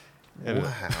hospital. Yeah. And,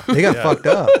 They got Yeah. fucked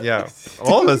up. yeah,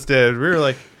 all of us did. We were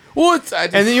like, What? I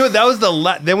just, and then that was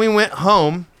then we went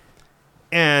home,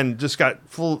 and just got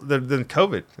full. Then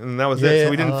COVID, and that was it. Yeah, So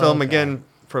we didn't oh, film okay. again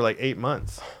for like 8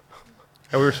 months,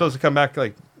 and we were supposed to come back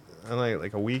like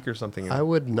a week or something. I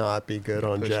would not be good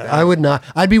on Jack. back. I would not.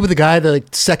 I'd be with the guy that like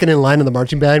second in line in the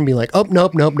marching band and be like, oh,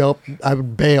 nope. I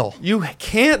would bail. You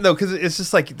can't though, because it's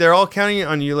just like they're all counting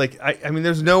on you. Like I mean,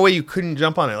 there's no way you couldn't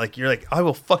jump on it. Like you're like, I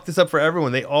will fuck this up for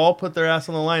everyone. They all put their ass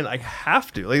on the line. I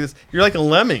have to. Like this, you're like a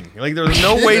lemming. Like there's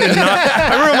no way to not.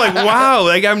 I remember I'm like, wow,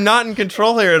 like I'm not in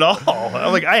control here at all.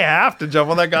 I'm like, I have to jump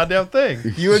on that goddamn thing.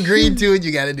 You agreed to it.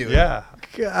 You got to do it. Yeah.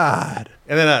 God.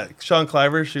 And then Sean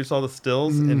Cliver shoots all the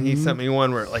stills, and he sent me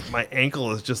one where like my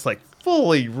ankle is just like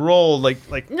fully rolled, like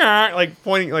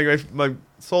pointing, like my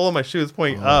sole of my shoe is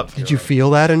pointing up. Did you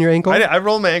feel that on your ankle? I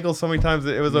rolled my ankle so many times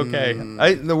that it was okay.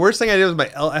 The worst thing I did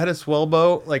was I had a swell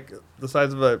bow like the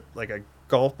size of a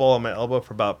golf ball on my elbow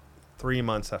for about 3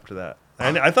 months after that.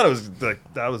 And I thought it was like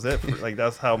that was it. Like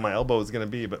that's how my elbow was gonna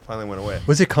be, but finally went away.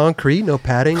 Was it concrete? No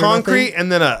padding? or Concrete, nothing?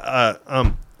 and then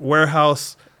a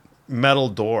warehouse metal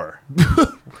door.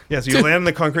 Yeah, so you land on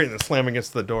the concrete and then slam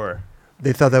against the door.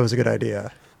 They thought that was a good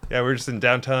idea. Yeah, we were just in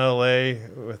downtown LA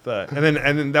with and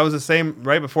then that was the same.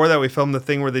 Right before that, we filmed the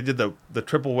thing where they did the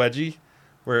triple wedgie,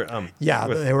 where Yeah,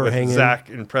 they were hanging. Zach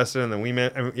and Preston and the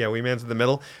Wee-Man's in the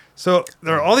middle. So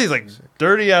there are all these like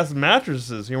dirty ass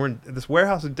mattresses. We're in this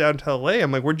warehouse in downtown LA.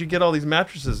 I'm like, where'd you get all these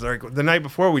mattresses? They're like, the night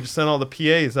before, we just sent all the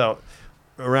PAs out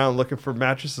around looking for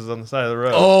mattresses on the side of the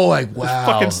road. oh, like wow.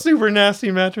 Fucking super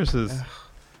nasty mattresses.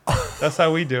 That's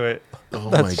how we do it. Oh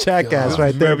That's my jackass God.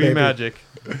 right there, Movie baby. magic.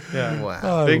 Yeah.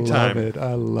 Wow. I Big love time. it.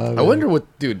 I love it. I wonder what,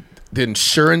 dude, the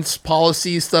insurance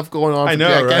policy stuff going on. I for know,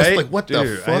 Jackass, right? Like, what Dude,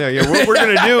 the fuck? I know. Yeah, what we're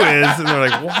gonna do is, and they're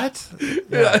like, what?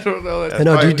 I don't know. I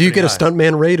know. probably Do you get a pretty high.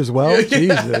 stuntman rate as well?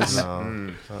 Jesus.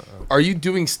 Are you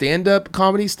doing stand-up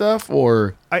comedy stuff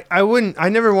or? I wouldn't. I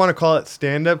never want to call it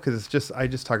stand up because it's just I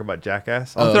just talk about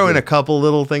Jackass. I'll Oh, throw in okay. a couple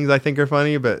little things I think are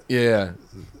funny, but Yeah.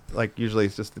 like usually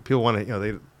it's just the people want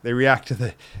to they react to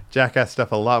the Jackass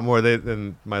stuff a lot more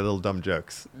than my little dumb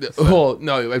jokes. Well,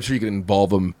 no, I'm sure you can involve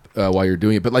them while you're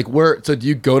doing it. But like, where? So do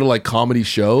you go to like comedy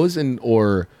shows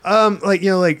or?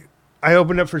 Like I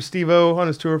opened up for Steve-O on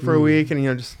his tour for a week, and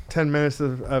just 10 minutes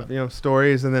of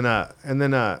stories, and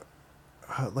then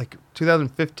like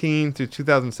 2015 to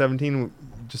 2017,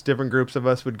 just different groups of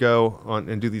us would go on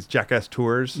and do these Jackass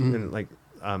tours, and like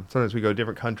sometimes we go to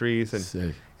different countries, and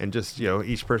Sick. and just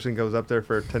each person goes up there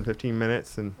for 10-15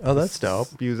 minutes and Oh, that's dope.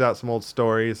 spews out some old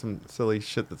stories, some silly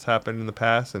shit that's happened in the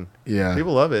past, and Yeah.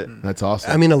 people love it. That's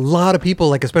awesome. I mean, a lot of people,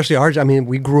 like especially ours. I mean,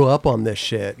 we grew up on this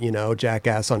shit.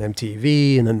 Jackass on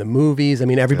MTV, and then the movies. I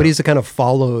mean, everybody's kind of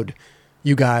followed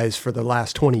you guys for the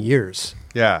last 20 years.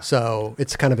 Yeah. So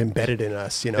it's kind of embedded in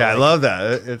us. Yeah, I like- love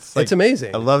that. It's like, It's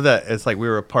amazing. I love that. It's like we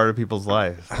were a part of people's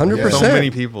lives. 100%. So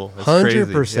many people. It's crazy.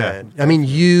 100%. I mean,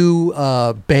 you,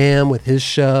 Bam with his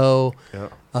show. Yeah.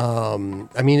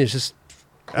 I mean, it's just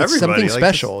It's something everybody, like,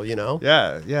 special, you know?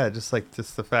 Yeah, just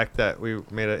the fact that we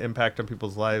made an impact on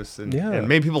people's lives and, Yeah. and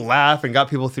made people laugh and got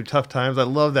people through tough times. I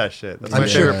love that shit. That's I'm my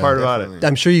sure- favorite part about definitely. it.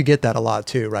 I'm sure you get that a lot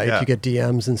too, right? Yeah. You get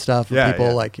DMs and stuff from Yeah, people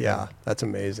yeah. like, that's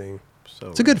amazing. So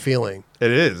It's a good feeling.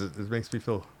 It is. It makes me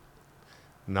feel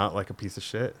not like a piece of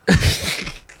shit.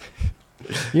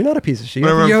 You're not a piece of shit.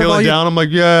 Whenever I'm You have all feeling your- down, I'm like,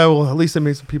 yeah, well, at least I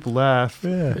made some people laugh.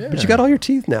 Yeah. But you got all your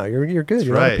teeth now. You're good.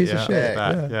 You're not a right, piece yeah. of shit.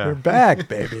 Back, yeah. You're back,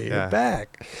 baby. Yeah. You're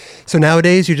back. So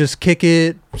nowadays you just kick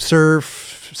it,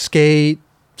 surf, skate,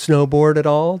 snowboard at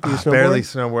all? Do you snowboard? Barely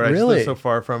snowboard. I just Really? live so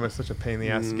far from it. It's such a pain in the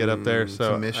ass to get up there. It's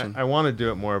So a mission. I want to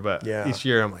do it more, but Yeah. each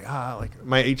year I'm like, like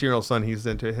my 18-year-old son, he's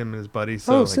into it, him and his buddies.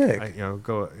 So Oh, like, sick. I,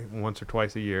 go once or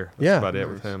twice a year. That's Yeah. about it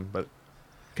Nice. with him. But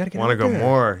Gotta get want to out go there.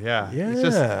 more. Yeah. Yeah. It's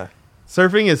just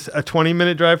surfing is a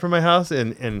 20-minute drive from my house,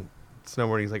 and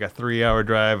snowboarding is like a 3-hour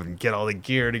drive, and get all the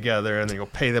gear together, and then you'll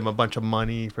pay them a bunch of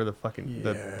money for the fucking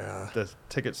Yeah. the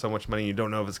ticket. So much money, you don't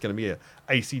know if it's going to be a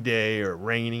icy day or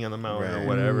raining on the mountain Right. or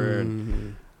whatever.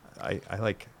 And I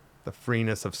like the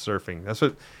freeness of surfing. That's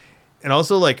what, and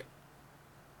also like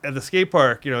at the skate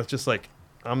park, it's just like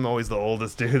I'm always the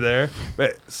oldest dude there.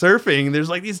 But surfing, there's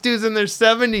like these dudes in their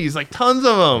 70s, like tons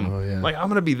of them. Oh, yeah. Like I'm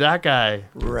gonna be that guy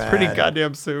pretty Rad.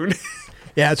 goddamn soon.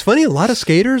 Yeah, it's funny. A lot of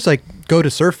skaters like go to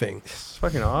surfing. It's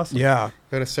fucking awesome. Yeah.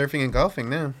 Go to surfing and golfing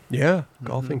now. Yeah.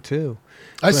 Golfing too.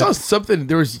 I saw something.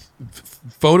 There was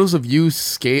photos of you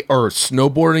skate or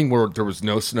snowboarding where there was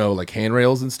no snow, like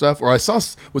handrails and stuff. Or I saw,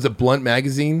 was it Blunt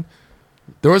magazine?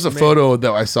 There was a photo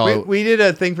that I saw. We did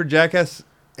a thing for Jackass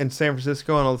in San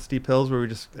Francisco on all the steep hills where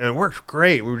and it worked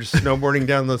great. We were just snowboarding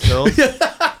down those hills.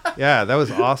 Yeah, that was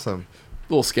awesome.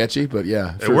 A little sketchy, but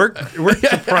yeah, It worked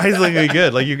surprisingly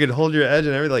good. Like you could hold your edge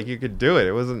and everything. Like you could do it.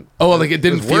 It wasn't. Oh, like it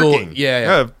didn't was feel. working.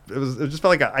 Yeah. It just felt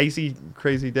like an icy,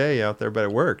 crazy day out there, but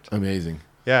it worked. Amazing,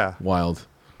 Yeah. wild.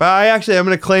 But I'm going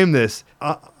to claim this.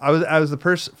 I was the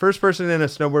first person in a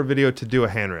snowboard video to do a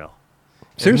handrail.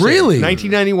 Seriously? Really?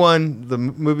 1991. The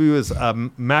movie was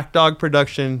Mac Dog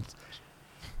Productions,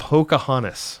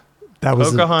 Pocahontas. That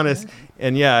was Pocahontas,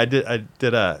 and yeah, I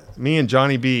did me and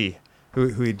Johnny B, who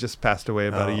he just passed away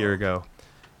about a year ago,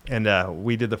 and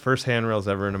we did the first handrails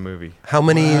ever in a movie. how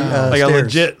many Like stairs? a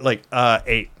legit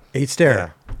 8. 8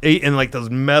 stair. Yeah. 8, and like those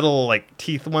metal like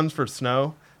teeth ones for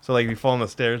snow. So like if you fall on the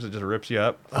stairs, it just rips you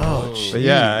up. Oh, But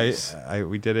yeah, jeez.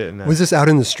 we did it, and Was this out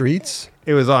in the streets?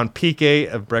 it was on Peak 8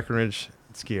 of Breckenridge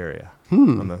ski area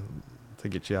to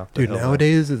get you off. The Dude, hill.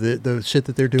 nowadays, the shit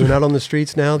that they're doing out on the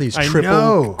streets now, these I triple,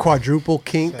 know. quadruple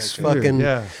kinks, Dude, fucking.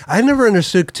 yeah. I never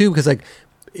understood, too, because, like,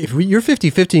 you're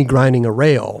 50-50 grinding a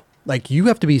rail, like, you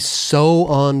have to be so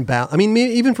on balance. I mean,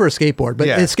 even for a skateboard, but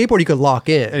Yeah. a skateboard you could lock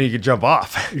in. and you could jump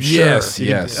off. Yes, You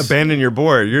can yes. abandon your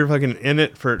board. You're fucking in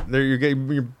it for there.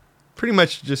 You're pretty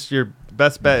much just your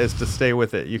best bet is to stay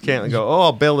with it. You can't go, oh,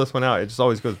 I'll bail this one out. It just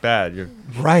always goes bad.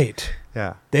 Right.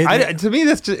 Yeah. They- To me,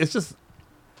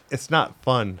 it's not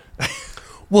fun.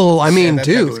 Well, I mean, that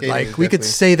type of dude, skating like, is we could definitely-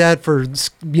 say that for,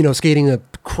 skating a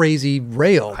crazy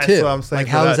rail, too. That's what I'm saying. Like,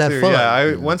 for how is that too. fun?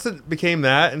 Yeah. Once it became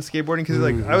that and skateboarding, because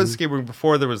like I was skateboarding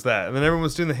before there was that, and then everyone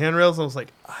was doing the handrails. And I was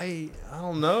like, I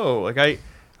don't know. Like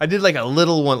I did like a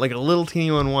little one, like a little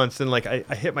teeny one once, and like I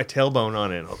hit my tailbone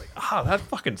on it. And I was like, that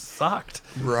fucking sucked.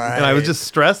 Right. And I was just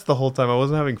stressed the whole time. I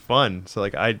wasn't having fun. So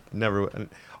like I never. And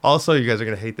also, you guys are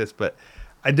gonna hate this, but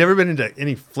I'd never been into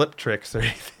any flip tricks or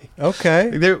anything. Okay.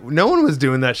 Like, no one was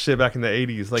doing that shit back in the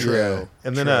 80s. Like, True,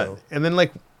 and then true.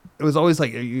 like it was always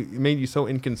like it made you so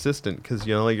inconsistent because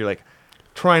like you're like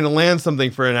trying to land something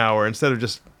for an hour instead of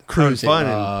just Cruising. having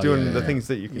fun and doing yeah, the yeah. things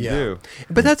that you can Yeah. do.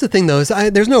 But that's the thing, though, is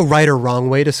there's no right or wrong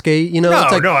way to skate. It's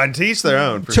like, I'd teach their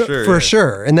own for sure. For yeah.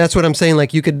 sure. And that's what I'm saying.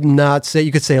 Like, you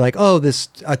could say, like, oh, this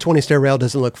 20 stair rail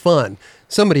doesn't look fun.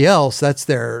 Somebody else, that's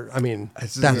their, It's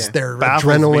just- that's yeah. their Baffles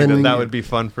me adrenaline. that would be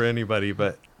fun for anybody,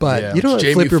 but but Yeah. you don't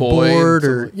Jamie flip your Foy, board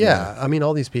some- or, I mean,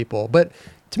 all these people. But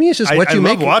to me, it's just I what you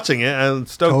love make. watching it. I'm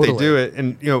stoked Totally. they do it.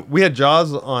 And we had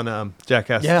Jaws on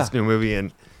Jackass, Yeah. this new movie,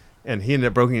 and he ended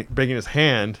up breaking his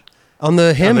hand. On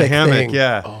the hammock, On the hammock, thing.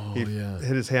 yeah. Oh, he yeah.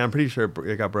 hit his hand. I'm pretty sure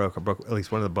it got broke. I broke at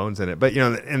least one of the bones in it. But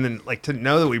and then like to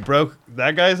know that we broke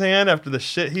that guy's hand after the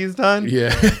shit he's done. Yeah.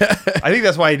 I think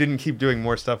that's why he didn't keep doing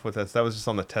more stuff with us. That was just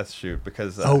on the test shoot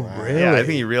because. Oh, Yeah, I really?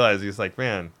 think he realized he's like,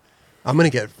 man, I'm going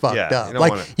to get fucked Yeah, you up. don't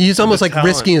Like, wanna- he's almost the like talent.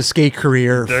 risking a skate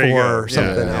career There you go. for Yeah,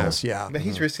 something yeah. else. Yeah. But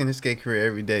he's risking his skate career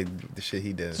every day. The shit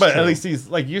he does. but at least he's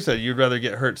like you said, you'd rather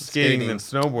get hurt skating than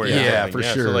snowboarding. or Yeah, something. for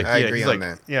So sure. like, I yeah, agree he's on like,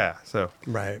 that. Yeah, so.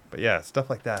 Right. But yeah, stuff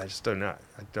like that, I just don't know.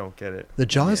 I don't get it. The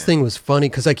Jaws thing was funny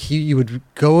because like you would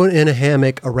go in a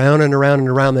hammock around and around and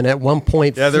around, then at one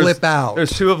point flip out.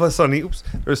 There's two of us on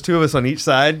each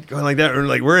side going like that. Or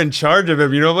like we're in charge of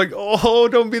him. You know, I'm like, oh,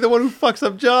 don't be the one who fucks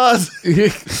up Jaws.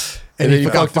 and he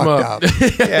got fucked him fucked up.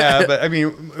 up. Yeah, but I mean,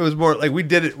 it was more like we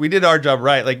did our job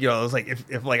right. Like, you know, it was like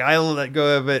if like I let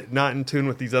go of it, not in tune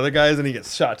with these other guys, and he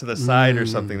gets shot to the side or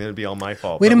something, then it'd be all my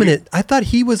fault. Wait But a minute. I thought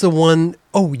he was the one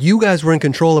oh, you guys were in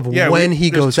control of when he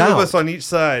there's goes two out. of us on each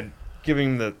side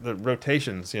giving the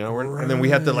rotations, you know, and then we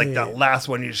have to like that last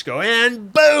one. You just go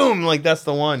and boom, like that's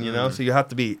the one, you know. So you have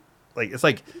to be like it's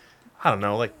like I don't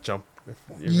know, like jump.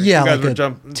 Yeah, you guys like were a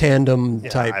jump tandem yeah,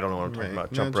 type. I don't know what I'm talking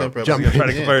about. No, Jump jump rope. rope. Jump You're trying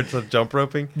to rope. compare it to jump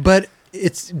roping. But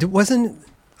it wasn't.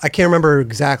 I can't remember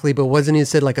exactly, but wasn't he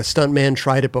said like a stuntman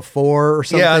tried it before or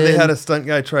something? Yeah, they had a stunt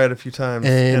guy try it a few times,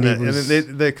 And and, he was-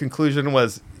 the conclusion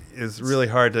is really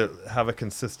hard to have a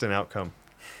consistent outcome.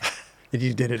 And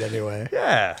you did it anyway.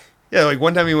 Yeah. Yeah, like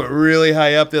one time he went really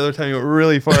high up, the other time he went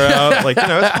really far out. Like, you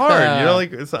know, it's hard. You know,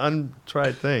 like it's an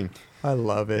untried thing. I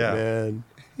love it, Yeah. man.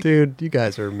 Dude, you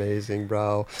guys are amazing,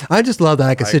 bro. I just love that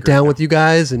I can I sit agree, down man. with you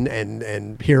guys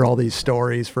and hear all these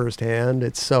stories firsthand.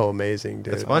 It's so amazing,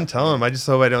 dude. It's fun telling him. I just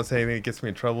hope I don't say anything that gets me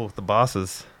in trouble with the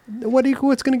bosses.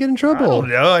 What's going to get in I trouble? don't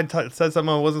know. Said something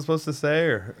I wasn't supposed to say,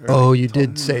 or Oh, you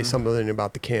did say something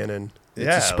about the cannon. It's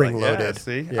yeah, a spring like, yeah, loaded.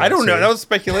 see, Yeah, I don't know. see? That was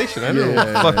speculation. I don't know what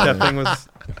the fuck that thing was.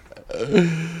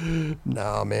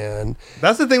 Nah, man.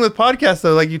 That's the thing with podcasts,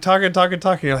 though. Like you talk and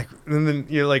you're like, and then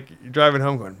you're driving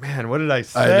home, going, "Man, what did I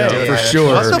say? I know, for Yeah,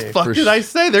 sure. What the fuck For did I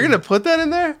say? They're gonna put that in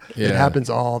there? It happens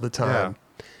all the time.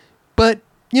 Yeah. But,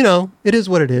 you know, it is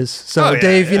what it is. So, Oh, yeah,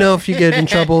 Dave, you yeah. know, if you get in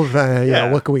trouble, you Yeah.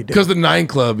 know, what can we do? Because the 9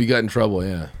 Club, you got in trouble,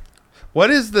 yeah. What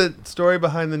is the story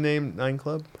behind the name Nine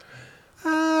Club?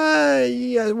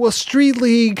 Yeah, well, Street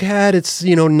League had its,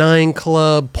 9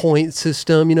 club point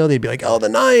system. You know, they'd be like, oh, the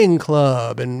 9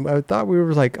 Club. And I thought we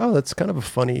were like, oh, that's kind of a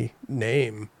funny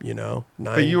name, Nine.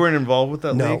 But you weren't involved with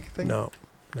that no, league thing? no.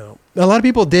 A lot of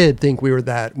people did think we were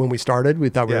that when we started. We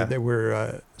thought Yeah. we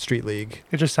were Street League.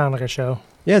 It just sounded like a show.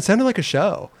 Yeah, it sounded like a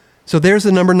show. So there's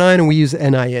the number 9, and we use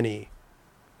NINE.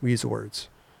 We use the words.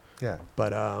 Yeah.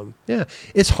 But yeah,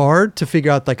 it's hard to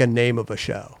figure out like a name of a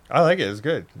show. I like it. It's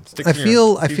good. Sticks I in your-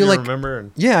 feel it's easy to like remember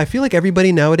and yeah, I feel like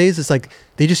everybody nowadays is like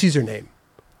they just use their name.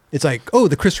 It's like, oh,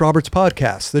 the Chris Roberts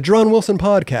podcast, the Jerron Wilson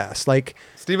podcast, like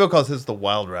Steve-O calls his the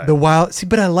Wild Ride. the wild. See,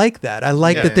 but I like that. I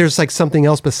like Yeah. that there's like something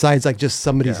else besides like just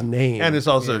somebody's Yeah. name. And it's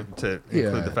also to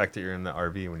include Yeah. the fact that you're in the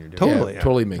RV when you're doing Totally. it. Yeah,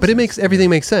 totally makes but it sense. makes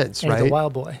everything makes sense, And right? the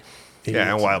Wild Boy.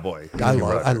 Yeah, and Wild Boy. I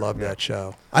love that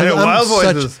show. I know I'm Wild Boy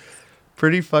such- is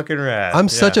pretty fucking rad. I'm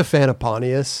such Yeah. a fan of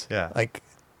Pontius. Yeah. Like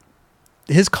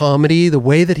his comedy, the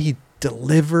way that he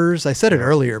delivers. I said it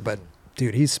earlier, but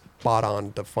dude, he's spot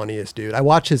on, the funniest dude. I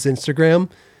watch his Instagram.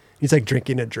 He's like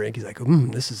drinking a drink. He's like,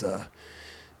 this is a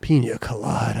pina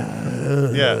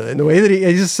colada. Yeah. And the way that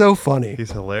he's just so funny.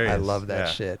 He's hilarious. I love that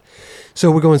Yeah. shit.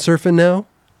 So we're going surfing now?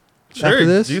 Sure. After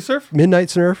this? Do you surf? Midnight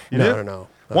surf? You no, do? no.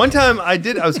 One time I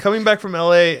was coming back from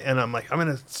LA and I'm like, I'm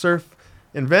going to surf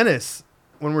in Venice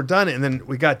when we're done. And then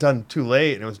we got done too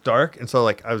late and it was dark. And so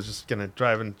like I was just going to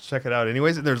drive and check it out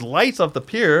anyways. And there's lights off the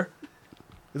pier.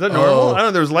 Is that normal? Oh. I don't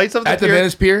know. There's lights off the At the pier.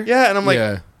 Venice Pier? Yeah. And I'm like,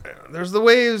 Yeah. there's the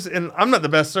waves. And I'm not the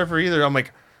best surfer either. I'm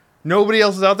like, nobody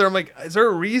else is out there. I'm like, is there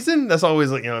a reason? That's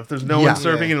always like, if there's no Yeah. one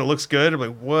surfing Yeah. and it looks good, I'm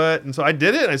like, what? And so I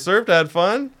did it. I surfed. I had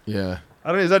fun. Yeah. I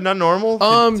don't know. Is that not normal?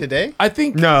 Today? I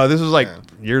think no, this was like Yeah.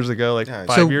 years ago, like Yeah.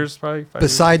 5 So, years probably. 5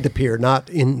 years. Beside the pier, not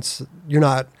in. You're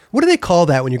not. What do they call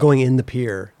that when you're going in the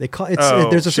pier? They call it's. Oh,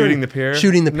 there's a shooting certain- the pier.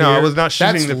 Shooting the pier. No, I was not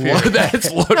that's shooting the pier.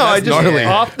 that's low. No, I that's just gnarly.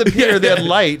 off the pier. They had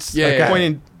lights Yeah, like, yeah.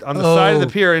 pointing on the side of the Oh.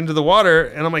 pier into the water,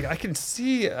 and I'm like, I can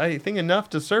see, I think enough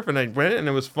to surf, and I went, and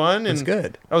it was fun. And That's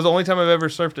good. That was the only time I've ever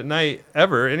surfed at night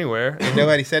ever anywhere. And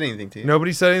nobody said anything to you.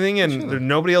 Nobody said anything, and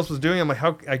nobody else was doing it. I'm like,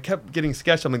 how? I kept getting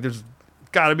sketched. I'm like, there's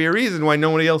got to be a reason why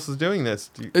nobody else is doing this.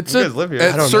 You It's guys live here.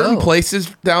 At don't certain know. places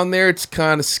down there, it's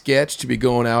kind of sketch to be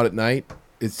going out at night.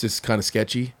 It's just kind of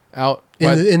sketchy out.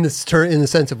 But in the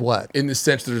sense of what? in the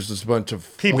sense that there's just a bunch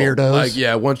of People. Weirdos. like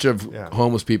a bunch of Yeah.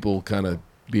 homeless people kind of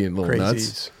being a little nuts.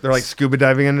 Crazies. They're like scuba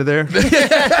diving under there.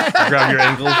 Grab your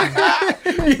ankles.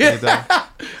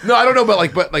 No, I don't know, but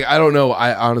I don't know.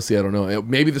 I honestly don't know.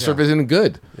 Maybe the surf isn't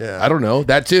good. Yeah. I don't know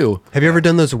that too. Have you ever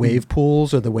done those wave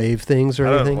pools or the wave things or I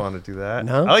don't anything? want to do that.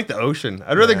 No? I like the ocean.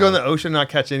 I'd rather go in the ocean, not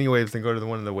catch any waves, than go to the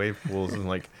one of the wave pools and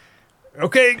like,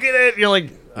 okay, get it. You're like,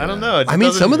 I don't know. It I mean,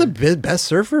 doesn't- some of the best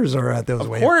surfers are at those Of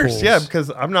wave course, pools. yeah, because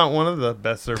I'm not one of the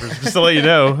best surfers. Just to let you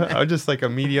know, I'm just like a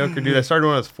mediocre dude. I started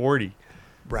when I was 40.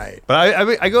 Right. But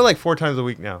I go like 4 times a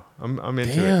week now. I'm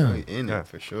into Damn. it. In Yeah. it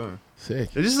for sure. Sick.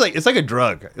 It's just like it's like a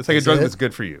drug. It's like Is a drug it? that's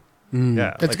good for you.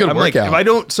 Yeah, It's a good I'm like, workout. if I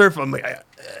don't surf, I'm like,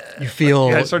 You feel.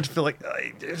 I start to feel like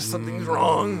there's something's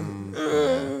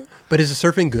wrong. But is the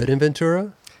surfing good in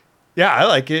Ventura? Yeah, I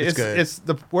like it. It's good. It's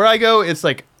the where I go. It's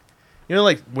like,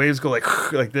 like waves go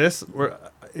like this. Where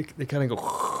they kind of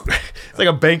go. It's like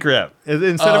a bank ramp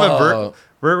instead of a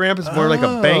vert ramp. It's more like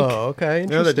a bank. Oh, okay. You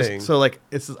know, that Interesting. so like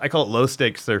I call it low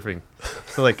stakes surfing.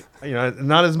 So like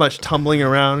not as much tumbling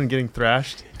around and getting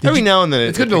thrashed. Every now and then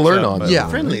It's good to learn on. Yeah.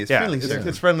 Friendly. It's friendly. it's, surfing.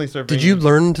 it's friendly surfing. Did you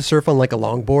learn to surf on like a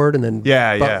longboard and then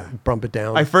Yeah. bump it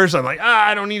down? I'm like,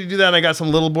 I don't need to do that. And I got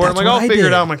some little board. That's I'm like, what I'll I figure it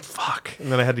did. out. I'm like, fuck.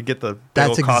 And then I had to get the big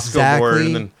That's old Costco board exactly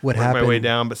and then what work my way happened.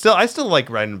 down. But still, I still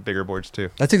like riding bigger boards too.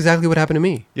 That's exactly what happened to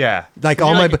me. Yeah. Like You're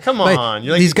all my, come my on.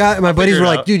 You're like, these guys, my I'll buddies figure were it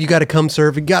like, out. dude, you got to come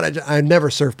surf. I never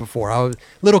surfed before. I was a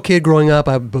little kid growing up.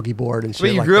 I had a boogie board and shit.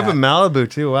 But you like grew up that. in Malibu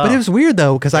too. Wow. But it was weird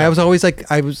though because I was always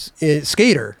like I was a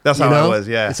skater. That's you how I know? was,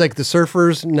 yeah. It's like the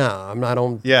surfers. No, I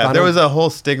don't. Yeah, I there don't- was a whole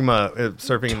stigma of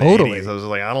surfing in Totally. the 80s. I was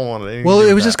like, I don't want anything Well, to do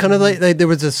it with was just that. kind of like there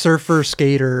was a surfer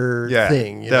skater yeah,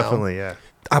 thing. You know? definitely, yeah.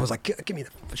 I was like, give me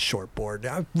the short board.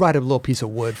 I ride a little piece of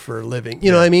wood for a living.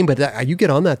 You know what I mean? But you get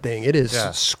on that thing, it is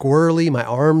Yeah. squirrely. My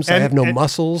arms, I And- have no and-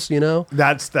 muscles. You know.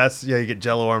 That's you get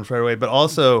jello arms right away. But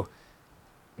also,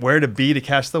 where to be to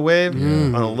catch the wave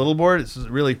on a little board, it's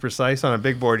really precise. On a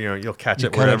big board, you'll catch You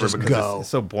it kinda wherever just because go. it's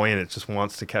so buoyant. It just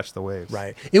wants to catch the waves.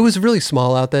 Right. It was really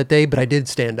small out that day, but I did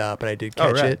stand up and I did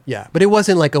Oh, catch right. it. Yeah. But it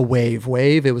wasn't like a wave.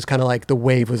 It was kind of like the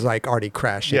wave was like already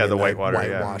crashing. Yeah, and the I whitewater,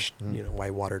 yeah. Whitewashed,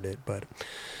 whitewatered it. But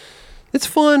it's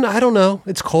fun. I don't know.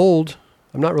 It's cold.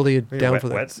 I'm not really Maybe down wet, for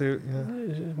the wetsuit.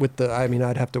 Yeah. with the. I mean,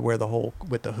 I'd have to wear the whole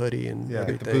with the hoodie and Yeah.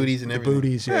 everything. The booties and the everything.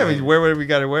 booties. Yeah, Yeah. I mean, wear whatever you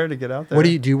got to wear to get out there. What do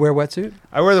you wear wetsuit?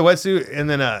 I wear the wetsuit, and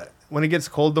then when it gets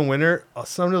cold in the winter,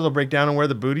 sometimes I'll break down and wear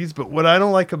the booties. But what I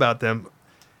don't like about them,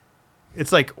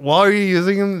 it's like while you're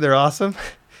using them, they're awesome,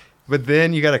 but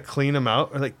then you got to clean them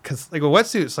out, or because a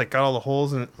wetsuit, it's like got all the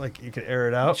holes and like you can air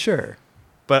it out. Sure.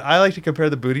 But I like to compare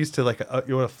the booties to like you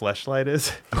know what a fleshlight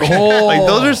is. Oh. Like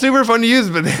those are super fun to use,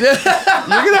 but you're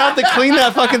gonna have to clean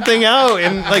that fucking thing out.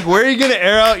 And like, where are you gonna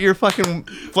air out your fucking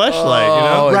fleshlight? Oh,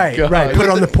 You know, Right. God. Right. Put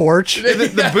it on the porch.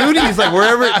 the booties, like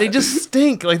wherever they just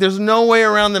stink. Like there's no way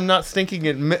around them not stinking.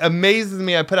 It amazes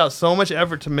me. I put out so much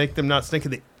effort to make them not stink,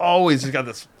 and they always just got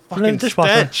this fucking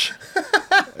dishwasher. stench.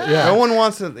 Yeah. No one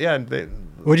wants to. Yeah,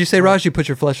 What'd you say, Raj? You put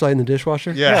your fleshlight in the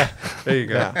dishwasher? yeah. There you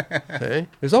go. Hey,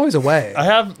 there's always a way. I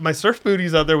have my surf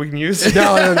booties out there we can use.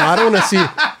 No. I don't want to see.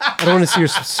 I don't want to see your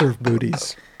surf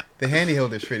booties. The handy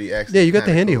holder's pretty excellent. Yeah, you got the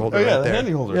Kinda handy cool. holder. Oh yeah, right the there.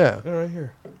 handy holder. Yeah. right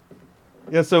here.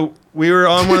 Yeah, so we were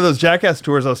on one of those Jackass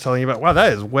tours I was telling you about. Wow,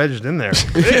 that is wedged in there.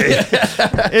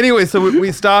 Anyway, so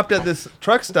we stopped at this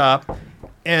truck stop,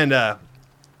 and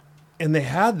they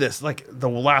had this like the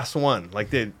last one. Like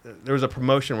there was a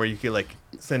promotion where you could like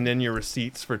send in your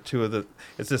receipts for 2 of the.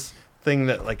 It's this thing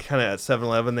that like kind of at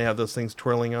 7-Eleven they have those things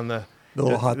twirling on the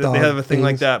little hot They dog have a thing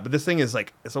like things. that, but this thing is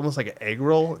like it's almost like an egg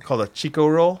roll called a Chico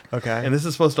roll. Okay. And this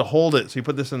is supposed to hold it, so you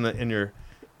put this in your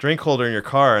drink holder in your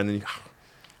car, and then you.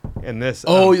 And this.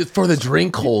 it's for the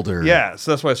drink holder. Yeah,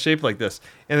 so that's why it's shaped like this.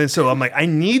 And then so I'm like, I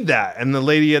need that. And the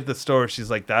lady at the store,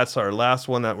 she's like, that's our last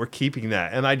one that we're keeping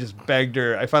that. And I just begged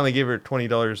her. I finally gave her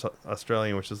 $20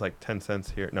 Australian, which is like 10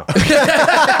 cents here. No.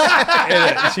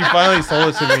 And she finally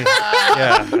sold it to me.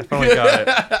 Yeah, I finally got it.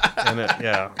 And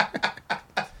yeah.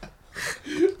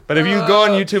 But if you go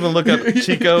on YouTube and look up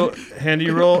Chico handy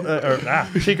roll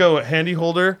Chico handy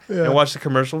holder and watch the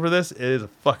commercial for this, it is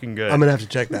fucking good. I'm gonna have to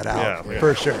check that out Yeah.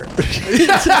 for sure.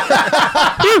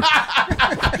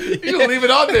 You can leave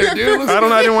it on there, dude.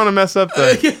 I didn't want to mess up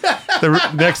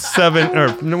the next 7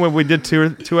 or no, we did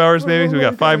 2 hours maybe. So we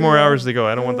got 5 more hours to go.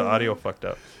 I don't want the audio fucked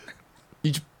up.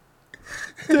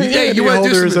 Yeah, you want to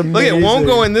do holder is some? Look, it won't Amazing.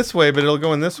 go in this way, but it'll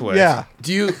go in this way. Yeah.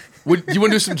 Do you want to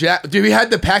do some jack? Do you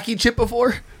had the Packy chip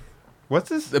before? What's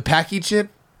this? The Packy chip?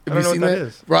 Have I don't you know seen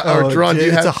what that? that is. Or Dron, do you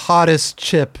it's have? the hottest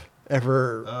chip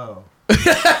ever. Oh.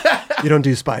 You don't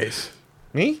do spice.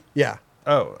 Me? Yeah.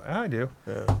 Oh, I do.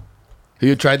 Have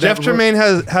you tried that? Jeff before? Tremaine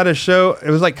had a show. It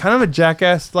was like kind of a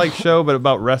Jackass-like show, but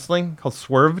about wrestling called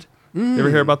Swerved. You ever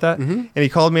hear about that? And he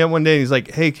called me up one day. And he's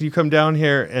like, "Hey, can you come down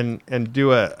here and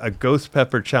do a ghost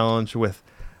pepper challenge with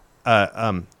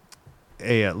a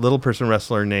little person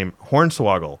wrestler named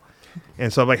Hornswoggle?"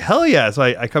 And so I'm like, "Hell yeah!" So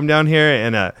I come down here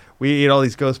and we ate all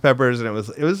these ghost peppers, and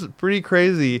it was pretty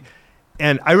crazy.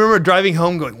 And I remember driving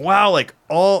home going, "Wow!" Like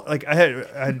I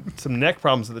had some neck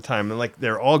problems at the time, and like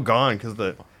they're all gone because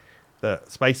the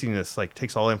spiciness like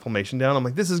takes all inflammation down. I'm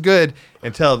like, this is good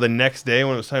until the next day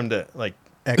when it was time to like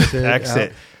Exit. exit.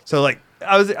 out. So like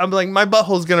I'm like, my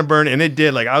butthole's gonna burn, and it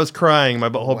did. Like, I was crying, my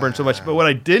butthole burned so much. But what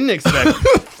I didn't expect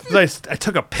was I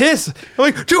took a piss. I'm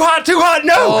like, too hot,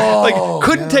 no! Like,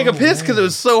 couldn't take a piss because it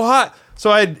was so hot.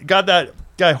 So I got that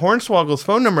guy Hornswoggle's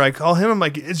phone number. I call him. I'm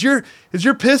like, is your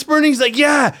piss burning? He's like,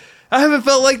 yeah. I haven't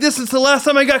felt like this since the last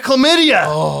time I got chlamydia.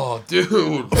 Oh, dude.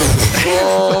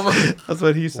 Oh, That's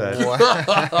what he said. dude.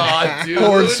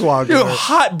 Hornswoggle.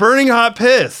 Dude, burning hot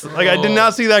piss. Like, I did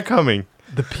not see that coming.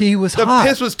 The pee was The hot.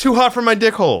 piss was too hot for my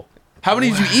dick hole. How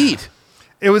many did you eat?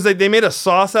 It was like they made a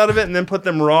sauce out of it and then put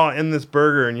them raw in this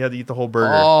burger, and you had to eat the whole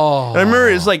burger. Oh. And I remember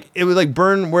it would like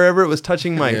burn wherever it was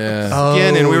touching my Yeah.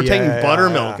 skin, and we were Oh, taking yeah,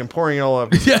 buttermilk yeah. and pouring it all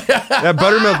over. That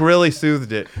buttermilk really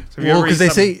soothed it. So if you Well, ever because eat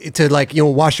they say to like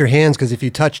wash your hands because if you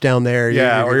touch down there,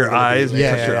 yeah, or your gonna be- eyes, yeah,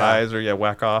 touch yeah, your yeah. eyes, or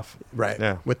wwhatck off. right?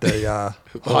 Yeah. with the Hot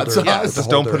holder. sauce. Yeah, with the Just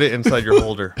don't holder. put it inside your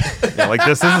holder. Yeah, like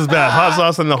this is bad. Hot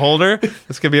sauce in the holder.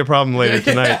 This could be a problem later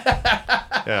tonight.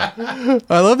 Yeah.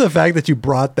 I love the fact that you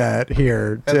brought that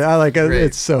here. I like it. great.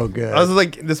 It's so good. I was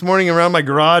like this morning around my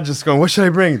garage, just going, "What should I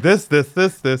bring? This, like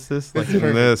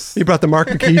and this." You brought the Mark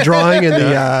McKee drawing and the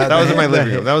That was in my the-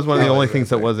 living room. That was one of the only things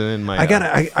that wasn't in my.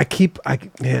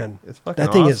 man, It's fucking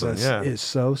that thing awesome, yeah. is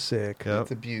so sick. Yep.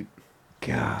 It's a beaut.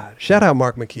 God, shout out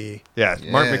Mark McKee. Yeah,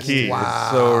 Mark Yes. McKee Wow.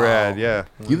 is so rad. Yeah,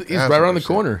 He's right around the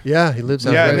corner. Yeah, he lives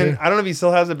out yeah. right And then there. I don't know if he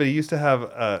still has it, but he used to have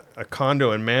a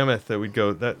condo in Mammoth that we'd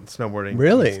go that snowboarding.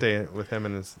 Really? We'd stay with him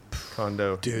in his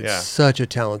condo. Dude, yeah. such a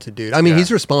talented dude. I mean, Yeah.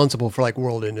 he's responsible for like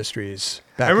World Industries.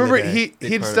 Back I in the remember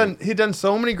day. he'd done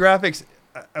so many graphics.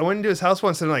 I went into his house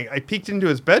once and like I peeked into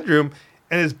his bedroom,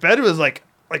 and his bed was like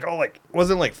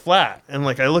wasn't like flat, and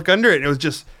like I look under it and it was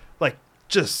just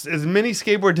as many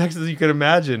skateboard decks as you could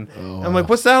imagine. I'm like,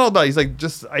 what's that all about? He's like,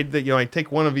 I take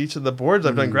one of each of the boards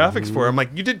I've done graphics for. I'm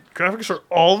like, you did graphics for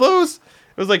all those? It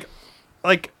was like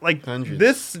Hundreds.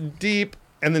 this deep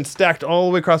and then stacked all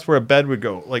the way across where a bed would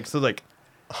go. Like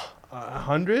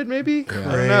 100 maybe? I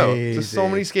don't know. Just so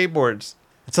many skateboards.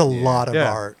 It's a lot of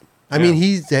Yeah. art. I mean,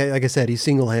 he's like I said, he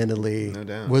single-handedly No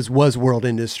doubt. was World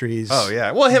Industries. Oh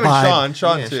yeah. Well, him Vibe. and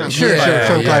Sean Yeah, too. Sean. Sure, Yeah, sure,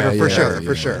 Sean yeah, Cliver, for yeah, sure, yeah.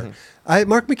 for sure.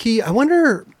 Mark McKee. I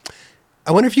wonder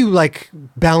if you like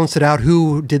balance it out.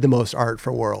 Who did the most art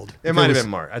for World? It might have been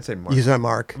Mark. I'd say Mark. You said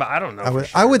Mark. But I don't know. I would, for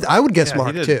sure. I would guess Yeah,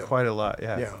 Mark he did too. quite a lot.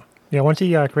 Yeah. Yeah. Yeah, once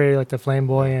he created like the Flame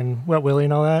Boy and Wet Willie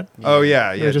and all that. Oh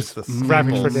yeah. Yeah. They're just the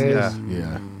graphics for symbols, days. Yeah.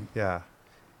 Yeah. Yeah.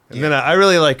 And then I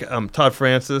really like Todd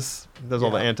Francis. Does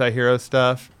all the Yeah. anti-hero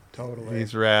stuff. Totally.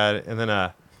 He's rad. And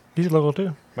then He's local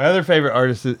too. my other favorite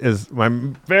artist is my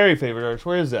very favorite artist.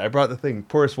 Where is it? I brought the thing.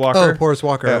 Forrest Walker. Oh, Forrest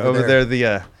Walker Yeah, over there.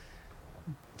 The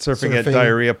surfing at Surfing.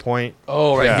 Diarrhea Point.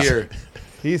 Oh, right Yeah. here.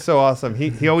 He's so awesome.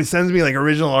 He always sends me like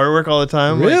original artwork all the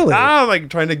time. Really? I'm like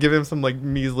trying to give him some like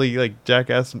measly like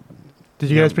jackass. Did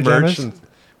you guys merch pajamas? and-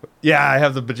 yeah, I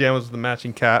have the pajamas with the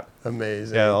matching cap.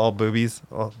 Amazing. Yeah, all boobies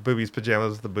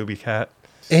pajamas with the booby cat.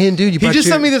 And dude, you He brought just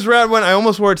your- sent me this rad one. I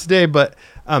almost wore it today, but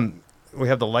we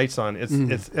have the lights on. It's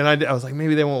and I was like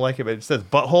maybe they won't like it, but it says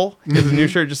butthole. His new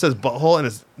shirt just says butthole and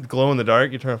it's glow in the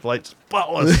dark. You turn off the lights,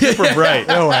 butthole, it's super bright.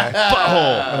 No way.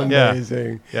 Butthole. Yeah.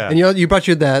 Amazing. Yeah. And you brought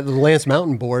the Lance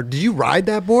Mountain board. Did you ride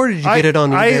that board? Or did you get it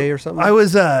on eBay or something? I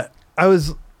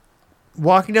was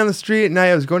walking down the street at night.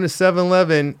 I was going to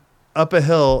 7-Eleven up a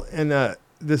hill, and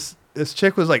this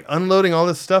chick was like unloading all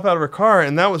this stuff out of her car,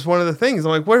 and that was one of the things.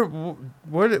 I'm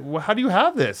like, how do you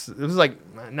have this? It was like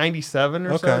 97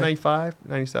 or so, Okay. 95,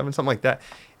 97, something like that.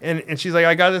 And she's like,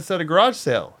 I got this at a garage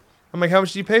sale. I'm like, how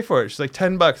much did you pay for it? She's like,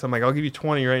 $10. I'm like, I'll give you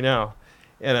 20 right now.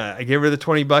 And I gave her the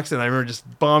 $20, and I remember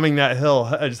just bombing that hill.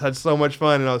 I just had so much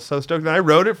fun, and I was so stoked. And I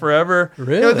rode it forever. You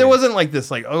know, Really? there wasn't like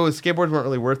this, like, oh, skateboards weren't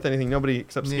really worth anything. Nobody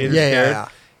except skaters cared. Yeah.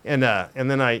 And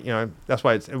then that's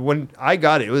why when I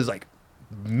got it, it was like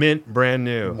mint brand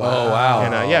new. Oh, wow.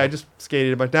 And I just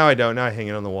skated, but now I don't. Now I hang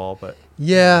it on the wall. But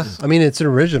Yeah. I mean, it's an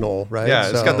original, right? yeah,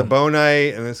 it's got the So- bone eye,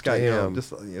 and it's got Damn. just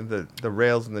the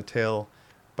rails and the tail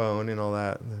bone and all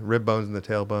that, the rib bones and the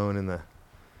tailbone and the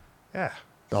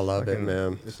I love it, fucking-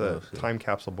 man. It's a time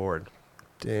capsule board.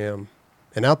 Damn.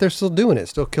 And out there still doing it,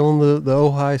 still killing the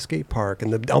Ojai skate park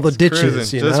and all the ditches.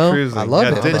 Cruising, You just know, cruising. I love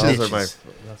yeah, it. Ditches though. are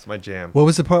that's my jam. What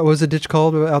was the ditch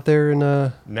called out there in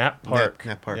Nap Park.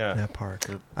 Nap Park. Yeah. that park?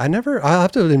 I'll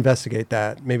have to investigate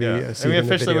that. Maybe Yeah. see I mean, it in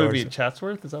the officially it video would or be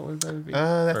Chatsworth. Is that what that would be?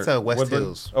 That's Or West Woodland?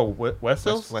 Hills. Oh, West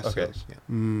Hills. West Okay. Hills. Yeah.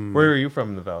 Mm. Where are you from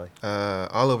in the valley?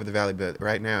 All over the valley, but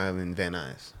right now I'm in Van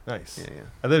Nuys. Nice. Yeah, yeah.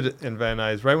 I lived in Van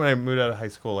Nuys right when I moved out of high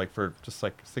school. Like for just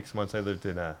like 6 months, I lived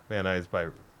in Van Nuys by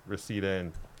Reseda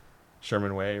and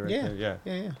Sherman Way. Right Yeah. there. Yeah.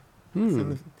 Yeah, yeah.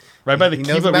 Hmm. Right by the He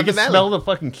knows Keebler. We about the could valley. smell the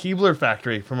fucking Keebler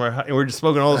factory from our. And we're just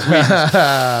smoking all this weed.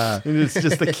 And it's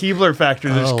just the Keebler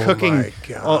factory. They're just Oh cooking my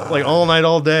God. all night,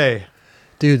 all day.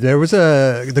 Dude, there was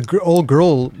old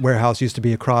girl warehouse used to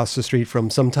be across the street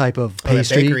from some type of Oh, that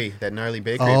pastry. bakery, that gnarly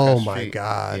bakery. Oh across the my street.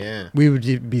 god! Yeah, We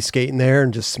would be skating there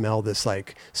and just smell this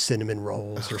like cinnamon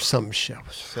rolls or some shit.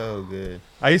 so good.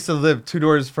 I used to live 2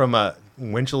 doors from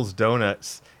Winchell's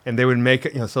Donuts, and they would make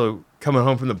it. So coming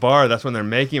home from the bar, that's when they're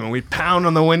making them, and we'd pound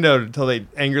on the window until they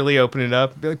angrily open it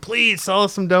up. And be like, "Please sell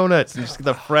us some donuts," and just get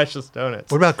the freshest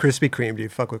donuts. What about Krispy Kreme? Do you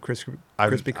fuck with Krispy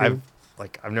Kreme?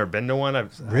 I've never been to one.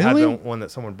 I've Really? had one that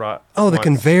someone brought. Oh, the once.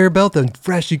 conveyor belt, the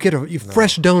fresh. You get a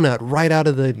fresh donut right out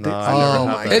of the. I never oh had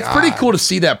my that. god! It's pretty cool to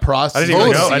see that process. I didn't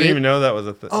even To know. see I didn't it. even know that was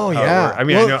a thing. Oh, yeah. I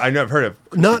mean, Well, I know. I've heard of.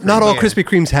 Not Krispy all Kreme. Krispy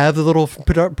Kremes have the little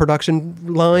production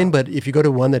line, but if you go to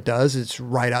one that does, it's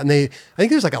right out. And I think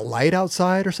there's like a light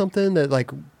outside or something that like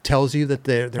tells you that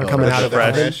they're coming that's out of the fresh.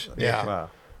 oven. Fresh. Yeah. Wow.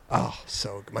 Oh,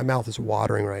 so my mouth is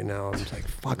watering right now. I'm just like,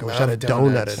 fuck. I wish I Love had a donut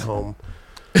donuts. at home.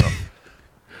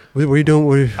 What were you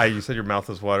doing? You said your mouth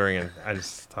was watering, and I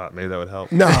just thought maybe that would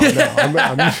help. No.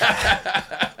 I'm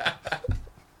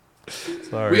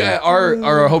Sorry. We got our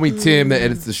homie Tim that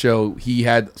edits the show. He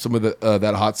had some of the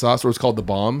that hot sauce, or it's called the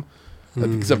bomb,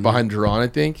 except behind Duran, I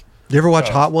think. you ever watch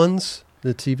Hot Ones,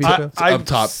 the TV show? I've Up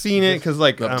top. seen it because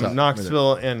like Up top.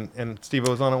 Knoxville and Steve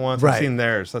was on it once. Right. I've seen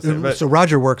theirs. That's it. But So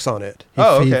Roger works on it. He,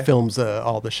 Oh, he okay. films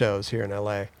all the shows here in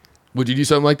LA. Would you do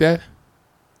something like that?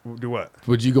 do what?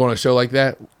 Would you go on a show like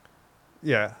that?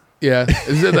 Yeah. Yeah,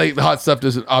 is it like the hot stuff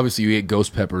doesn't? Obviously, you ate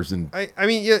ghost peppers and I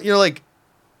mean, you're like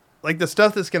the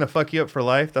stuff that's gonna fuck you up for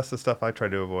life. That's the stuff I try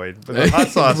to avoid. But the hot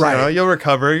sauce, Right. you'll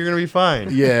recover. You're gonna be fine.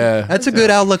 yeah, That's a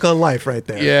good outlook on life right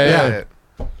there. Yeah.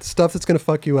 Stuff that's going to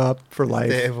fuck you up for life.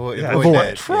 They avoid avoid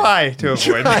that. Try to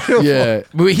avoid. yeah.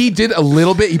 But he did a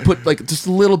little bit. He put like just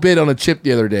a little bit on a chip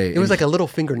the other day. It was like a little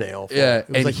fingernail. yeah, It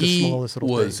was and like he the smallest little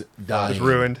was thing. dying. It's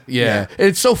ruined. Yeah. And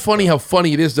it's so funny how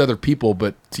funny it is to other people,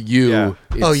 but to you, Yeah.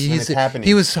 it's, Oh, it's happening.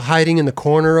 he was hiding in the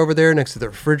corner over there next to the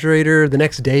refrigerator. The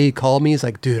next day he called me. He's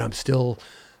like, dude, I'm still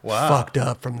Wow. fucked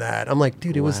up from that. I'm like,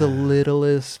 dude, it was the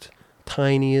littlest,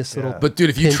 tiniest little. But dude,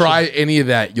 if you pinch try of- any of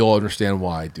that, you'll understand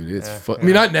why, dude. It's I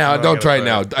mean, not now. I'm not Don't try it gonna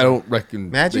now. try I don't reckon.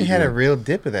 Imagine that you had you a would. real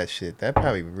dip of that shit. That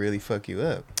probably really fuck you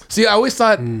up. See, I always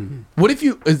thought, what if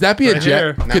you? Is that be a Right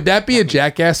here. could that be a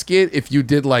Jackass skit if you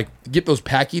did like get those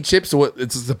Packy chips? So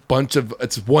it's just a bunch of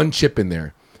it's one chip in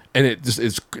there, and it just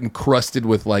is encrusted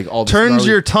with like all this Turns gnarly-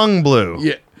 your tongue blue.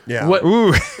 yeah. Yeah. What?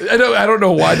 Ooh. I don't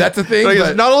know why that's a thing. Like,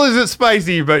 but, not only is it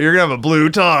spicy, but you're gonna have a blue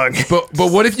tongue.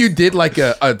 but what if you did like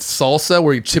a salsa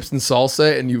where you chips and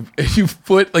salsa and you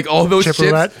put like all those Chip chips?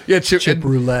 roulette? Yeah, chip and-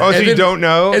 roulette. Oh, so and you don't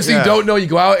know? And so Yeah. you don't know, you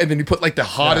go out and then you put like the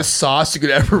hottest sauce you could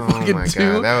ever fucking my do.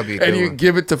 God, that would be a and good you one.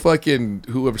 give it to fucking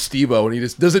whoever, Steve-O, and he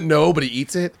just doesn't know, but he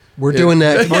eats it. We're doing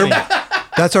that.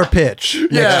 That's our pitch.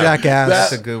 Next Yeah, Jackass.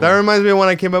 That's a good That one. reminds me of when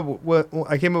I came up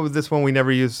with this one we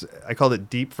never use. I called it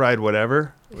deep fried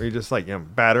whatever. Where you just like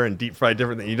batter and deep fry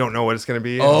different thing. You don't know what it's gonna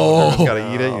be. Oh. You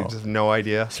gotta eat it. You just have no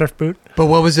idea. Surf boot. But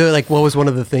what was it like? What was one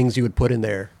of the things you would put in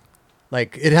there?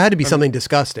 Like it had to be something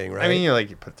disgusting, right? I mean,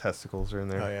 you put testicles in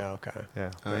there. oh yeah, okay.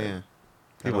 Yeah. Oh yeah.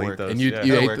 People That'll eat work. those. And you yeah.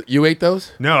 you that'll ate work. you ate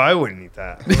those? No, I wouldn't eat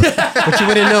that. But you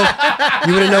wouldn't know.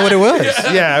 You wouldn't know what it was.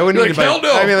 Yeah, I wouldn't You're eat like, it by. hell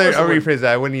no, I mean, of course I I'll wouldn't. rephrase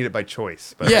that. I wouldn't eat it by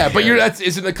choice. But Yeah, but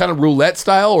isn't it kind of roulette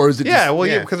style or is it? yeah, just, well,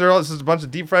 yeah, yeah. because they're all it's just a bunch of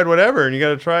deep fried whatever, and you got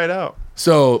to try it out.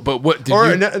 So, but what did Or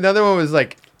you? another one was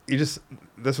like you just.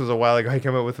 This was a while ago. I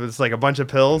came up with it's like a bunch of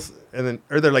pills, and then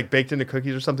or they're like baked into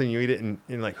cookies or something. You eat it, and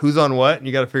like who's on what, and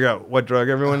you got to figure out what drug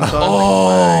everyone's on.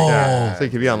 Oh. Yeah. So you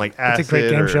could be on like That's a acid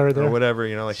great game show right or there. whatever.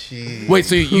 Like Jeez. Wait,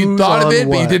 so you Who's thought of on it,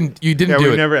 but you what? didn't yeah, do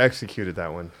we've it. never executed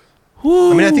that one.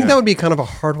 I mean, I think that would be kind of a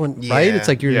hard one, right? Yeah. It's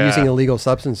like you're Yeah. using illegal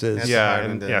substances. That's Yeah, hard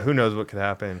and to- yeah, who knows what could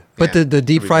happen? But Yeah. the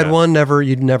deep Could be fried bad. one,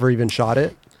 you'd never even shot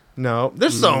it. No,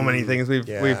 there's so many things we've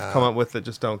yeah. come up with that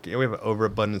just don't. We have an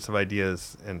overabundance of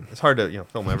ideas, and it's hard to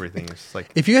film everything. It's just like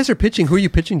If you guys are pitching, who are you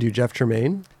pitching to? Jeff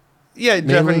Tremaine? yeah,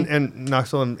 Jeff Mainly? and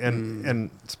Knoxville and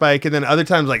Spike, and then other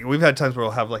times like we've had times where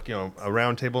we'll have like a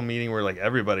round table meeting where like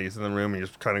everybody's in the room and you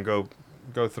just kind of go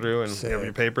through and you have your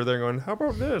Sick. paper there going, how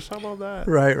about this? How about that?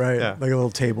 Right. Yeah. Like a little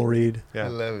table read. I Yeah.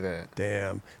 love that.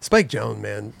 Damn. Spike Jones,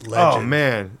 man. Legend. Oh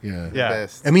man. Yeah. Yeah.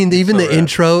 Best. I mean, even So the rad.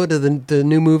 intro to the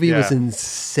new movie was Yeah.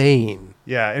 insane.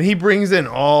 Yeah, and he brings in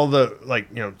all the like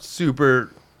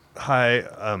super high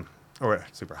or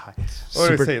super high. What do I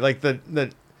Super- say? Like the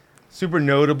super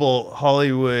notable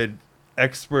Hollywood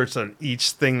experts on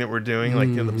each thing that we're doing, like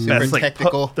the Super best like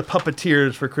technical. the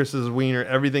puppeteers for Chris's Wiener,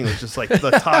 everything is just like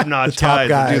the top notch The top guys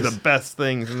that do guys. the best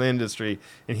things in the industry,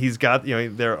 and he's got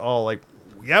they're all like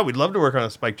yeah, we'd love to work on a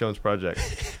Spike Jones project.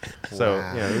 So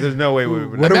there's no way we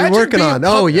would. What are we Imagine working being on?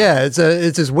 Oh yeah, it's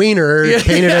his wiener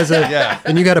painted as a, Yeah.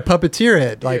 and you got to puppeteer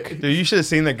it. Like Dude, you should have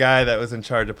seen the guy that was in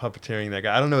charge of puppeteering that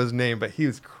guy. I don't know his name, but he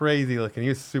was crazy looking. He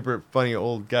was a super funny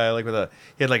old guy, like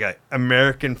he had like a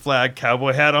American flag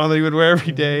cowboy hat on that he would wear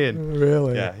every day, and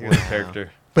really, yeah, he was a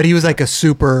character. But he was like a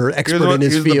super He expert was, in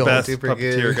his he was the field. best Super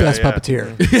puppeteer good. guy. Best yeah.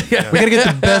 puppeteer. We got to get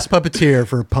the best puppeteer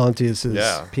for Pontius's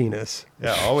Yeah. penis.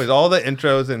 Yeah, always all the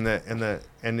intros and the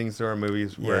endings to our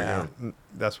movies where Yeah.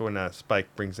 that's when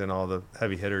Spike brings in all the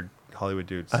heavy hitter Hollywood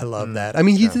dudes. I love that. I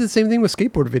mean, he did the same thing with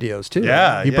skateboard videos too.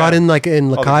 Yeah, he yeah. brought in like in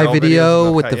All the Lakai girl videos video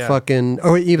and with Lakai, the yeah. fucking,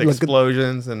 or the even like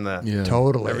explosions and the Yeah.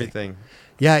 totally everything.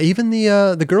 Yeah, even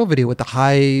the girl video with the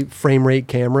high frame rate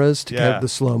cameras to Yeah. get the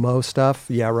slow mo stuff.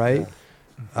 Yeah, right.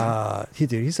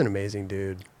 He's an amazing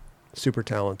dude. Super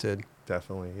talented.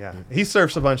 Definitely, yeah. He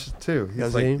surfs a bunch too. He's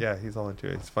Does like, he? yeah, he's all into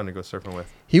it. It's fun to go surfing with.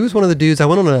 He was one of the dudes. I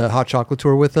went on a hot chocolate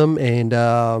tour with him, and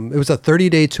it was a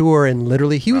 30-day tour. And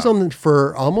literally, he was on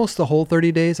for almost the whole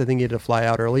 30 days. I think he had to fly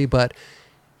out early, but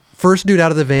first dude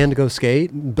out of the van to go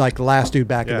skate, like the last dude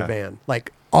back in the Yeah. van,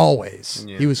 like always.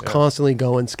 Yeah. He was constantly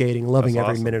going skating, loving That's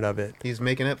every awesome. minute of it. He's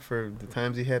making up for the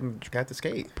times he hadn't got to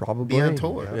skate. Probably Be on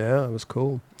tour. Yeah, it was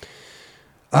cool.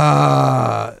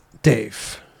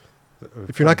 Dave,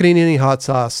 if you're not going to eat any hot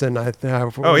sauce, then Oh yeah,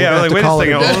 we'll like, have to wait a call it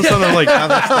second. All of a day. sudden, I'm like, All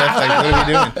that stuff, like,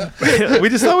 what are we doing? we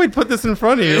just thought we'd put this in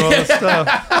front of you. All this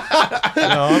stuff.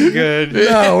 No, I'm good.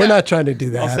 No, we're not trying to do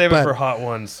that. I'll save it but for hot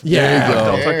ones. Yeah. There you go. I'll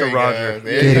talk There to you Roger. go.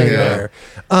 There Get you in go.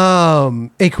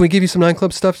 there. Hey, can we give you some 9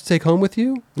 Club stuff to take home with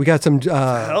you? We got some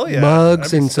Hell yeah. mugs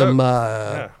I'd be and some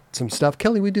stoked. some stuff.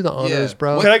 Kelly, we do the honors, Yeah.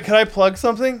 bro. Can I plug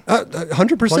something?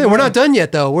 100%. We're not done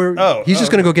yet, though. He's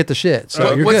just gonna go get the shit.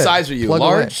 So you're What good. size are you? Plug away.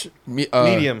 Large?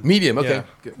 Medium. Medium. Okay. Yeah.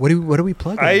 Good. What are we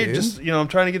plugging? I dude? just, I'm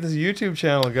trying to get this YouTube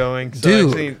channel going. So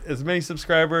Dude. I need as many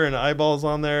subscriber and eyeballs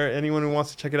on there. Anyone who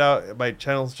wants to check it out, my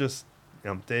channel's just,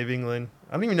 Dave England.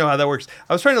 I don't even know how that works.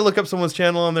 I was trying to look up someone's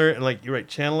channel on there, and like you write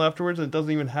channel afterwards, and it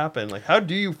doesn't even happen. Like, how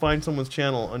do you find someone's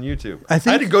channel on YouTube? I had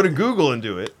think- to go to Google and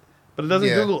do it, but it doesn't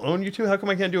Yeah. Google own YouTube. How come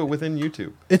I can't do it within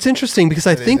YouTube? It's interesting because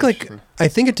I That is think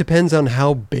interesting. it depends on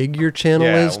how big your channel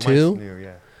is well, too. mine's new,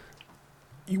 yeah.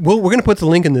 Well, we're going to put the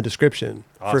link in the description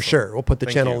for Awesome. sure. We'll put the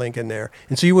Thank channel you. link in there.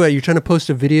 And so you're trying to post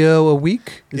a video a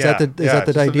week? Is that the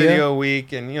just a idea? video a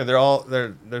week, and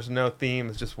there's no theme.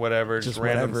 It's just whatever, just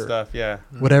random whatever. stuff. Yeah.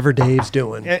 Whatever Dave's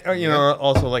doing. And,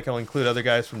 also like I'll include other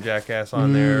guys from Jackass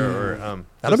on there, or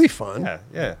That'll just- be fun.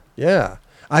 Yeah. Yeah.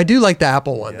 I do like the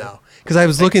Apple one though. Because I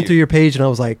was looking you. through your page and I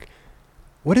was like,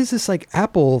 what is this like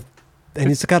Apple? And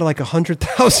it's got like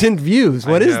 100,000 views.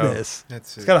 What is know. this?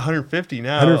 That's It's got 150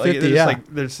 now. 150, yeah.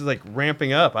 They're just like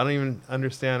ramping up. I don't even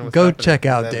understand what's Go happening. check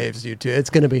out That- Dave's YouTube. It's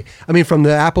going to be, from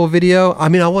the Apple video, I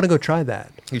want to go try that.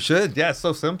 You should. Yeah, it's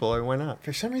so simple. I mean, why not?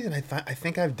 For some reason, I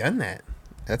think I've done that.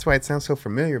 That's why it sounds so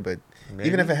familiar. But Maybe.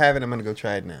 even if I haven't, I'm gonna go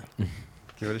try it now.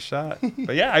 Give it a shot.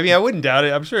 But yeah, I wouldn't doubt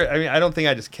it. I'm sure. I don't think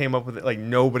I just came up with it. Like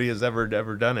nobody has ever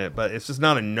done it. But it's just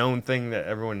not a known thing that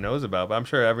everyone knows about. But I'm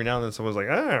sure every now and then someone's like,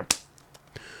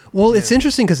 Well, it's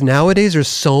interesting because nowadays there's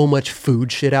so much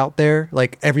food shit out there.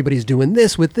 Like everybody's doing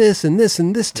this with this and this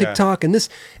and this Yeah. TikTok and this.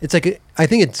 It's like I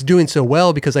think it's doing so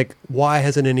well because like why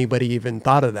hasn't anybody even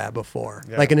thought of that before?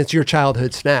 Yeah. Like, and it's your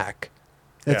childhood snack.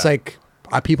 It's Yeah. like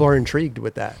people are intrigued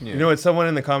with that. Yeah. You know what? Someone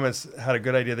in the comments had a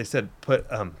good idea. They said put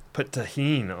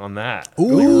tahini on that.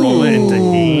 Ooh. Roll it in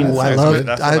tahini. I That's love. what-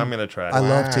 That's what I'm gonna try. I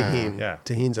love Wow. tahini. Yeah.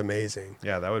 Tahini's amazing.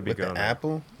 Yeah, that would be With good. the on that.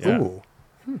 apple. Yeah. Ooh,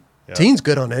 Yeah. tahini's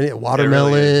good on any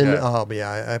watermelon. is, yeah. Oh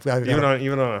yeah, I've Even got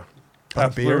on a a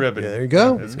Pabst Blue beer. Ribbon. Yeah, there you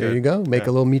go. Yeah, it's there good. you go. Make Yeah.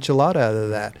 a little michelada out of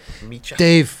that. Mecha.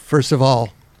 Dave, first of all,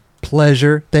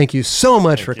 pleasure. Thank you so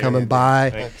much for you. coming by.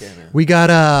 Thank Okay, man. We got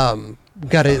a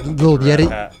little Yeti.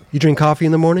 hat. You drink coffee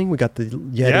in the morning? We got the Yeti.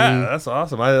 Yeah, that's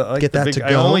awesome. I like Get the that big. to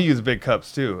I go. only use big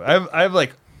cups too. I have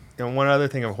like, one other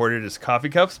thing I've hoarded is coffee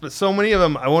cups, but so many of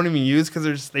them I won't even use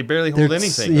because they barely hold They're-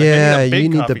 anything. Like, yeah, I need a big you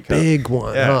need the coffee cup. big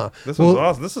one, Yeah, huh? this Well, was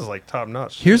awesome. This is like top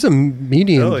notch. Here's a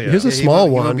medium. Hell yeah. Here's a Yeah, he small won't-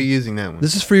 he one. won't be using that one.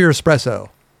 This is for your espresso.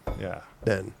 Yeah,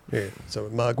 Then here, so a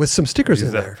mug with some stickers use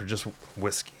in that there. for just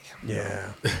whiskey. Yeah,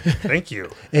 Thank you.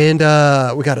 and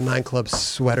we got a 9 Club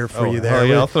sweater for you there. Oh, yeah,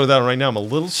 with I'll throw that on right now. I'm a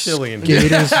little chilly in here.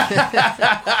 Gators.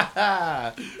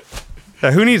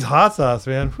 Yeah, who needs hot sauce,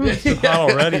 man? Whew, it's so hot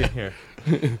already in here.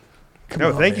 No,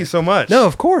 on, thank man. you so much. No,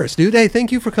 of course, dude. Hey,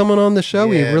 thank you for coming on the show.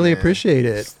 we Yeah, really man. appreciate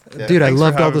it. Yeah, Dude, I thanks for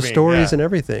loved all the having me. stories Yeah. and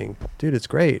everything. Dude, it's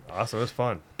great. Awesome. It was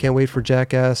fun. Can't wait for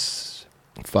Jackass.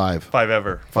 Five. Five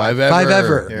ever. Five ever. Five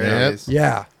ever. There Yep. it is.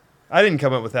 Yeah. I didn't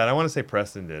come up with that. I want to say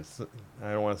Preston did.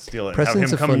 I don't want to steal it.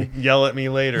 Preston's Have him a come funny- yell at me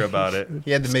later about it.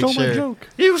 He had to make Stole my sure. joke.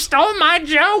 You stole my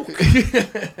joke.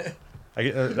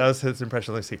 That was his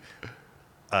impression. Let's see.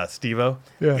 Steve-O.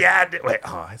 Yeah. Wait.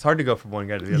 Oh, it's hard to go from one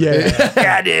guy to the other. Yeah.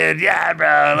 Yeah, dude. Yeah,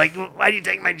 bro. Like, why do you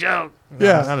take my joke?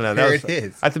 Yeah. I don't know. There it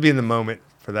is. I have to be in the moment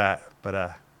for that.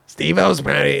 But Steve-O's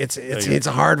pretty. It's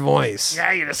a hard voice.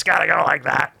 yeah, you just gotta go like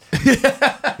that. You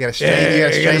gotta strain, Yeah, you you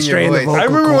gotta gotta strain strain the your voice. vocal I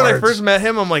remember when I cords. first met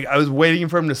him, I'm like, I was waiting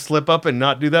for him to slip up and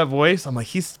not do that voice. I'm like,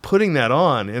 he's putting that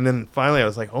on. And then finally I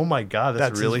was like, oh my God, that's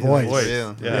That's really his his voice. voice.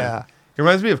 Yeah. Yeah. He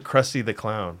reminds me of Krusty the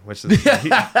Clown, which is he sounds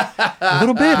A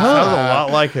little bit, a huh?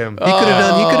 lot like him. He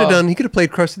could have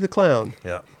played Krusty the Clown.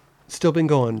 Yeah. Still been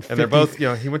going. And they're 50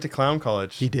 both, he went to clown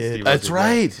college. He did. Steve-O That's did,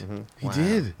 right. yeah. He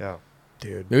did. Yeah.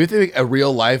 dude. Maybe if they make a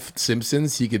real life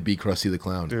Simpsons, he could be Krusty the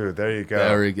Clown. Dude, there you go.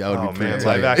 There you go. That would Oh, be man. pretty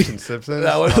Live tight. action Simpsons.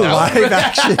 That would- Live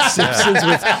action Simpsons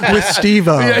with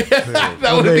Steve-O.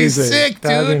 That would be Amazing. sick,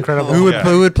 That would be dude. incredible.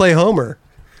 Who would play Homer?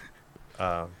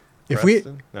 If we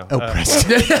Preston? No.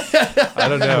 Preston, I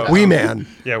don't know. Wee Man.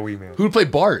 Yeah, Wee Man. Who would play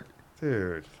Bart?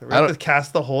 Dude, we I have don't- to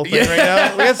cast the whole thing right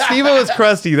now. We got Steve-O as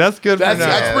Krusty. That's good for That's now.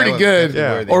 that's pretty that good. was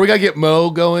Yeah. Or we gotta get Mo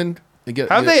going. And get,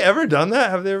 Have they ever done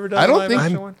that? Have they ever done I don't a live think-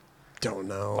 action I'm- one? Don't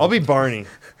know. I'll be Barney.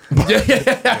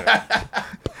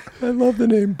 I love the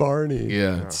name Barney.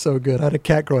 Yeah. It's so good. I had a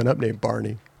cat growing up named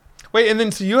Barney. Wait, and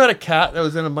then so you had a cat that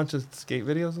was in a bunch of skate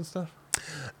videos and stuff?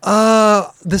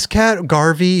 This cat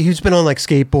Garvey, he's been on like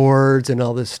skateboards and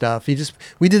all this stuff.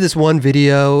 We did this one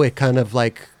video. It kind of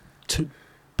like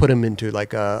put him into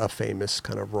like a famous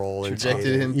kind of role. in Trajected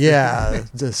skating. him. Yeah,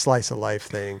 the slice of life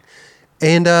thing.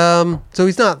 And so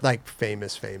he's not like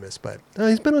famous, but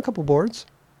he's been on a couple boards.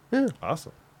 Yeah,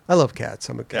 Awesome. I love cats.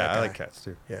 I'm a cat Yeah, guy. I like cats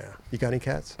too. Yeah, you got any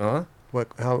cats? Uh-huh.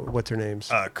 What's her names?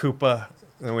 Koopa.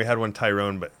 And we had one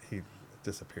Tyrone, but he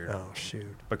disappeared. Oh shoot.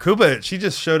 But Koopa, she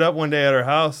just showed up one day at our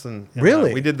house, and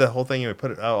Really? we did the whole thing, and we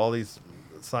put out all these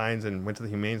signs, and went to the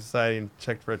Humane Society and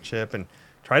checked for a chip, and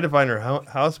tried to find her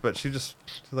house, but she just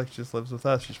lives with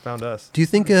us. She just found us. Do you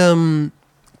think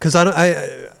because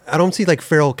I don't see like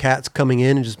feral cats coming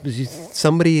in and just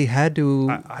somebody had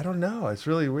to I don't know. It's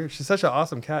really weird. She's such an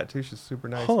awesome cat too. She's super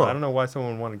nice. Huh. But I don't know why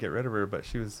someone would want to get rid of her, but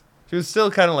she was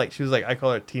still kind of like, she was like, I call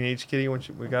her a teenage kitty when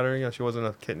we got her. She wasn't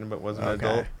a kitten, but wasn't an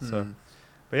adult. So,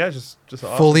 but yeah, just an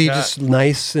awesome fully cat. just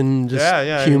nice and just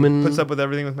yeah, human. and puts up with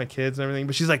everything with my kids and everything.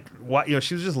 But she's like, what?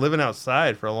 She was just living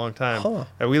outside for a long time. Huh.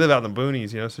 And we live out in the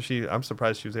boonies, so I'm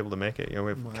surprised she was able to make it. We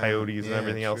have Wow. coyotes and Yeah,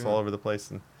 everything else true. all over the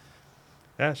place, and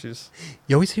yeah, she's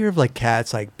You always hear of like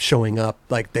cats like showing up,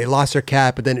 like they lost their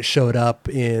cat, but then it showed up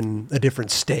in a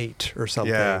different state or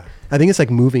something. Yeah. I think it's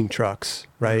like moving trucks,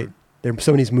 right?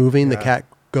 Somebody's moving, the Yeah. cat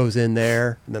goes in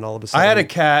there, and then all of a sudden I had a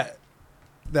cat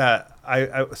that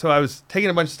so I was taking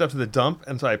a bunch of stuff to the dump,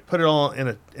 and so I put it all in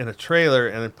a trailer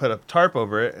and then put a tarp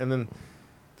over it, and then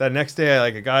that next day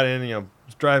I got in,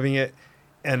 was driving it,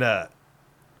 and it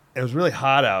was really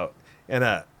hot out,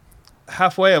 and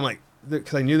halfway I'm like,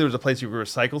 because I knew there was a place you could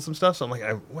recycle some stuff, so I'm like,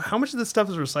 how much of this stuff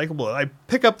is recyclable? And I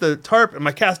pick up the tarp, and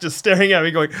my cat's just staring at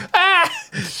me, going, ah!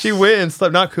 She went and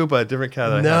slept. Not Koopa, a different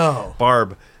cat. I No. have,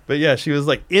 Barb. But yeah, she was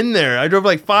like in there. I drove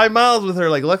like 5 miles with her.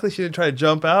 Like, luckily she didn't try to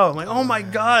jump out. I'm like, oh my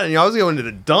God. And I was going to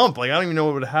the dump. Like, I don't even know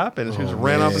what would happen. And she just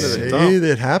ran off into the See, dump.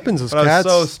 it happens. Those But cats,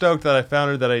 I was so stoked that I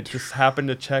found her that I just happened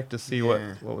to check to see what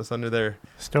was under there.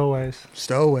 Stowaways.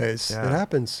 stowaways. Yeah. It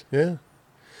happens. Yeah.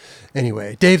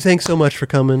 Anyway, Dave, thanks so much for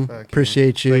coming.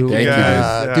 Appreciate you. Thank you,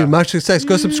 guys. Yeah. Dude, much success.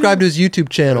 Go subscribe to his YouTube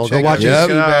channel. Go Check watch out his Yep.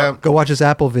 YouTube out. Go watch his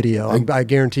Apple video. I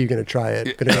guarantee you're going to try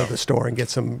it. Going to go to the store and get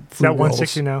some It's fruit at rolls.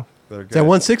 160 now. They're It's at good.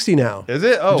 160 now. Is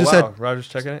it? Oh, Just wow. had- Roger's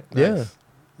checking it? Yeah. Nice.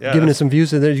 Yeah. Giving us some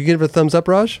views. Did you give it a thumbs up,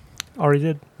 Raj? Already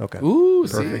did. Okay. Ooh,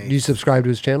 Perfect. see. Do you subscribe to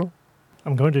his channel?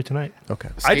 I'm going to tonight. Okay.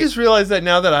 I just realized that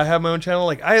now that I have my own channel,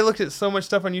 like I looked at so much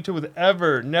stuff on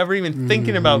YouTube never even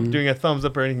thinking about doing a thumbs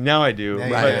up or anything. Now I do. Yeah,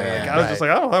 But, yeah, like, I was just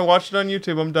like, oh, I watched it on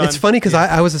YouTube. I'm done. It's funny because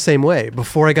I was the same way.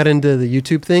 Before I got into the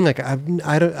YouTube thing, like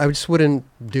I just wouldn't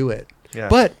do it. Yeah.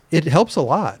 But it helps a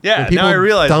lot. Yeah, When people now I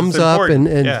realize it's thumbs up and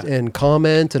important. Yeah. and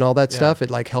comment and all that Yeah. stuff.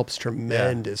 It like helps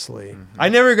tremendously. I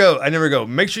never go,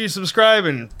 make sure you subscribe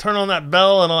and turn on that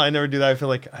bell and all. I never do that. I feel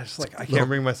like I Little- can't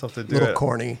bring myself to do Little it.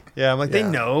 corny. Yeah, I'm like, Yeah. they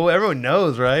know. Everyone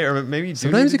knows, right? Or maybe you do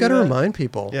Sometimes need you got to do that. remind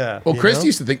people. Yeah. Well, You Chris know?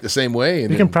 used to think the same way.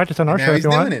 And You can then- practice on our Now show if he's you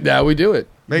want. doing it. Yeah, we do it.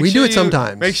 Make We do it you-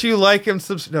 sometimes. Make sure you like and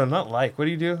subscribe. No, not like. What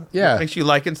do you do? Yeah. Make sure you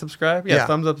like and subscribe. Yeah, Yeah.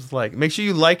 thumbs up is like. Make sure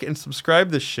you like and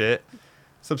subscribe this shit.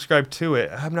 Subscribe to it.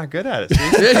 I'm not good at it.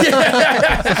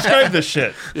 See? Subscribe this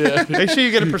shit. Yeah. Make sure you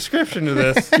get a prescription to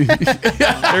this. You're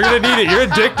gonna need it. You're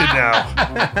addicted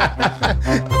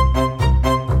now.